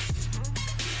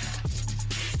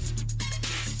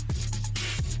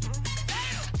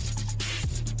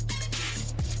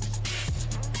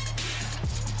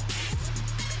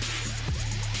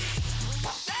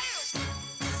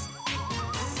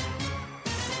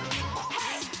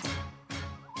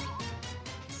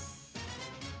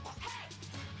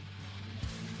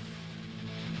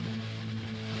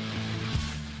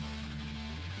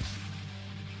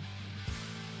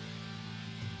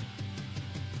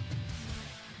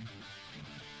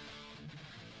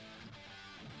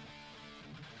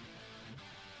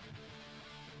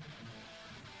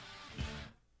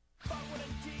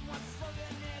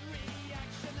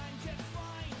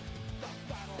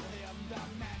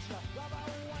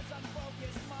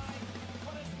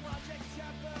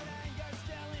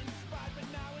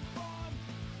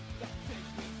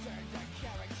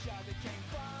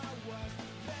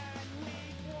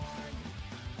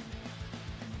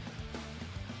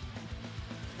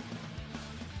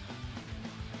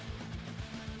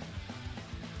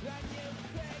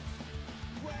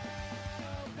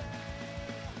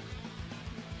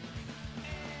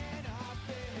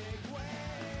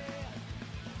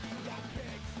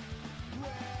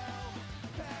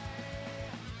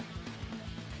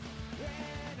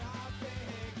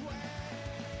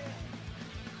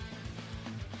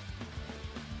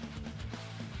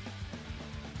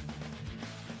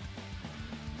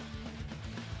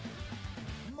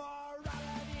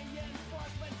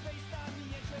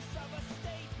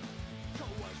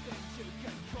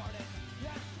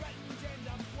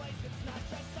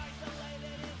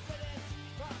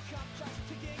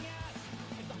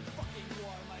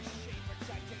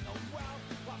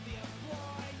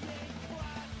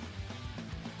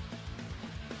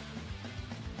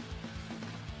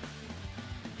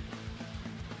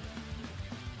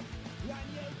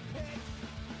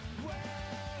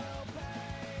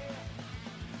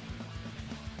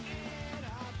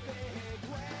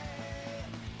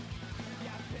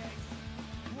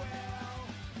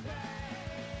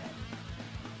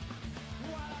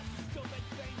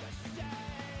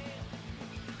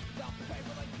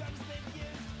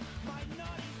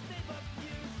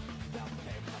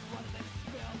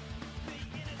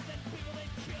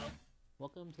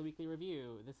 Welcome to the Weekly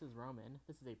Review. This is Roman.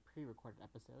 This is a pre-recorded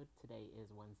episode. Today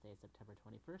is Wednesday, September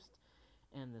 21st,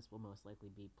 and this will most likely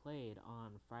be played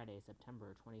on Friday,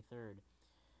 September 23rd.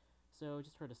 So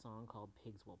just heard a song called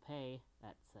Pigs Will Pay.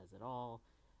 That says it all.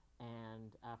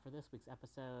 And for this week's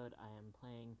episode, I am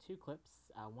playing two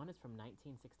clips. One is from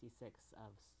 1966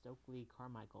 of Stokely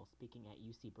Carmichael speaking at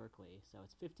UC Berkeley. So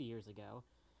it's 50 years ago.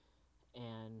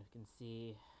 And you can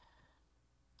see...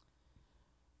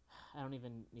 I don't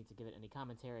even need to give it any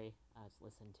commentary. Just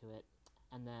listen to it.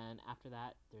 And then after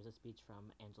that, there's a speech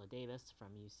from Angela Davis from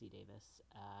UC Davis.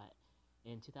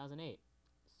 in 2008.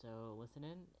 So listen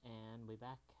in, and we'll be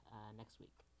back next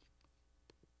week.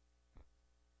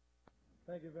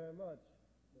 Thank you very much.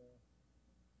 It's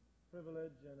a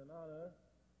privilege and an honor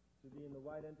to be in the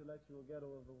white intellectual ghetto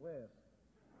of the West.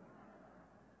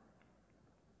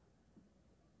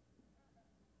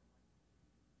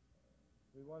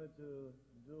 We wanted to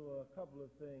do a couple of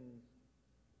things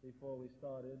before we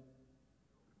started.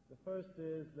 The first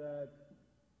is that,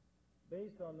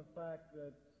 based on the fact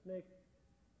that SNCC,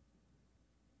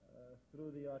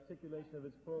 through the articulation of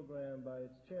its program by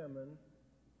its chairman,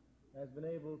 has been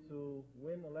able to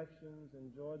win elections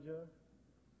in Georgia,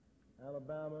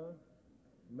 Alabama,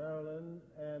 Maryland,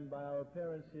 and by our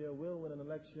appearance here will win an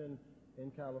election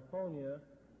in California.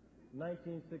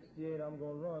 1968, I'm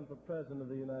going to run for President of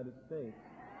the United States.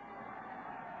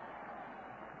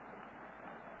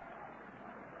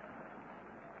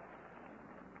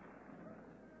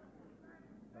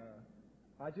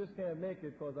 I just can't make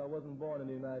it because I wasn't born in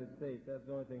the United States. That's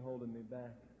the only thing holding me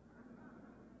back.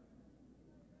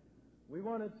 We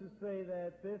wanted to say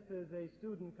that this is a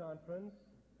student conference,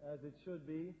 as it should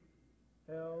be,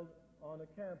 held on a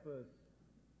campus,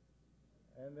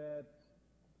 and that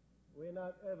we're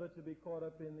not ever to be caught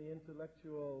up in the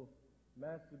intellectual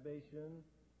masturbation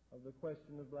of the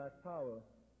question of black power.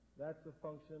 That's a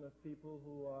function of people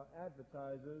who are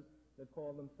advertisers that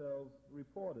call themselves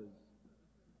reporters.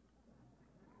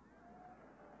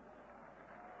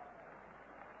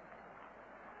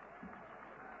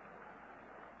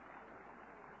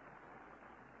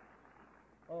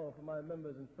 Oh, for my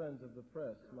members and friends of the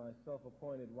press, my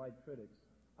self-appointed white critics.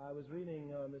 I was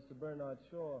reading Mr. Bernard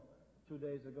Shaw 2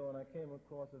 days ago, and I came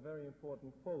across a very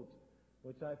important quote,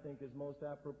 which I think is most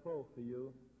apropos for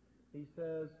you. He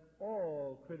says,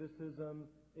 all criticism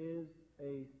is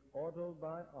a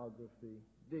autobiography.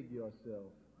 Dig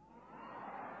yourself.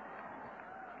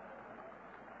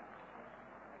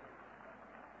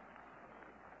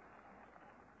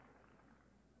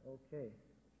 Okay.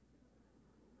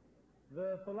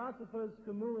 The philosophers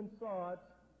Camus and Sartre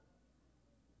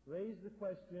raised the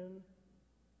question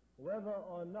whether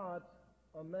or not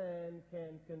a man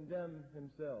can condemn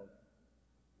himself.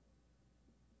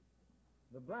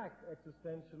 The black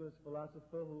existentialist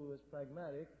philosopher who was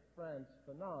pragmatic, Frantz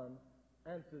Fanon,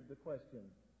 answered the question.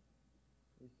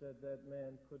 He said that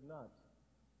man could not.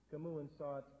 Camus and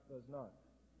Sartre does not.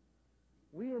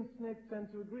 We in SNCC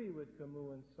tend to agree with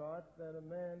Camus and Sartre that a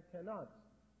man cannot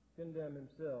condemn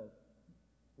himself.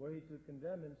 Were he to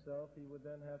condemn himself, he would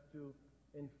then have to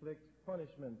inflict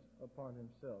punishment upon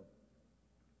himself.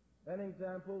 An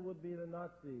example would be the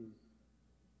Nazis.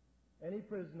 Any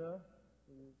prisoner,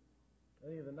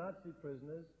 any of the Nazi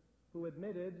prisoners, who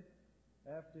admitted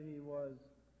after he was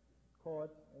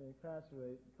caught and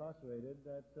incarcerated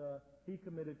that he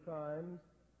committed crimes,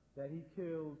 that he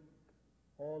killed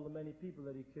all the many people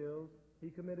that he killed, he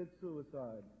committed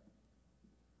suicide.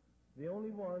 The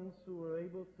only ones who were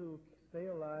able to stay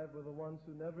alive were the ones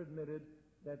who never admitted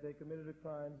that they committed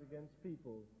crimes against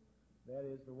people. That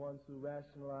is, the ones who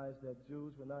rationalized that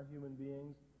Jews were not human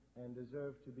beings and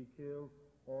deserved to be killed,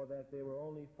 or that they were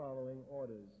only following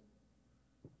orders.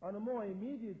 On a more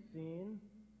immediate scene,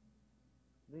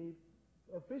 the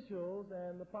officials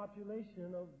and the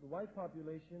population of the white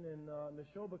population in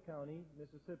Neshoba County,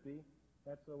 Mississippi,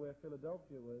 that's where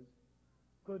Philadelphia was,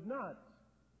 could not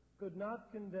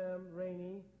condemn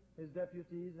Rainey, his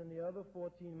deputies, and the other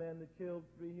 14 men that killed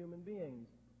 3 human beings.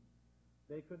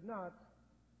 They could not,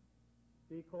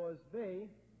 because they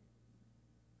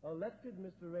elected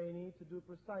Mr. Rainey to do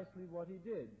precisely what he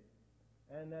did,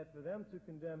 and that for them to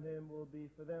condemn him will be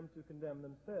for them to condemn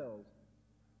themselves.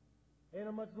 In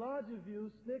a much larger view,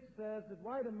 SNCC says that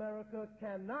white America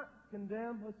cannot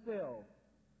condemn herself,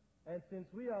 and since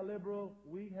we are liberal,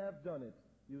 we have done it.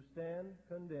 You stand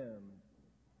condemned.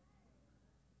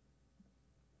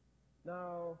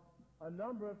 Now, a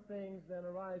number of things then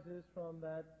arises from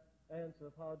that answer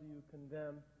of how do you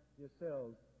condemn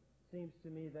yourselves. It seems to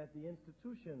me that the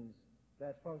institutions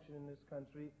that function in this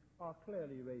country are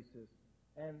clearly racist,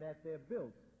 and that they're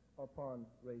built upon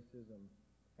racism.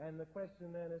 And the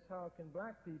question then is, how can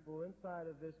black people inside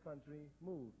of this country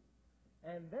move?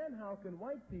 And then how can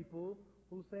white people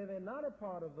who say they're not a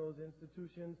part of those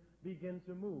institutions begin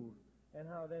to move? And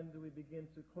how then do we begin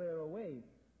to clear away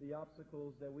the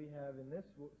obstacles that we have in this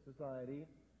society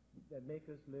that make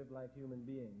us live like human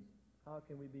beings? How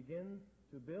can we begin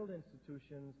to build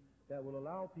institutions that will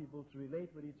allow people to relate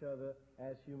with each other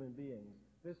as human beings?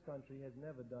 This country has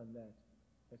never done that,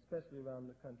 especially around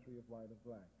the country of white or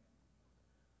black.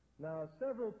 Now,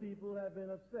 several people have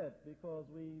been upset because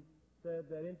we said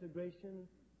that integration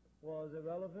was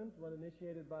irrelevant when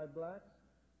initiated by blacks,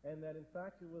 and that in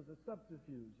fact it was a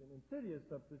subterfuge, an insidious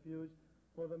subterfuge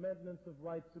for the maintenance of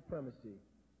white supremacy.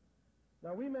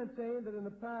 Now, we maintain that in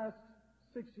the past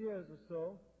 6 years or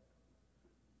so,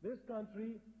 this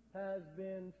country has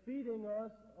been feeding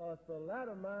us a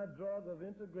thalidomide drug of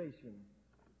integration,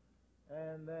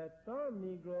 and that some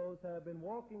Negroes have been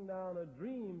walking down a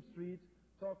dream street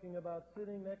talking about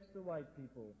sitting next to white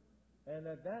people, and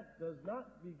that does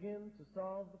not begin to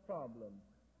solve the problem.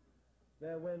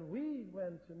 That when we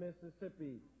went to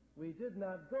Mississippi, we did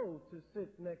not go to sit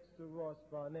next to Ross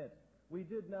Barnett. We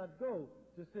did not go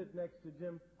to sit next to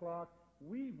Jim Clark.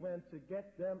 We went to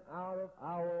get them out of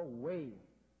our way.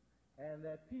 And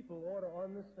that people ought to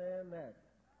understand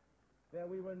that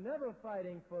we were never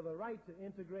fighting for the right to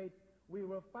integrate. We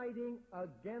were fighting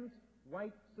against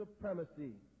white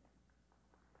supremacy.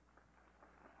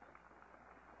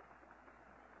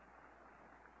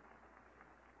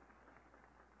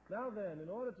 Now then, in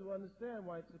order to understand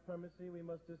white supremacy, we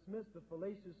must dismiss the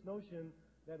fallacious notion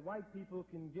that white people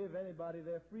can give anybody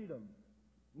their freedom.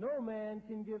 No man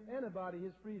can give anybody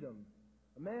his freedom.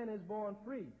 A man is born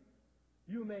free.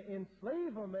 You may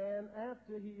enslave a man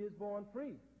after he is born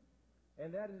free.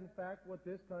 And that is, in fact, what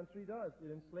this country does.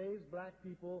 It enslaves black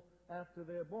people after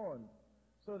they're born.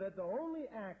 So that the only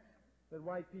act that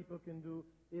white people can do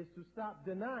is to stop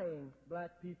denying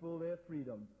black people their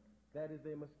freedom. That is,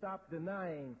 they must stop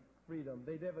denying freedom.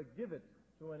 They never give it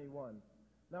to anyone.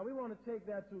 Now, we want to take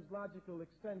that to its logical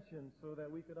extension so that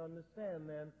we could understand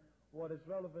then what its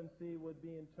relevancy would be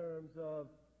in terms of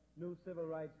new civil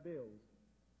rights bills.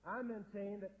 I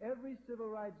maintain that every civil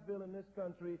rights bill in this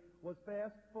country was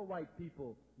passed for white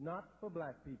people, not for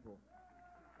black people.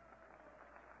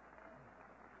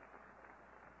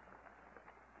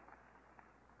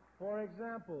 For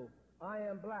example, I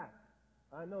am black.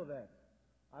 I know that.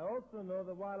 I also know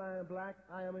that while I am black,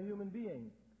 I am a human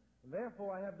being.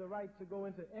 Therefore, I have the right to go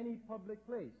into any public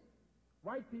place.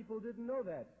 White people didn't know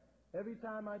that. Every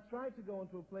time I tried to go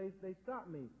into a place, they stopped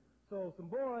me. So some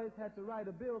boys had to write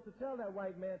a bill to tell that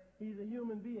white man he's a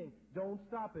human being. Don't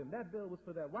stop him. That bill was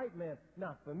for that white man,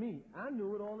 not for me. I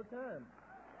knew it all the time.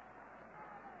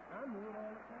 I knew it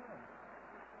all the time.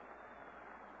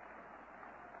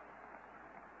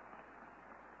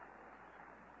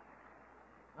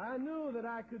 I knew that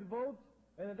I could vote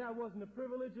and that wasn't a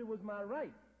privilege, it was my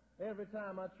right. Every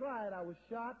time I tried, I was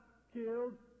shot,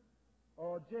 killed,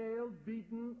 or jailed,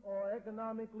 beaten, or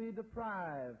economically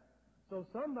deprived. So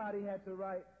somebody had to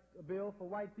write a bill for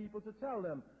white people to tell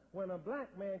them, when a black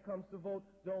man comes to vote,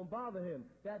 don't bother him.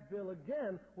 That bill,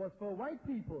 again, was for white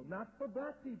people, not for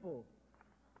black people.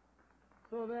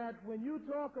 So that when you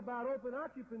talk about open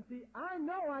occupancy, I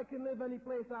know I can live any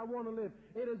place I want to live.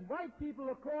 It is white people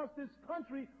across this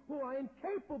country who are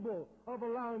incapable of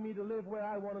allowing me to live where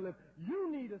I want to live.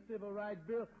 You need a civil rights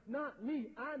bill, not me.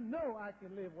 I know I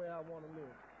can live where I want to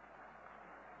live.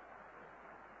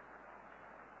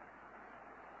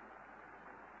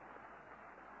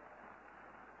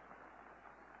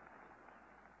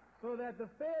 So that the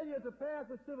failure to pass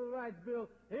a civil rights bill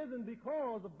isn't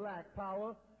because of black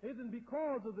power, isn't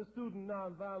because of the Student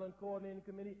Nonviolent Coordinating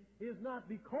Committee, is not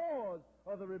because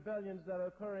of the rebellions that are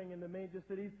occurring in the major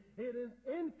cities. It is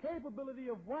incapability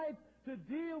of whites to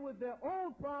deal with their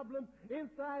own problems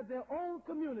inside their own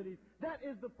communities. That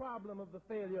is the problem of the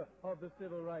failure of the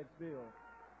civil rights bill.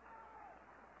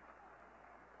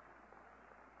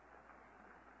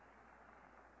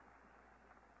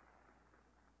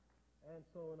 And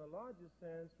so in a larger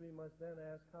sense, we must then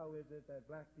ask, how is it that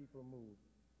black people move?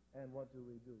 And what do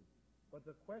we do? But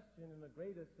the question in a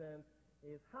greater sense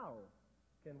is, how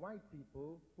can white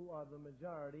people, who are the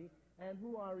majority and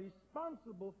who are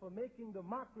responsible for making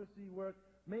democracy work,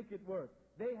 make it work?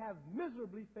 They have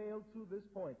miserably failed to this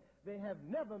point. They have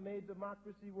never made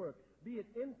democracy work, be it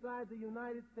inside the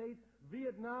United States,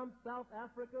 Vietnam, South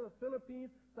Africa, the Philippines,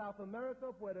 South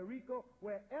America, Puerto Rico,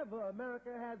 wherever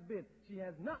America has been. She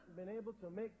has not been able to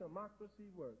make democracy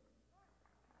work.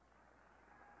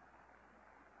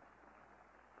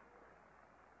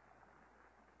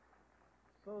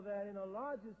 So that in a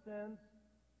larger sense,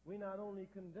 we not only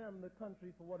condemn the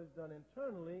country for what is done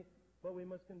internally, but we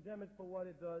must condemn it for what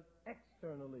it does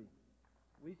externally.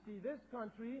 We see this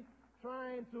country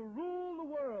trying to rule the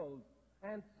world,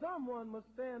 and someone must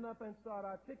stand up and start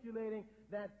articulating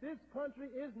that this country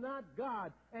is not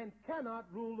God and cannot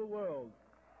rule the world.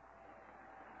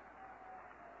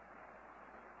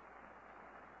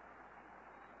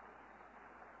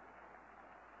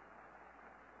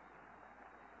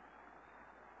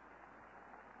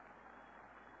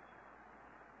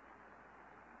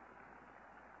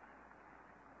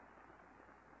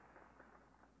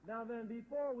 Now then,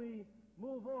 before we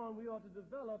move on, we ought to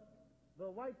develop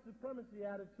the white supremacy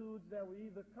attitudes that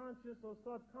we're either conscious or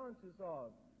subconscious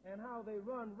of, and how they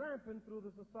run rampant through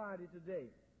the society today.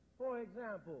 For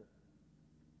example,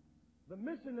 the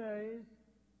missionaries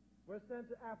were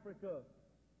sent to Africa.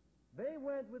 They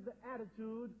went with the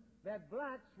attitude that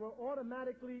blacks were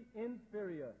automatically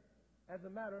inferior. As a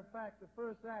matter of fact, the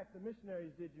first act the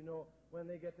missionaries did,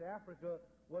 when they get to Africa,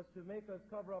 was to make us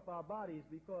cover up our bodies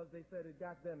because they said it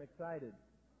got them excited.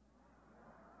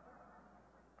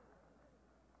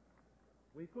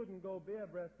 We couldn't go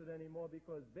bare-breasted anymore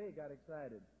because they got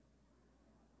excited.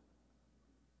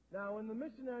 Now, when the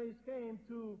missionaries came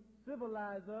to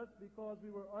civilize us because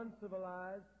we were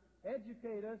uncivilized,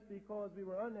 educate us because we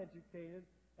were uneducated,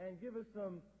 and give us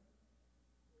some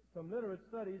literate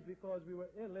studies because we were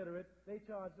illiterate, they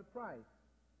charged a price.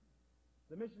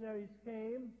 The missionaries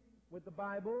came with the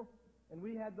Bible, and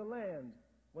we had the land.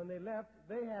 When they left,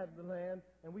 they had the land,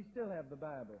 and we still have the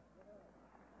Bible.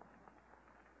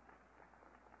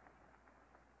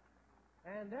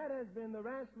 And that has been the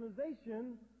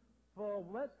rationalization for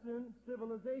Western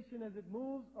civilization as it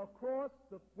moves across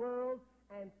the world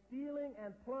and stealing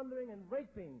and plundering and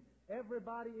raping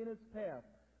everybody in its path.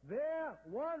 Their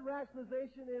one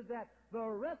rationalization is that the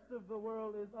rest of the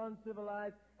world is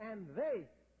uncivilized, and they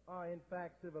are in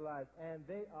fact civilized, and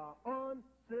they are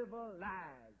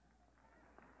uncivilized.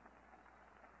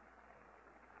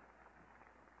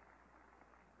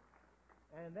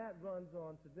 And that runs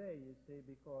on today, you see,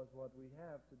 because what we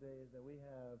have today is that we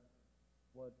have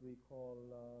what we call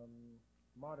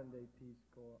modern-day Peace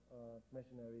Corps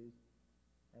missionaries,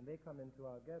 and they come into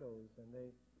our ghettos, and they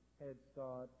Head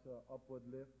Start, upward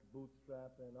lift,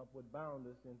 bootstrap, and upward bound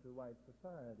us into white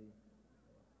society.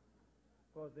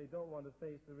 Because they don't want to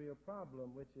face the real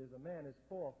problem, which is a man is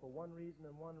poor for one reason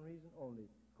and one reason only,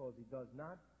 because he does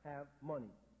not have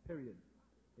money, period.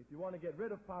 If you want to get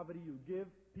rid of poverty, you give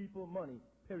people money,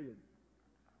 period.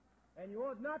 And you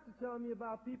ought not to tell me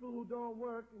about people who don't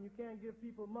work and you can't give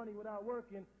people money without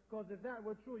working, because if that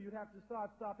were true, you'd have to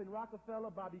start stopping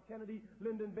Rockefeller, Bobby Kennedy,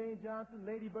 Lyndon Baines Johnson,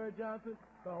 Lady Bird Johnson,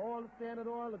 the Standard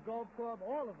Oil, the Gulf Club,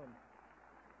 all of them,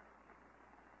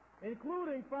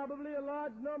 including probably a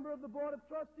large number of the Board of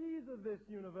Trustees of this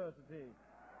university.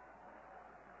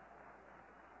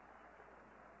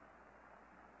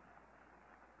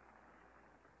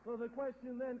 So the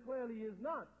question then clearly is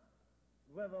not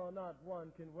whether or not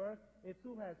one can work, it's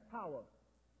who has power.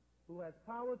 Who has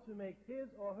power to make his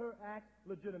or her acts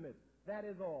legitimate. That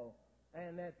is all.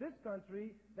 And at this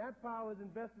country, that power is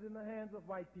invested in the hands of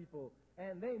white people,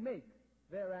 and they make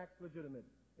their acts legitimate.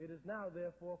 It is now,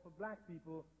 therefore, for black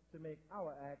people to make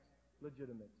our acts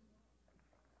legitimate.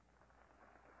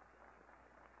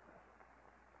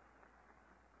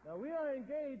 Now, we are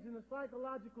engaged in a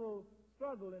psychological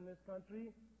struggle in this country,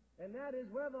 and that is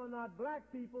whether or not black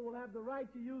people will have the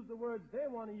right to use the words they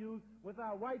want to use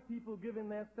without white people giving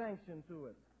their sanction to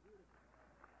it.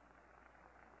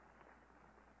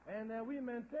 And that we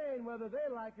maintain, whether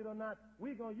they like it or not,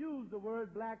 we're going to use the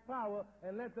word black power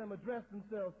and let them address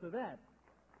themselves to that.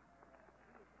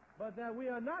 But that we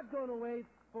are not going to wait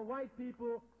for white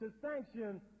people to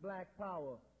sanction black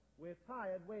power. We're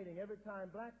tired waiting. Every time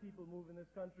black people move in this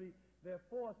country, they're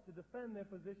forced to defend their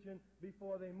position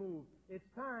before they move. It's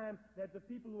time that the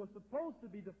people who are supposed to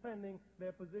be defending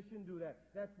their position do that.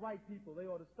 That's white people. They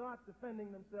ought to start defending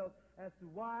themselves as to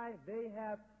why they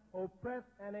have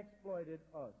oppressed and exploited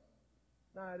us.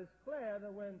 Now, it is clear that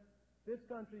when this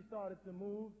country started to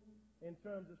move in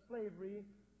terms of slavery,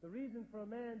 the reason for a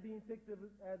man being picked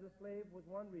as a slave was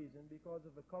one reason, because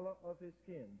of the color of his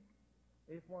skin.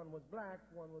 If one was black,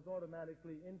 one was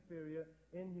automatically inferior,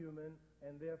 inhuman,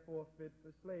 and therefore fit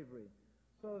for slavery.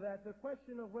 So that the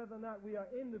question of whether or not we are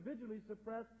individually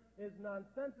suppressed is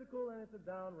nonsensical, and it's a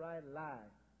downright lie.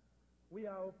 We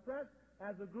are oppressed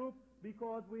as a group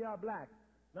because we are black,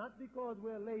 not because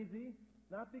we're lazy,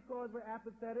 not because we're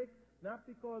apathetic, not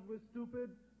because we're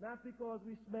stupid, not because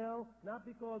we smell, not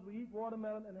because we eat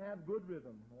watermelon and have good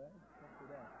rhythm. All right? That's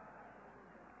that.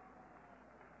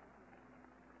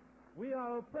 We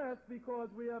are oppressed because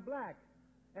we are black.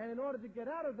 And in order to get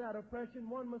out of that oppression,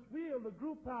 one must wield the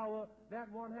group power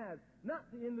that one has, not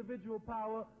the individual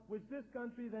power, which this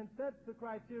country then sets the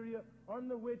criteria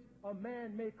under which a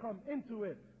man may come into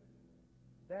it.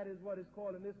 That is what is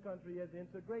called in this country as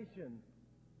integration.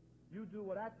 You do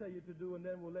what I tell you to do, and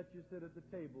then we'll let you sit at the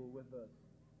table with us.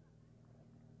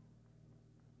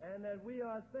 And that we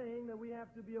are saying that we have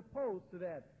to be opposed to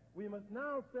that. We must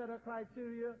now set a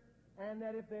criteria, and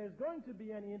that if there's going to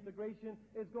be any integration,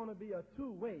 it's going to be a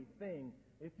two-way thing.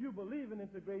 If you believe in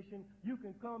integration, you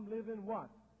can come live in what?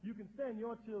 You can send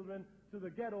your children to the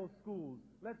ghetto schools.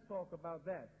 Let's talk about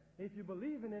that. If you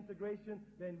believe in integration,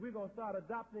 then we're going to start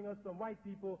adopting us some white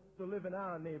people to live in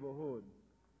our neighborhood.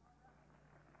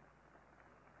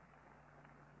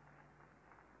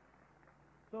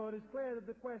 So it is clear that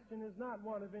the question is not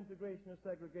one of integration or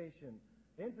segregation.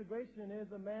 Integration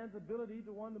is a man's ability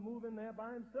to want to move in there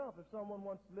by himself. If someone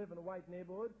wants to live in a white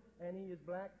neighborhood and he is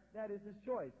black, that is his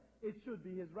choice. It should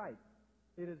be his right.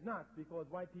 It is not, because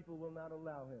white people will not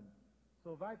allow him.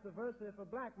 So vice versa, if a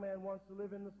black man wants to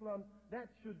live in the slums,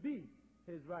 that should be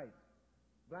his right.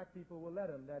 Black people will let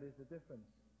him. That is the difference.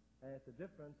 And it's a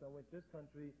difference on which this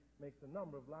country makes a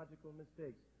number of logical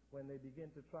mistakes when they begin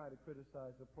to try to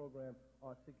criticize the program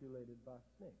articulated by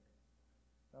SNCC.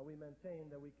 Now, we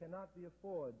maintain that we cannot be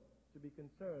afford to be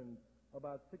concerned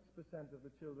about 6% of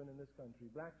the children in this country,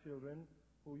 black children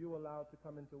who you allow to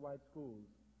come into white schools.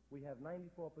 We have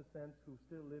 94% who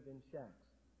still live in shacks.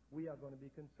 We are going to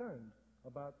be concerned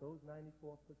about those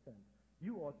 94%.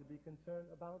 You ought to be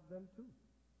concerned about them too.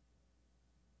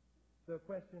 The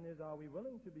question is, are we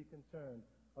willing to be concerned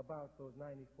about those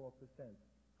 94%?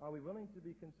 Are we willing to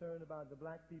be concerned about the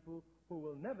black people who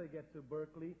will never get to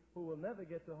Berkeley, who will never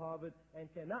get to Harvard, and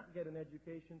cannot get an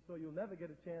education, so you'll never get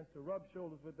a chance to rub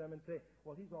shoulders with them and say,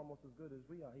 well, he's almost as good as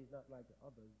we are. He's not like the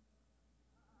others.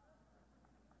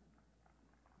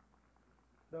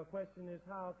 The question is,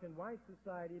 how can white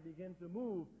society begin to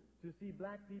move to see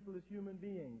black people as human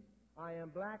beings? I am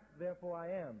black, therefore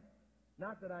I am.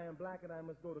 Not that I am black and I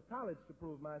must go to college to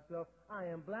prove myself. I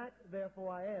am black, therefore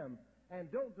I am.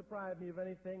 And don't deprive me of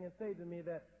anything and say to me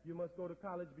that you must go to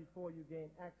college before you gain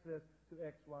access to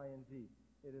X, Y, and Z.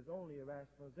 It is only a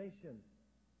rationalization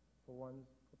for one's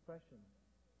oppression.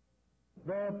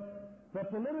 The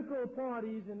political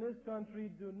parties in this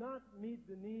country do not meet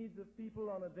the needs of people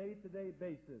on a day-to-day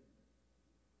basis.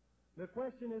 The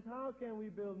question is, how can we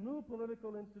build new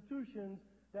political institutions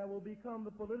that will become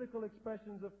the political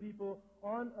expressions of people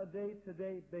on a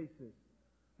day-to-day basis?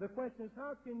 The question is,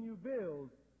 how can you build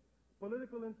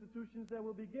political institutions that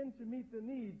will begin to meet the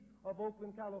needs of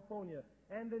Oakland, California?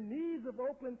 And the needs of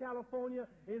Oakland, California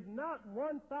is not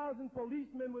 1,000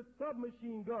 policemen with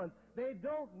submachine guns. They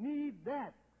don't need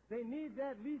that. They need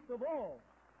that least of all.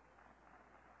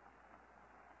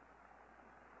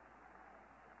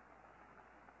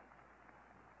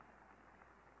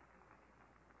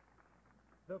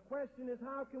 The question is,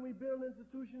 how can we build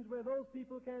institutions where those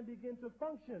people can begin to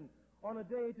function on a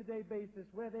day-to-day basis,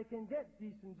 where they can get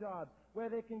decent jobs, where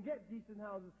they can get decent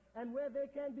houses, and where they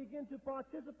can begin to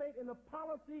participate in the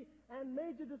policy and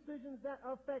major decisions that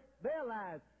affect their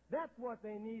lives. That's what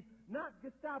they need, not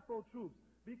Gestapo troops,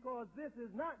 because this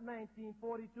is not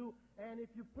 1942, and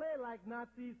if you play like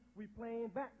Nazis, we're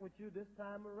playing back with you this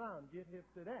time around. Get hip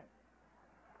to that.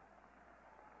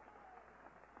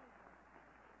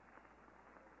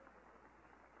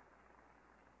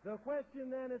 The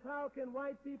question then is, how can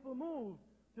white people move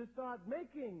to start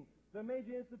making the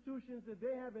major institutions that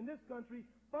they have in this country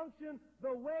function the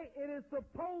way it is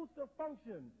supposed to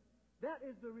function? That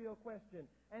is the real question.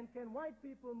 And can white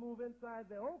people move inside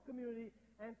their own community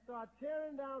and start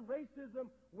tearing down racism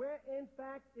where in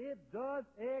fact it does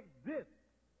exist?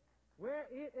 Where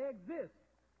it exists.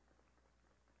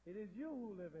 It is you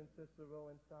who live in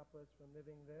Cicero and stop us from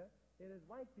living there. It is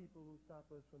white people who stop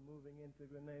us from moving into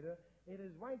Grenada. It is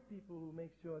white people who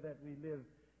make sure that we live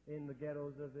in the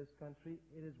ghettos of this country.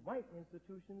 It is white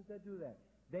institutions that do that.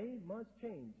 They must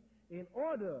change. In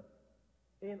order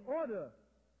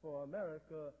for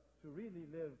America to really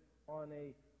live on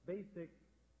a basic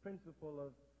principle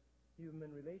of human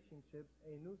relationships,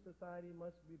 a new society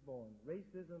must be born.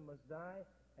 Racism must die,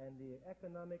 and the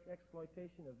economic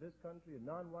exploitation of this country and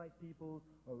non-white peoples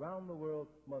around the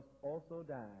world must also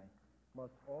die.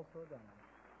 Must also die.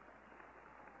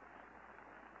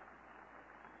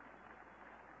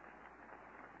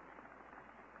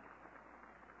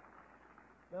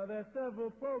 Now, there are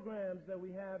several programs that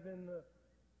we have in the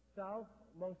South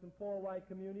among some poor white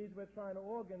communities. We're trying to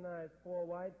organize poor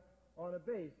whites on a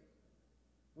base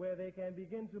where they can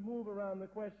begin to move around the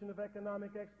question of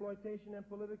economic exploitation and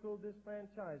political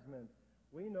disfranchisement.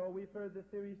 We know, we've heard the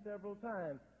theory several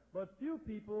times, but few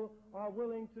people are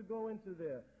willing to go into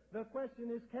there. The question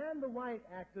is, can the white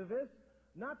activist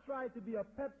not try to be a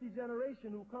Pepsi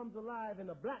generation who comes alive in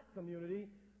the black community,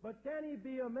 but can he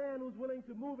be a man who's willing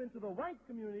to move into the white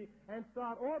community and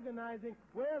start organizing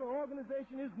where the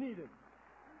organization is needed?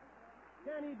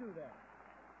 Can he do that?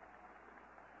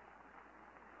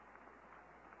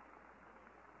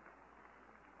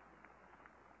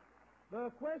 The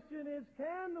question is,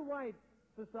 can the white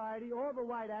society or the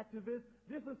white activist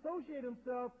disassociate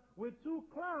himself with two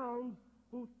clowns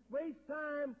who waste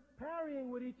time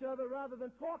parrying with each other rather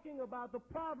than talking about the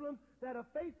problems that are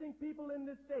facing people in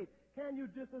this state? Can you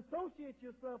disassociate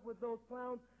yourself with those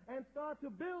clowns and start to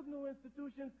build new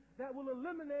institutions that will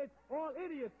eliminate all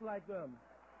idiots like them?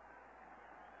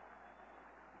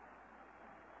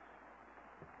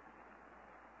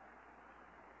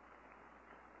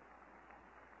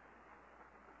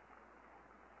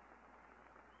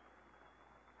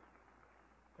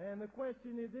 And the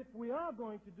question is, if we are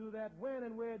going to do that, when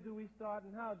and where do we start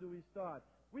and how do we start?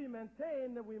 We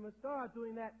maintain that we must start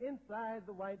doing that inside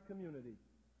the white community.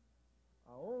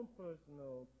 Our own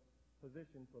personal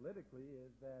position politically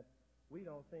is that we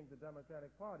don't think the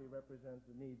Democratic Party represents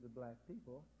the needs of black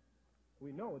people.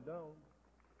 We know it don't.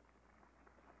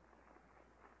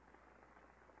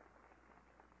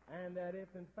 And that if,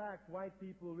 in fact, white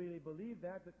people really believe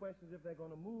that, the question is if they're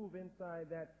going to move inside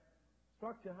that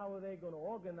structure, how are they going to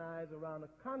organize around a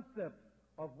concept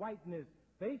of whiteness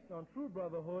based on true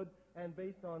brotherhood and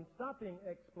based on stopping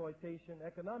exploitation,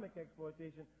 economic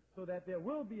exploitation, so that there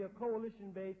will be a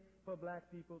coalition base for black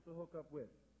people to hook up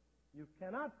with. You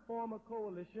cannot form a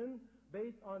coalition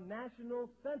based on national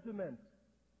sentiment.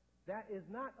 That is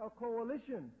not a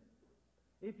coalition.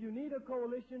 If you need a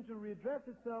coalition to redress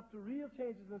itself to real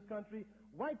changes in this country,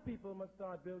 white people must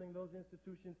start building those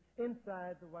institutions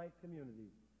inside the white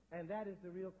community. And that is the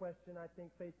real question, I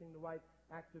think, facing the white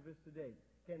activists today.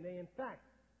 Can they, in fact,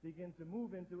 begin to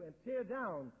move into and tear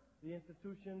down the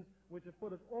institutions which have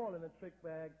put us all in a trick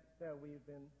bag that we've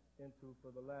been into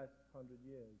for the last 100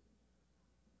 years?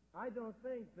 I don't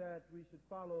think that we should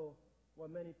follow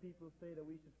what many people say, that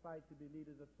we should fight to be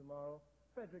leaders of tomorrow.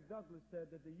 Frederick Douglass said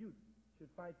that the youth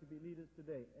should fight to be leaders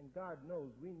today. And God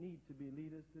knows we need to be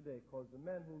leaders today, because the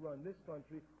men who run this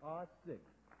country are sick.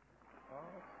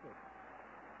 Are sick.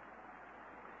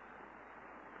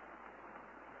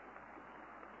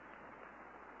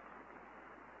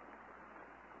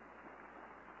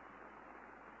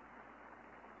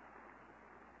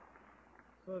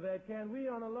 So that can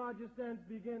we, on a larger sense,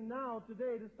 begin now,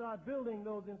 today, to start building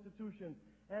those institutions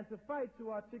and to fight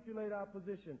to articulate our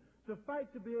position, to fight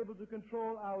to be able to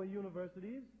control our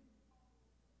universities.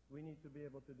 We need to be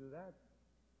able to do that.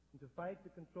 And to fight to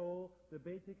control the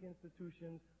basic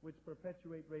institutions which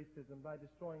perpetuate racism by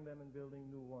destroying them and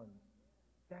building new ones.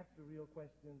 That's the real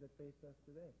question that faces us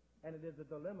today. And it is a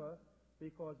dilemma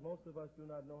because most of us do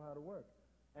not know how to work.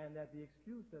 And that the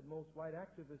excuse that most white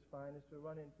activists find is to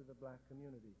run into the black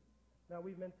community. Now,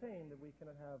 we've maintained that we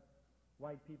cannot have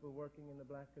white people working in the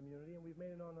black community, and we've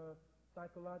made it on a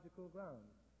psychological ground.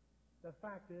 The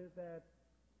fact is that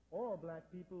all black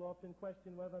people often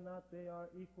question whether or not they are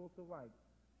equal to white,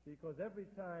 because every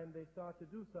time they start to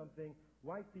do something,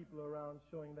 white people are around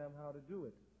showing them how to do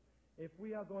it. If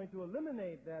we are going to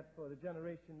eliminate that for the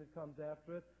generation that comes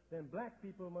after us, then black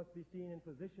people must be seen in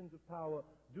positions of power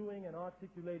doing and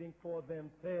articulating for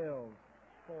themselves.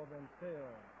 For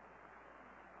themselves.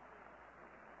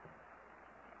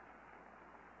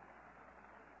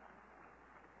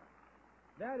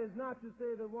 That is not to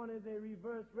say that one is a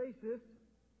reverse racist.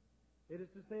 It is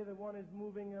to say that one is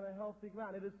moving in a healthy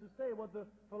ground. It is to say what the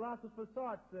philosopher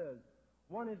Sartre says.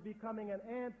 One is becoming an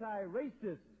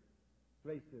anti-racist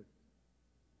racist.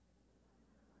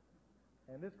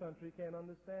 And this country can't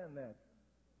understand that.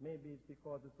 Maybe it's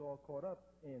because it's all caught up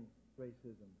in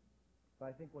racism. But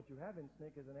I think what you have in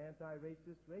SNCC is an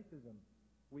anti-racist racism.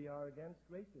 We are against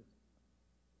racists.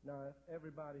 Now, if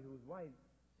everybody who's white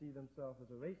see themselves as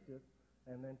a racist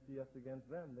and then see us against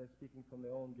them, they're speaking from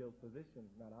their own guilt position,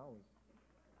 not ours.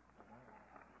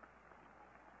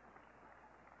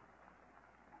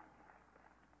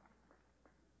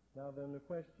 Now then, the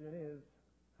question is,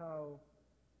 how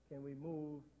can we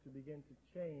move to begin to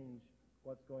change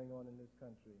what's going on in this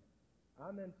country?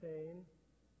 I maintain,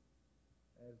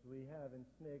 as we have in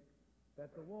SNCC,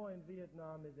 that the war in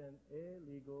Vietnam is an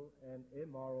illegal and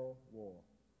immoral war.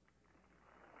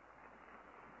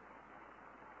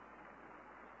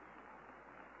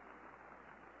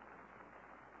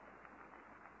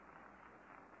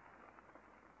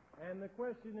 And the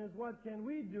question is, what can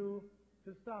we do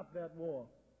to stop that war?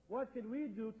 What can we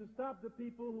do to stop the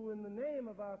people who, in the name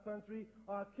of our country,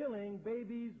 are killing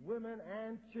babies, women,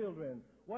 and children?